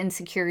having those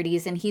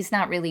insecurities and he's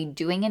not really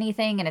doing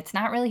anything and it's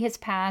not really his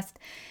past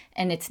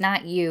and it's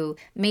not you,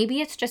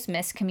 maybe it's just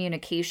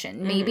miscommunication.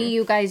 Mm-hmm. Maybe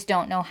you guys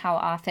don't know how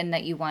often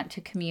that you want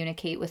to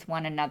communicate with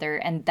one another,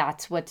 and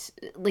that's what's,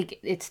 like,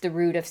 it's the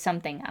root of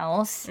something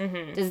else.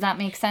 Mm-hmm. Does that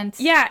make sense?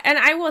 Yeah, and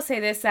I will say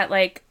this, that,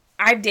 like,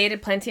 I've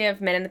dated plenty of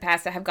men in the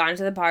past that have gone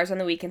to the bars on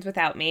the weekends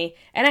without me,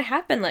 and I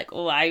have been like,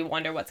 oh, I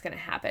wonder what's gonna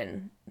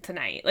happen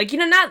tonight. Like, you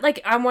know, not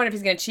like I wonder if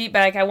he's gonna cheat, but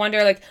like I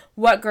wonder like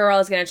what girl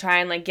is gonna try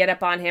and like get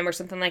up on him or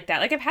something like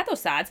that. Like, I've had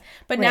those thoughts,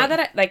 but now that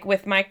I, like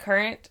with my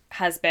current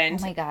husband,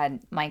 oh my God,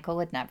 Michael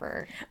would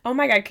never. Oh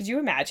my God, could you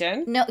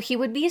imagine? No, he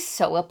would be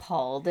so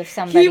appalled if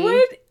somebody. He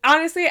would,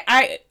 honestly.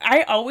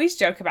 I always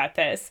joke about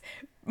this.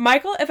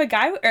 Michael, if a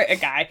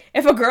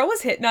girl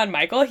was hitting on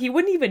Michael, he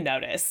wouldn't even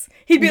notice.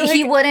 He'd be like,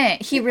 he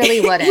wouldn't. He really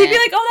wouldn't. He'd be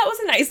like, oh, that was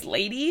a nice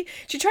lady.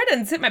 She tried to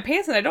unzip my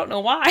pants and I don't know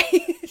why.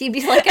 He'd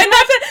be like, and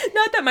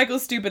not that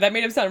Michael's stupid. That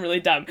made him sound really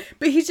dumb.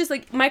 But he's just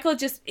like, Michael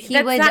that's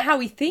not how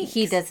he thinks.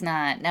 He does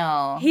not,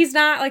 no. He's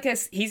not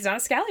a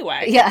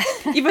scallywag. Yeah.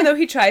 Even though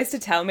he tries to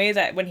tell me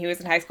that when he was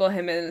in high school,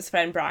 him and his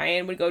friend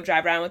Brian would go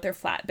drive around with their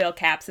flat bill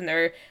caps and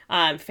their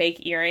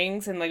fake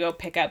earrings and like go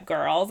pick up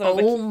girls. And I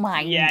was oh like,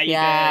 my God. Yeah,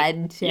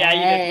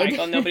 you did,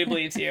 Michael. Nobody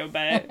believes you,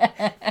 but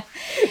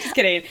just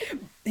kidding.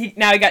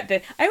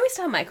 I always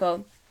tell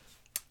Michael,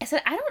 I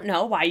said, I don't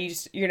know why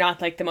you're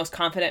not like the most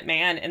confident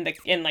man in the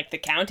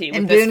county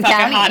with this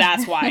fucking hot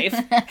ass wife.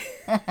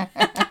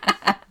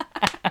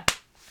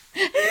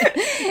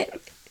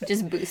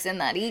 Just boosting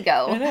that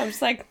ego. And I'm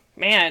just like,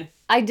 man,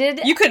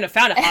 you couldn't have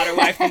found a hotter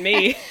wife than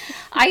me.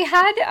 I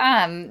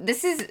had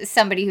this is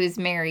somebody who's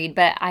married,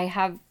 but I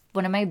have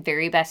one of my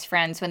very best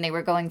friends, when they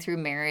were going through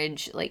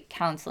marriage, like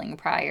counseling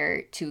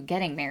prior to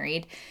getting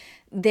married,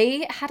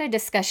 they had a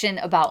discussion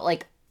about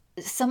like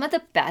some of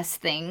the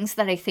best things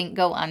that I think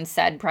go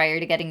unsaid prior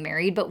to getting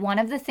married. But one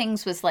of the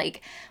things was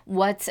like,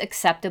 what's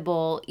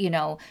acceptable, you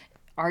know,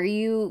 are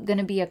you going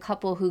to be a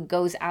couple who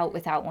goes out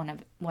without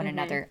one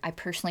another? I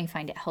personally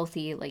find it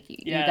healthy. Like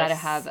you got to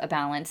have a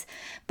balance.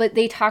 But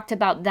they talked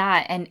about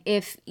that. And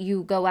if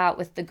you go out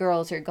with the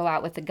girls or go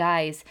out with the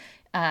guys,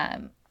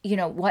 you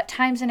know, what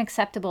time's an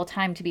acceptable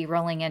time to be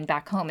rolling in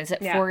back home? Is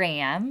it 4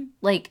 a.m.?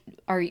 Like,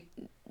 are you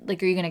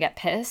going to get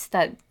pissed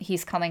that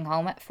he's coming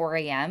home at 4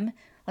 a.m.?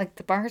 Like,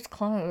 the bar's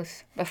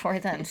closed before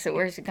then, so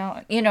where's it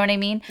going? You know what I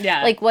mean?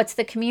 Yeah. Like, what's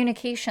the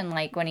communication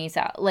like when he's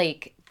out?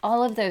 Like,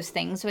 all of those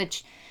things,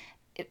 which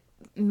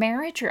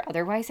marriage or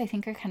otherwise, I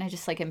think are kind of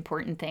just, like,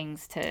 important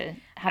things to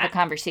have a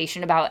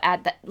conversation about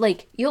at that.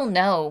 Like, you'll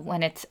know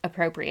when it's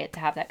appropriate to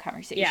have that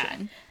conversation. Yeah,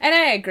 and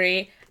I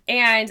agree.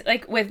 And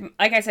like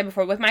I said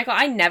before, with Michael,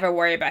 I never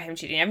worry about him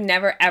cheating. I've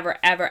never, ever,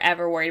 ever,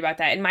 ever worried about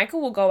that. And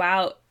Michael will go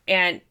out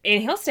and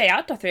he'll stay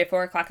out till 3 or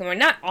 4 o'clock in the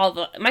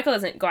morning. Michael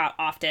doesn't go out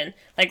often,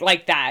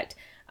 like that.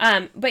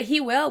 But he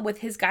will with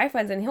his guy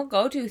friends, and he'll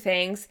go do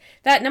things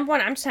that, number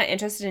one, I'm just not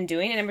interested in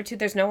doing, and number two,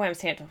 there's no way I'm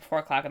staying up till 4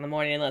 o'clock in the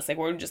morning unless like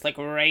we're just like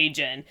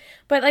raging.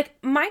 But like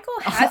Michael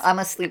has, I'm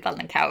asleep on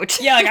the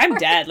couch. Yeah, like I'm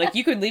dead. Like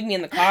you could leave me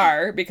in the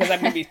car because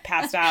I'm gonna be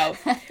passed out.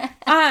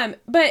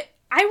 But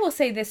I will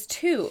say this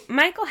too.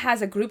 Michael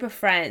has a group of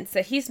friends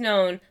that he's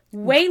known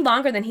way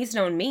longer than he's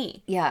known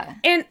me. Yeah.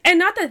 And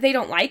not that they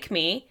don't like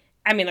me.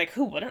 I mean, like,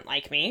 who wouldn't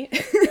like me?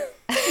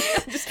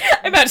 I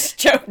about just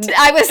choked.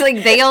 I was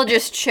like, they all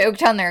just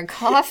choked on their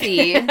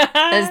coffee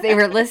as they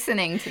were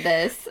listening to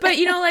this. But,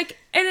 you know, like,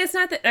 and it's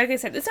not that, like I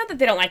said, it's not that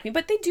they don't like me,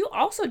 but they do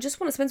also just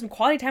want to spend some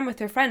quality time with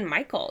their friend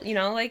Michael, you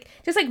know? Like,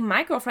 just like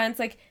my girlfriends,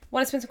 like,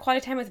 want to spend some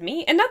quality time with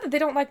me. And not that they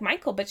don't like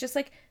Michael, but just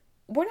like,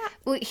 we're not.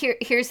 Well,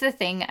 here's the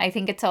thing. I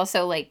think it's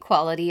also like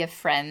quality of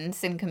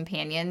friends and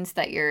companions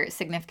that your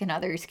significant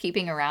other's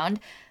keeping around.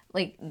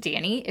 Like,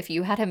 Danny, if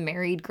you had a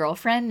married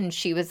girlfriend and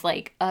she was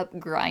like up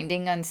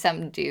grinding on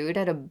some dude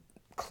at a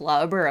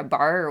club or a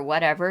bar or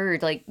whatever, or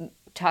like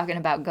talking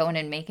about going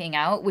and making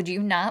out, would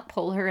you not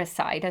pull her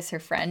aside as her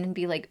friend and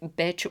be like,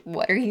 bitch,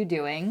 what are you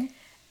doing?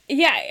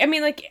 Yeah, I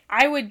mean, like,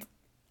 I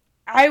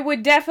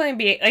would definitely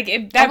be like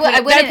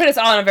that put us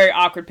all in a very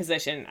awkward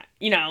position,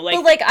 you know. Like,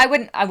 well, like I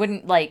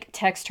wouldn't like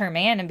text her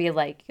man and be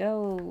like,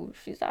 "Yo,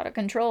 she's out of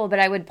control," but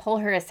I would pull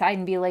her aside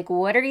and be like,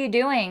 "What are you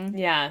doing?"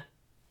 Yeah.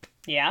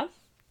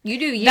 You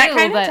do you. That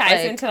kind of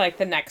ties into like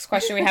the next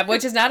question we have,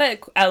 which is not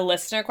a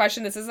listener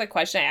question. This is a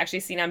question I actually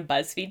seen on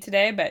BuzzFeed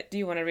today. But do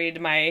you want to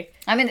read my?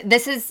 I mean,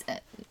 this is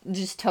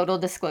just total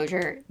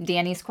disclosure.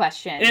 Danny's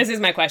question. This is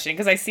my question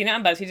because I seen it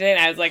on BuzzFeed today,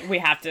 and I was like,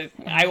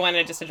 I want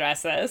to just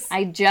address this.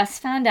 I just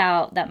found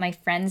out that my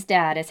friend's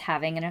dad is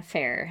having an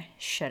affair.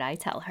 Should I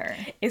tell her?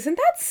 Isn't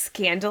that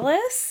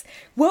scandalous?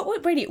 What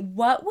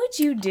would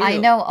you do? I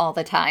know all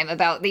the time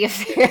about the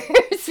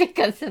affairs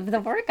because of the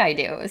work I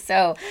do,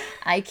 so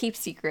I keep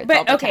secrets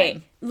all the time.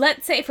 Okay,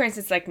 let's say, for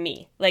instance, like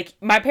me. Like,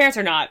 my parents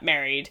are not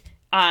married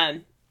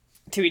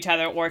to each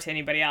other or to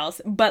anybody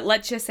else, but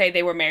let's just say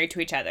they were married to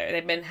each other.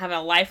 They've been having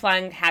a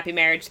lifelong happy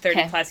marriage,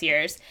 30 plus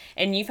years,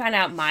 and you found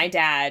out my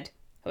dad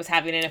was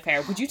having an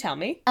affair. Would you tell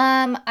me?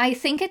 I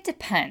think it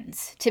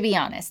depends, to be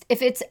honest.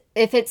 If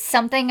it's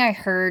something I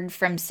heard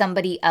from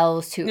somebody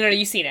else who... No,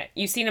 you've seen it.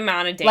 You've seen him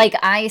on a date. Like,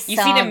 I saw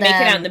You've seen him make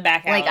it out in the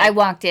back alley. Like, I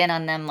walked in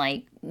on them,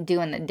 like,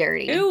 doing the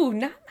dirty. Ooh,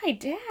 not my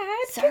dad.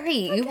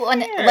 Sorry.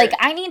 Like,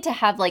 I need to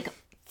have, like,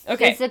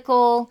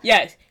 physical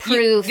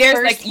proof,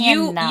 there's like,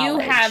 you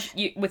knowledge. have,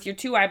 with your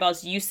two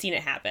eyeballs, you've seen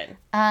it happen.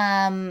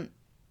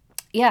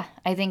 Yeah,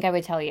 I think I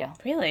would tell you.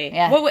 Really?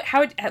 Yeah. How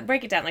would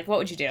break it down? Like, what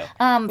would you do?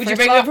 Would you first bring of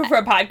it all, over for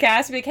a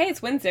podcast? Be like, hey,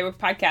 it's Wednesday. We're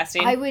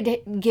podcasting. I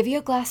would give you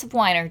a glass of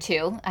wine or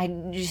two.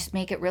 I'd just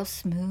make it real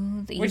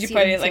smooth. Would you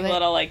put it like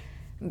little like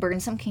burn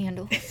some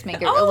candles,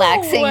 make it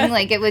relaxing?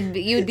 Like it would.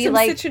 You'd be some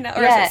like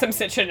citronella, or some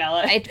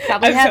citronella. I'd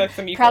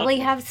probably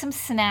have some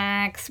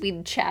snacks.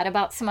 We'd chat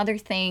about some other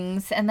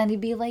things, and then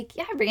he'd be like,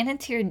 "Yeah, I ran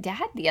into your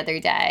dad the other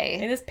day,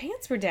 and his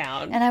pants were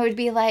down." And I would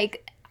be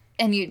like.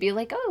 And you'd be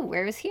like, oh,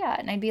 where was he at?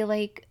 And I'd be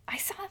like, I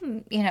saw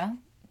him,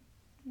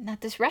 at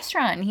this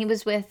restaurant. And he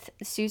was with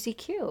Susie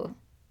Q.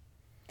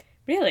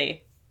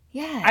 Really?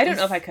 Yeah. I don't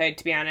know if I could,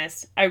 to be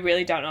honest. I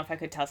really don't know if I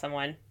could tell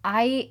someone.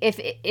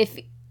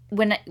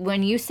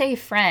 When you say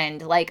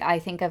friend, like, I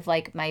think of,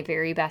 like, my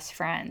very best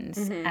friends.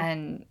 Mm-hmm.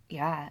 And,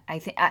 yeah, I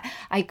think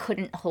I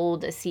couldn't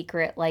hold a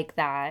secret like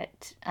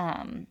that.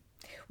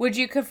 Would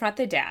you confront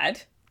the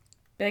dad?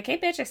 Be like, hey,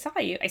 bitch, I saw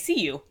you. I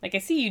see you. Like, I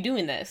see you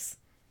doing this.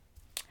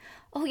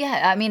 Oh,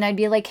 yeah. I mean, I'd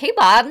be like, hey,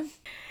 Bob.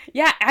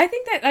 Yeah, I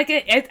think that, like,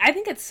 I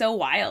think it's so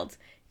wild.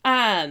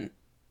 I'm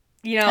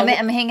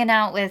hanging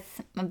out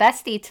with my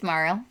bestie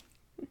tomorrow.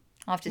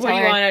 I'll have to tell her. What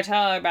do you want to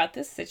tell her about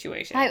this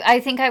situation? I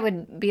think I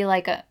would be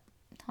like,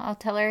 I'll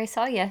tell her I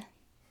saw you.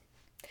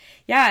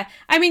 Yeah.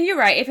 I mean, you're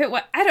right. If it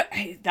was,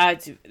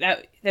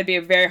 that'd be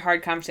a very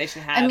hard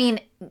conversation to have. I mean,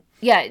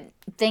 yeah,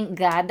 thank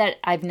God that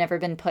I've never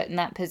been put in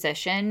that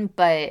position,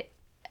 but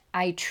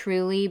I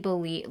truly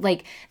believe,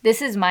 like,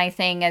 this is my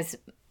thing as,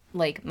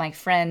 like, my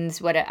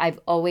friends, what I've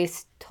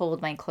always told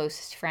my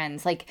closest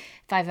friends, like,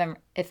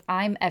 if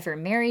I'm ever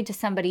married to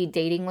somebody,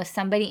 dating with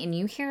somebody, and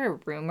you hear a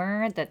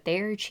rumor that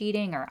they're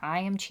cheating or I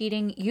am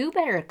cheating, you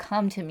better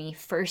come to me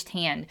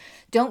firsthand.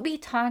 Don't be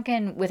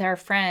talking with our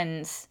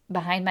friends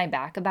behind my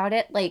back about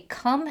it. Like,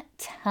 come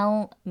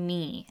tell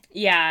me.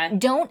 Yeah.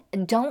 Don't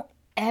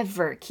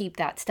ever keep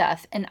that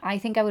stuff. And I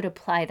think I would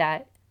apply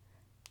that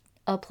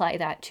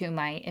to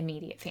my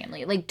immediate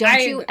family. Like,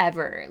 don't you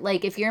ever,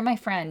 like, if you're my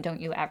friend,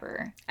 don't you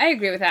ever. I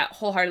agree with that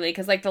wholeheartedly,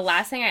 because, like, the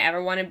last thing I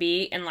ever want to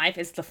be in life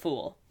is the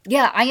fool.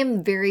 Yeah, I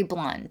am very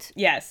blunt.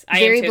 Yes,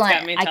 I am too. Blunt. It's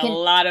got me into a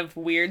lot of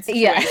weird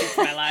situations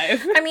in my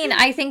life. I mean,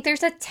 I think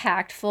there's a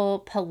tactful,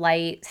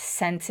 polite,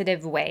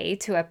 sensitive way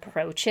to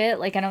approach it.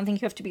 Like, I don't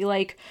think you have to be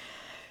like,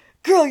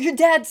 girl, your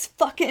dad's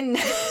fucking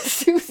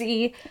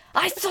Susie.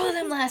 I saw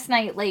them last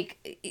night. Like,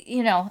 I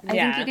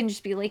think you can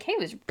just be like, hey, it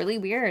was really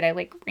weird. I,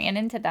 like, ran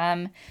into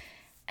them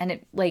and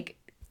it, like,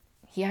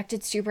 he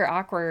acted super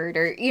awkward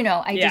or,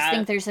 I just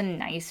think there's a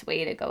nice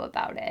way to go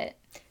about it.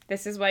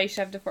 This is why you should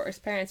have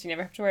divorced parents. You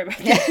never have to worry about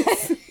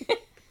this.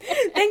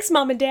 Thanks,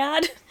 Mom and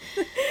Dad.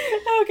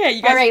 Okay,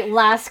 you guys. All right,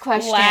 last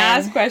question.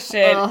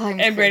 Oh,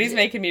 and Brady's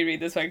making me read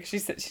this one because she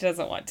said she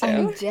doesn't want to.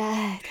 I'm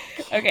dead.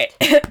 Okay.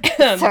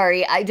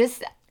 Sorry, I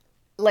just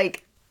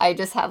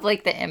have,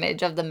 like, the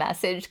image of the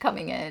message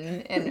coming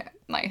in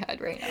my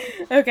head right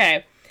now.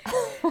 Okay.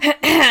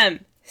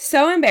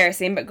 So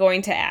embarrassing, but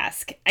going to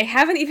ask. I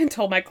haven't even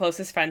told my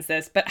closest friends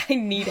this, but I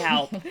need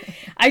help.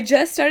 I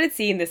just started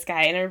seeing this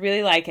guy, and I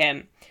really like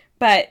him.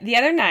 But the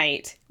other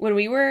night, when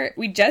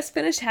we just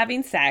finished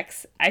having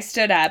sex, I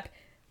stood up,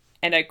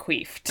 and I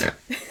queefed.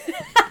 Did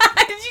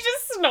you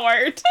just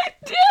snort? I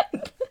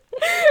did.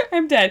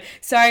 I'm dead.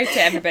 Sorry to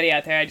everybody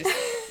out there. I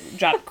just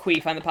dropped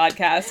queef on the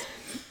podcast.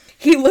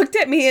 He looked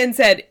at me and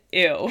said,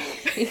 ew.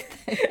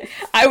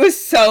 I was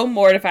so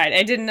mortified.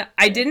 I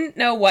didn't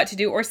know what to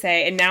do or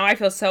say, and now I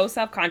feel so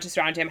self-conscious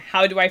around him.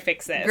 How do I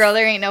fix this? Girl,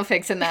 there ain't no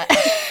fixing that.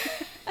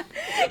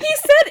 He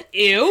said,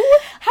 ew?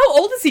 How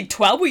old is he?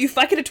 12? Were you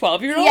fucking a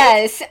 12-year-old?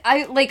 Yes.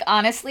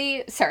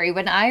 Honestly, sorry,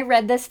 when I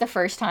read this the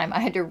first time, I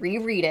had to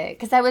reread it,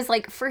 because I was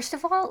like, first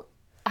of all,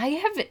 I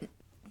have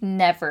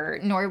never,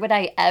 nor would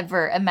I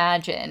ever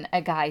imagine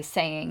a guy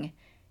saying,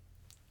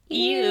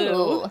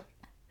 ew.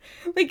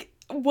 Like,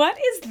 what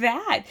is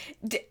that?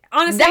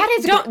 Honestly,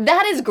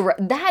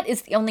 that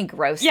is the only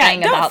gross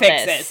thing about this. Yeah,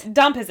 don't fix this.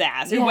 Dump his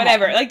ass or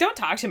whatever. Like, don't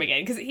talk to him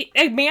again, because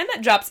a man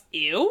that drops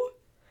ew.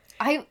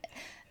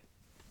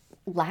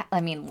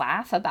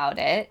 Laugh about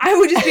it. I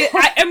would just be,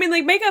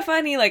 like, make a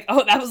funny, like,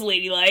 oh, that was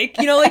ladylike.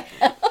 Like,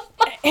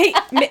 hey,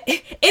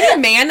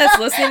 any man that's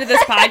listening to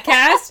this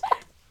podcast,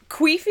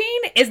 queefing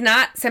is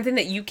not something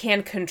that you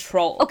can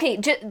control. Okay,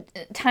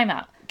 time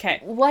out.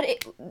 Okay.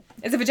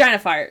 It's a vagina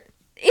fart.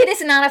 It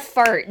is not a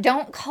fart.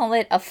 Don't call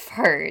it a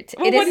fart.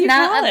 Well, it is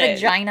not a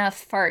vagina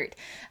fart.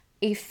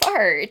 A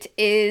fart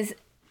is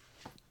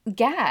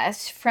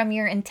gas from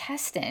your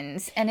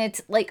intestines, and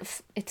it's like,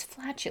 it's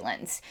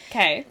flatulence.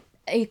 Okay.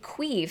 A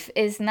queef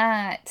is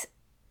not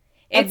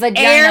it's a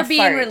vagina air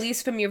being fart.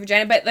 Released from your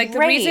vagina, but, like, the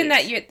reason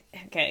that you're...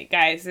 Okay,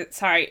 guys,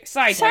 sorry,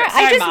 I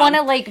just want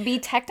to, like, be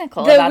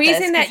technical about this. The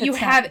reason that you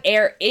have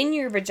air in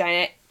your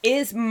vagina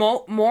is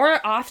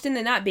more often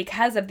than not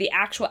because of the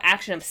actual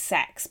action of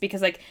sex.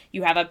 Because, like,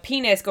 you have a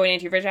penis going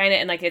into your vagina,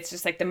 and, like, it's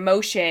just, like, the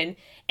motion,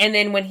 and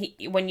then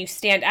when you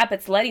stand up,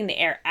 it's letting the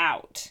air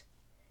out.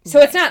 So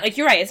it's not, like,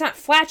 you're right, it's not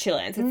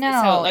flatulence. I'm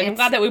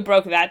glad that we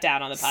broke that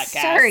down on the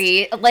podcast.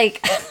 Sorry,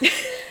 like,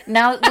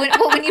 now,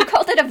 when you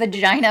called it a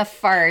vagina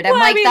fart,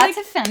 I'm that's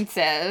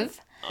offensive.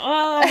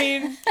 Well, I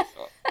mean...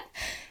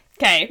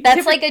 Okay.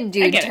 That's like a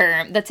dude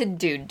term. That's a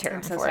dude term.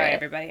 I'm so sorry,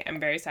 everybody. I'm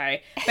very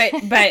sorry.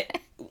 But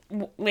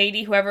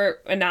lady, whoever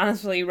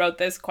anonymously wrote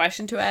this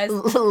question to us.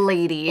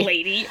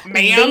 Lady.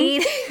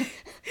 Ma'am.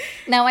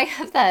 Now I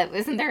have that.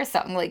 Isn't there a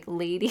song like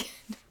Lady?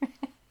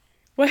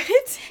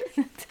 What?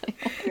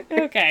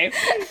 Okay.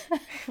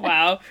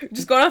 Wow.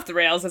 Just going off the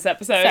rails this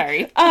episode.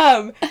 Sorry.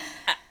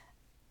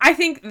 I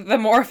think the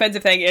more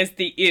offensive thing is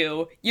the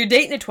ew. You're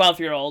dating a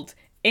 12-year-old.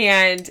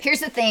 And here's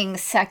the thing,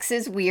 sex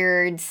is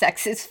weird,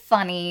 sex is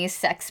funny,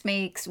 sex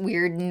makes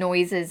weird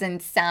noises and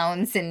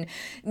sounds and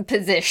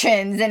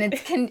positions, and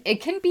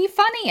it can be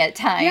funny at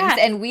times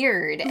and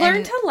weird.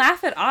 Learn to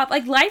laugh it off.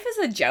 Like, life is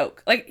a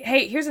joke. Like,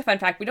 hey, here's a fun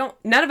fact.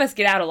 None of us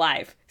get out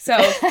alive. So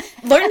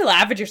learn to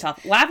laugh at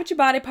yourself. Laugh at your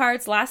body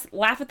parts, laugh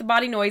at the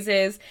body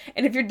noises.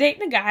 And if you're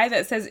dating a guy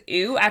that says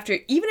ew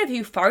even if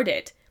you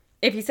farted,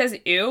 if he says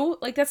ew,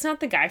 like, that's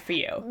not the guy for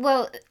you.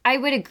 Well, I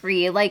would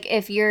agree. Like,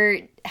 if you're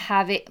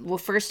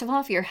first of all,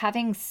 if you're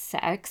having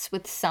sex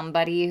with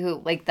somebody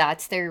who, like,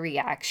 that's their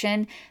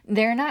reaction,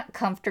 they're not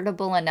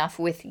comfortable enough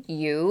with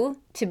you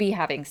to be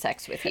having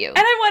sex with you. And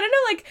I want to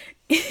know,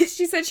 like,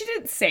 she said she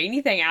didn't say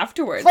anything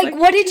afterwards. Like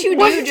what did you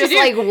do? Just,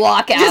 like,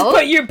 walk out? Just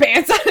put your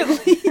pants on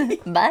and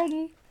leave.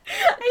 Bye.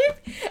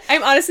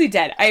 I'm honestly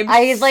dead. I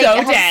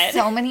have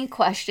so many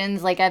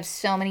questions. Like, I have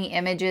so many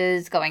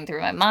images going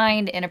through my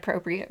mind.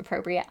 Inappropriate,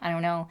 appropriate. I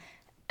don't know.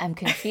 I'm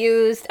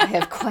confused. I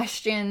have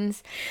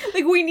questions.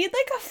 Like, we need,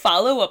 like, a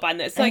follow-up on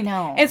this. Like, I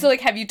know. And so,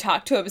 like, have you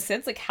talked to him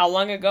since? Like, how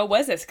long ago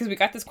was this? Because we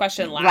got this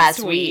question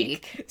last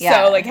week.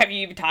 Yeah. So, like, have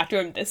you even talked to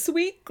him this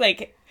week?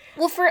 Like,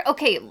 well,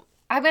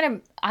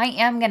 I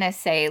am gonna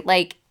say,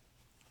 like,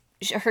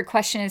 her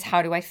question is,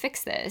 how do I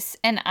fix this?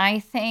 And I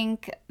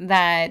think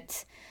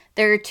that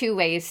there are two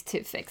ways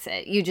to fix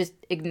it. You just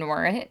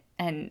ignore it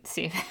and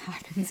see if it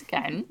happens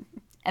again,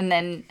 and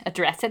then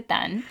address it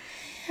then.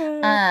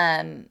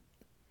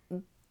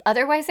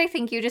 Otherwise, I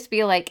think you just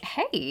be like,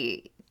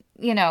 hey,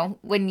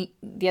 when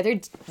the other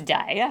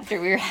day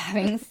after we were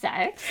having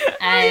sex,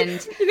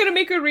 and you're gonna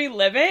make her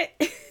relive it.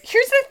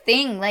 Here's the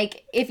thing,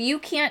 like, if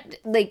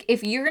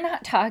you're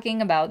not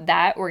talking about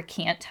that or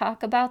can't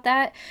talk about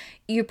that,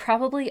 you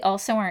probably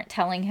also aren't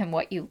telling him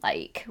what you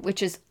like,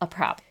 which is a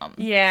problem.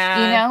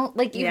 Yeah.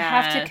 Like, you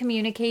have to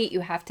communicate. You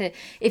have to,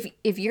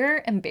 if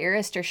you're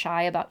embarrassed or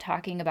shy about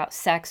talking about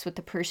sex with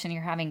the person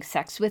you're having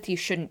sex with, you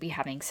shouldn't be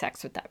having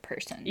sex with that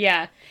person.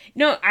 Yeah.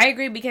 No, I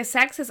agree, because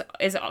sex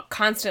is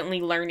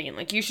constantly learning.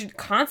 Like, you should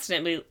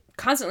constantly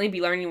be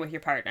learning with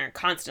your partner,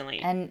 constantly.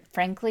 And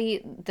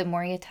frankly, the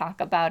more you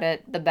talk about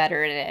it, the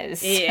better it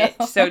is. Yeah,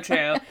 so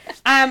true.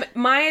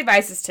 My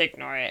advice is to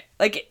ignore it.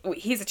 Like,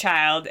 he's a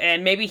child,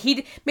 and maybe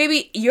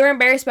you're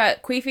embarrassed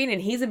about queefing, and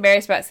he's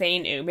embarrassed about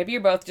saying ew. Maybe you're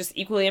both just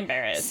equally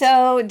embarrassed.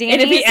 So, Danny,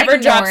 and if he ever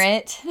drops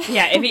it.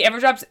 Yeah, if he ever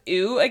drops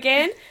ew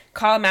again,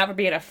 call him out for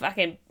being a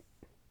fucking,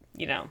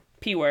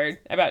 P word.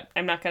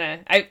 I'm not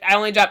gonna, I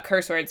only drop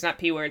curse words, not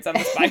P words on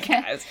this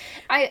podcast.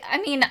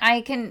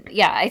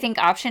 I think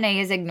option A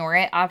is ignore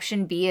it.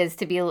 Option B is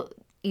to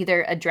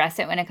either address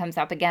it when it comes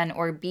up again,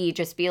 or B,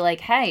 just be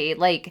like, hey,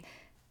 like,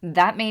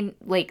 that made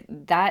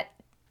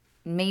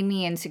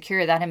me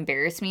insecure. That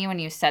embarrassed me when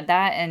you said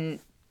that. And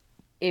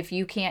if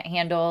you can't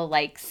handle,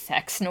 like,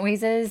 sex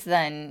noises,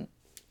 then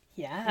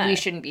we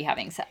shouldn't be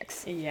having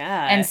sex.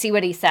 Yeah. And see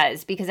what he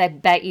says, because I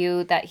bet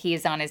you that he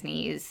is on his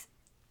knees.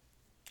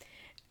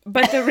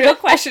 But the real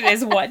question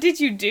is, what did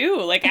you do,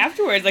 like,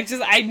 afterwards? Like,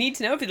 I need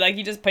to know if, like,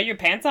 you just put your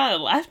pants on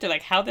and left, or,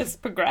 like, how this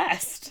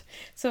progressed.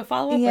 So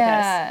follow up with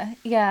us.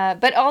 Yeah.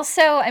 But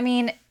also, I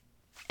mean,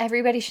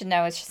 everybody should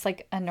know it's just,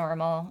 like, a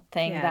normal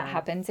thing that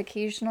happens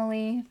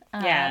occasionally.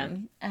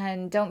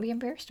 And don't be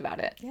embarrassed about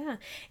it. Yeah.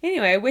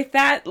 Anyway, with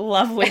that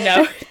lovely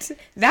note,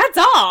 that's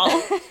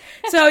all.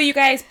 So, you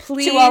guys,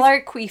 please. To all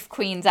our queef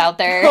queens out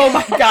there. Oh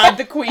my God,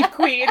 the queef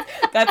queens.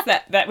 That's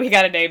that we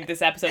gotta name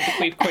this episode the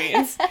queef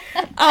queens.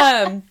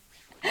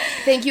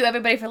 Thank you,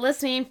 everybody, for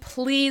listening.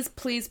 Please,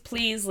 please,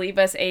 please leave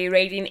us a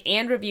rating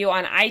and review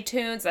on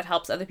iTunes. That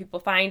helps other people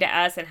find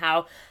us and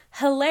how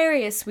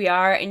hilarious we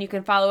are. And you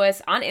can follow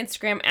us on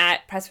Instagram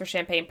at Press for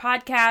Champagne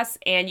Podcast,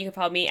 and you can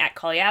follow me at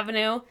Cully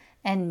Avenue.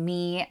 And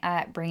me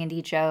at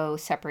Brandy Joe,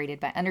 separated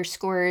by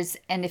underscores.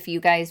 And if you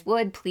guys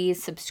would,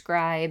 please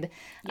subscribe.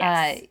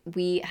 Yes.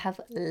 We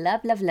have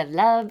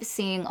love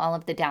seeing all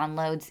of the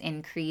downloads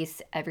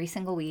increase every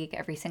single week,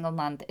 every single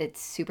month. It's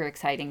super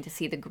exciting to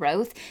see the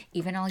growth.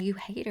 Even all you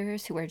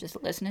haters who are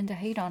just listening to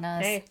hate on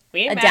us. Hey,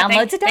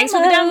 Thanks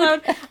for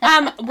the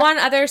download. One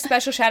other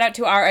special shout out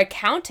to our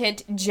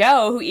accountant,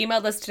 Joe, who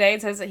emailed us today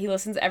and says that he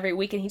listens every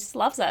week and he just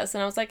loves us.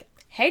 And I was like,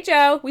 hey,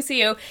 Joe, we see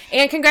you.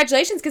 And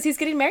congratulations, because he's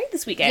getting married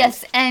this weekend.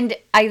 Yes, and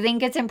I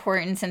think it's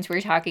important, since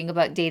we're talking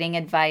about dating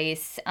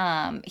advice,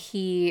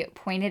 he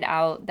pointed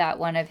out that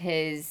one of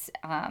his,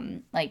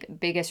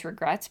 biggest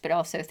regrets, but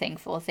also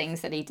thankful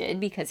things that he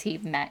did because he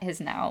met his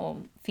now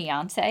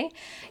fiance,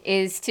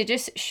 is to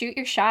just shoot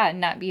your shot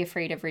and not be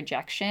afraid of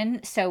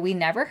rejection. So we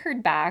never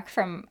heard back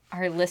from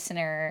our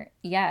listener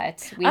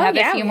yet. We have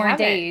a few more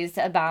days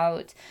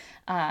about...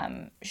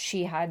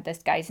 she had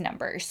this guy's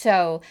number.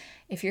 So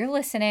if you're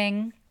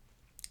listening,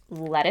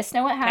 let us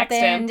know what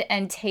happened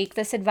and take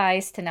this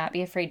advice to not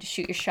be afraid to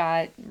shoot your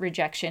shot.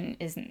 Rejection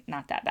is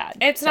not that bad.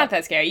 It's not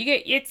that scary.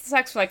 It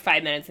sucks for like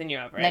 5 minutes and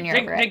you're over it. Then you're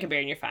over it. Drink a beer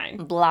and you're fine.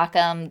 Block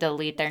them,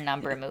 delete their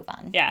number, move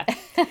on. Yeah.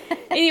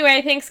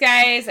 Anyway, thanks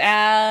guys.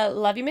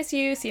 Love you, miss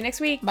you. See you next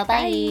week.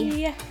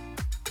 Bye-bye. Bye.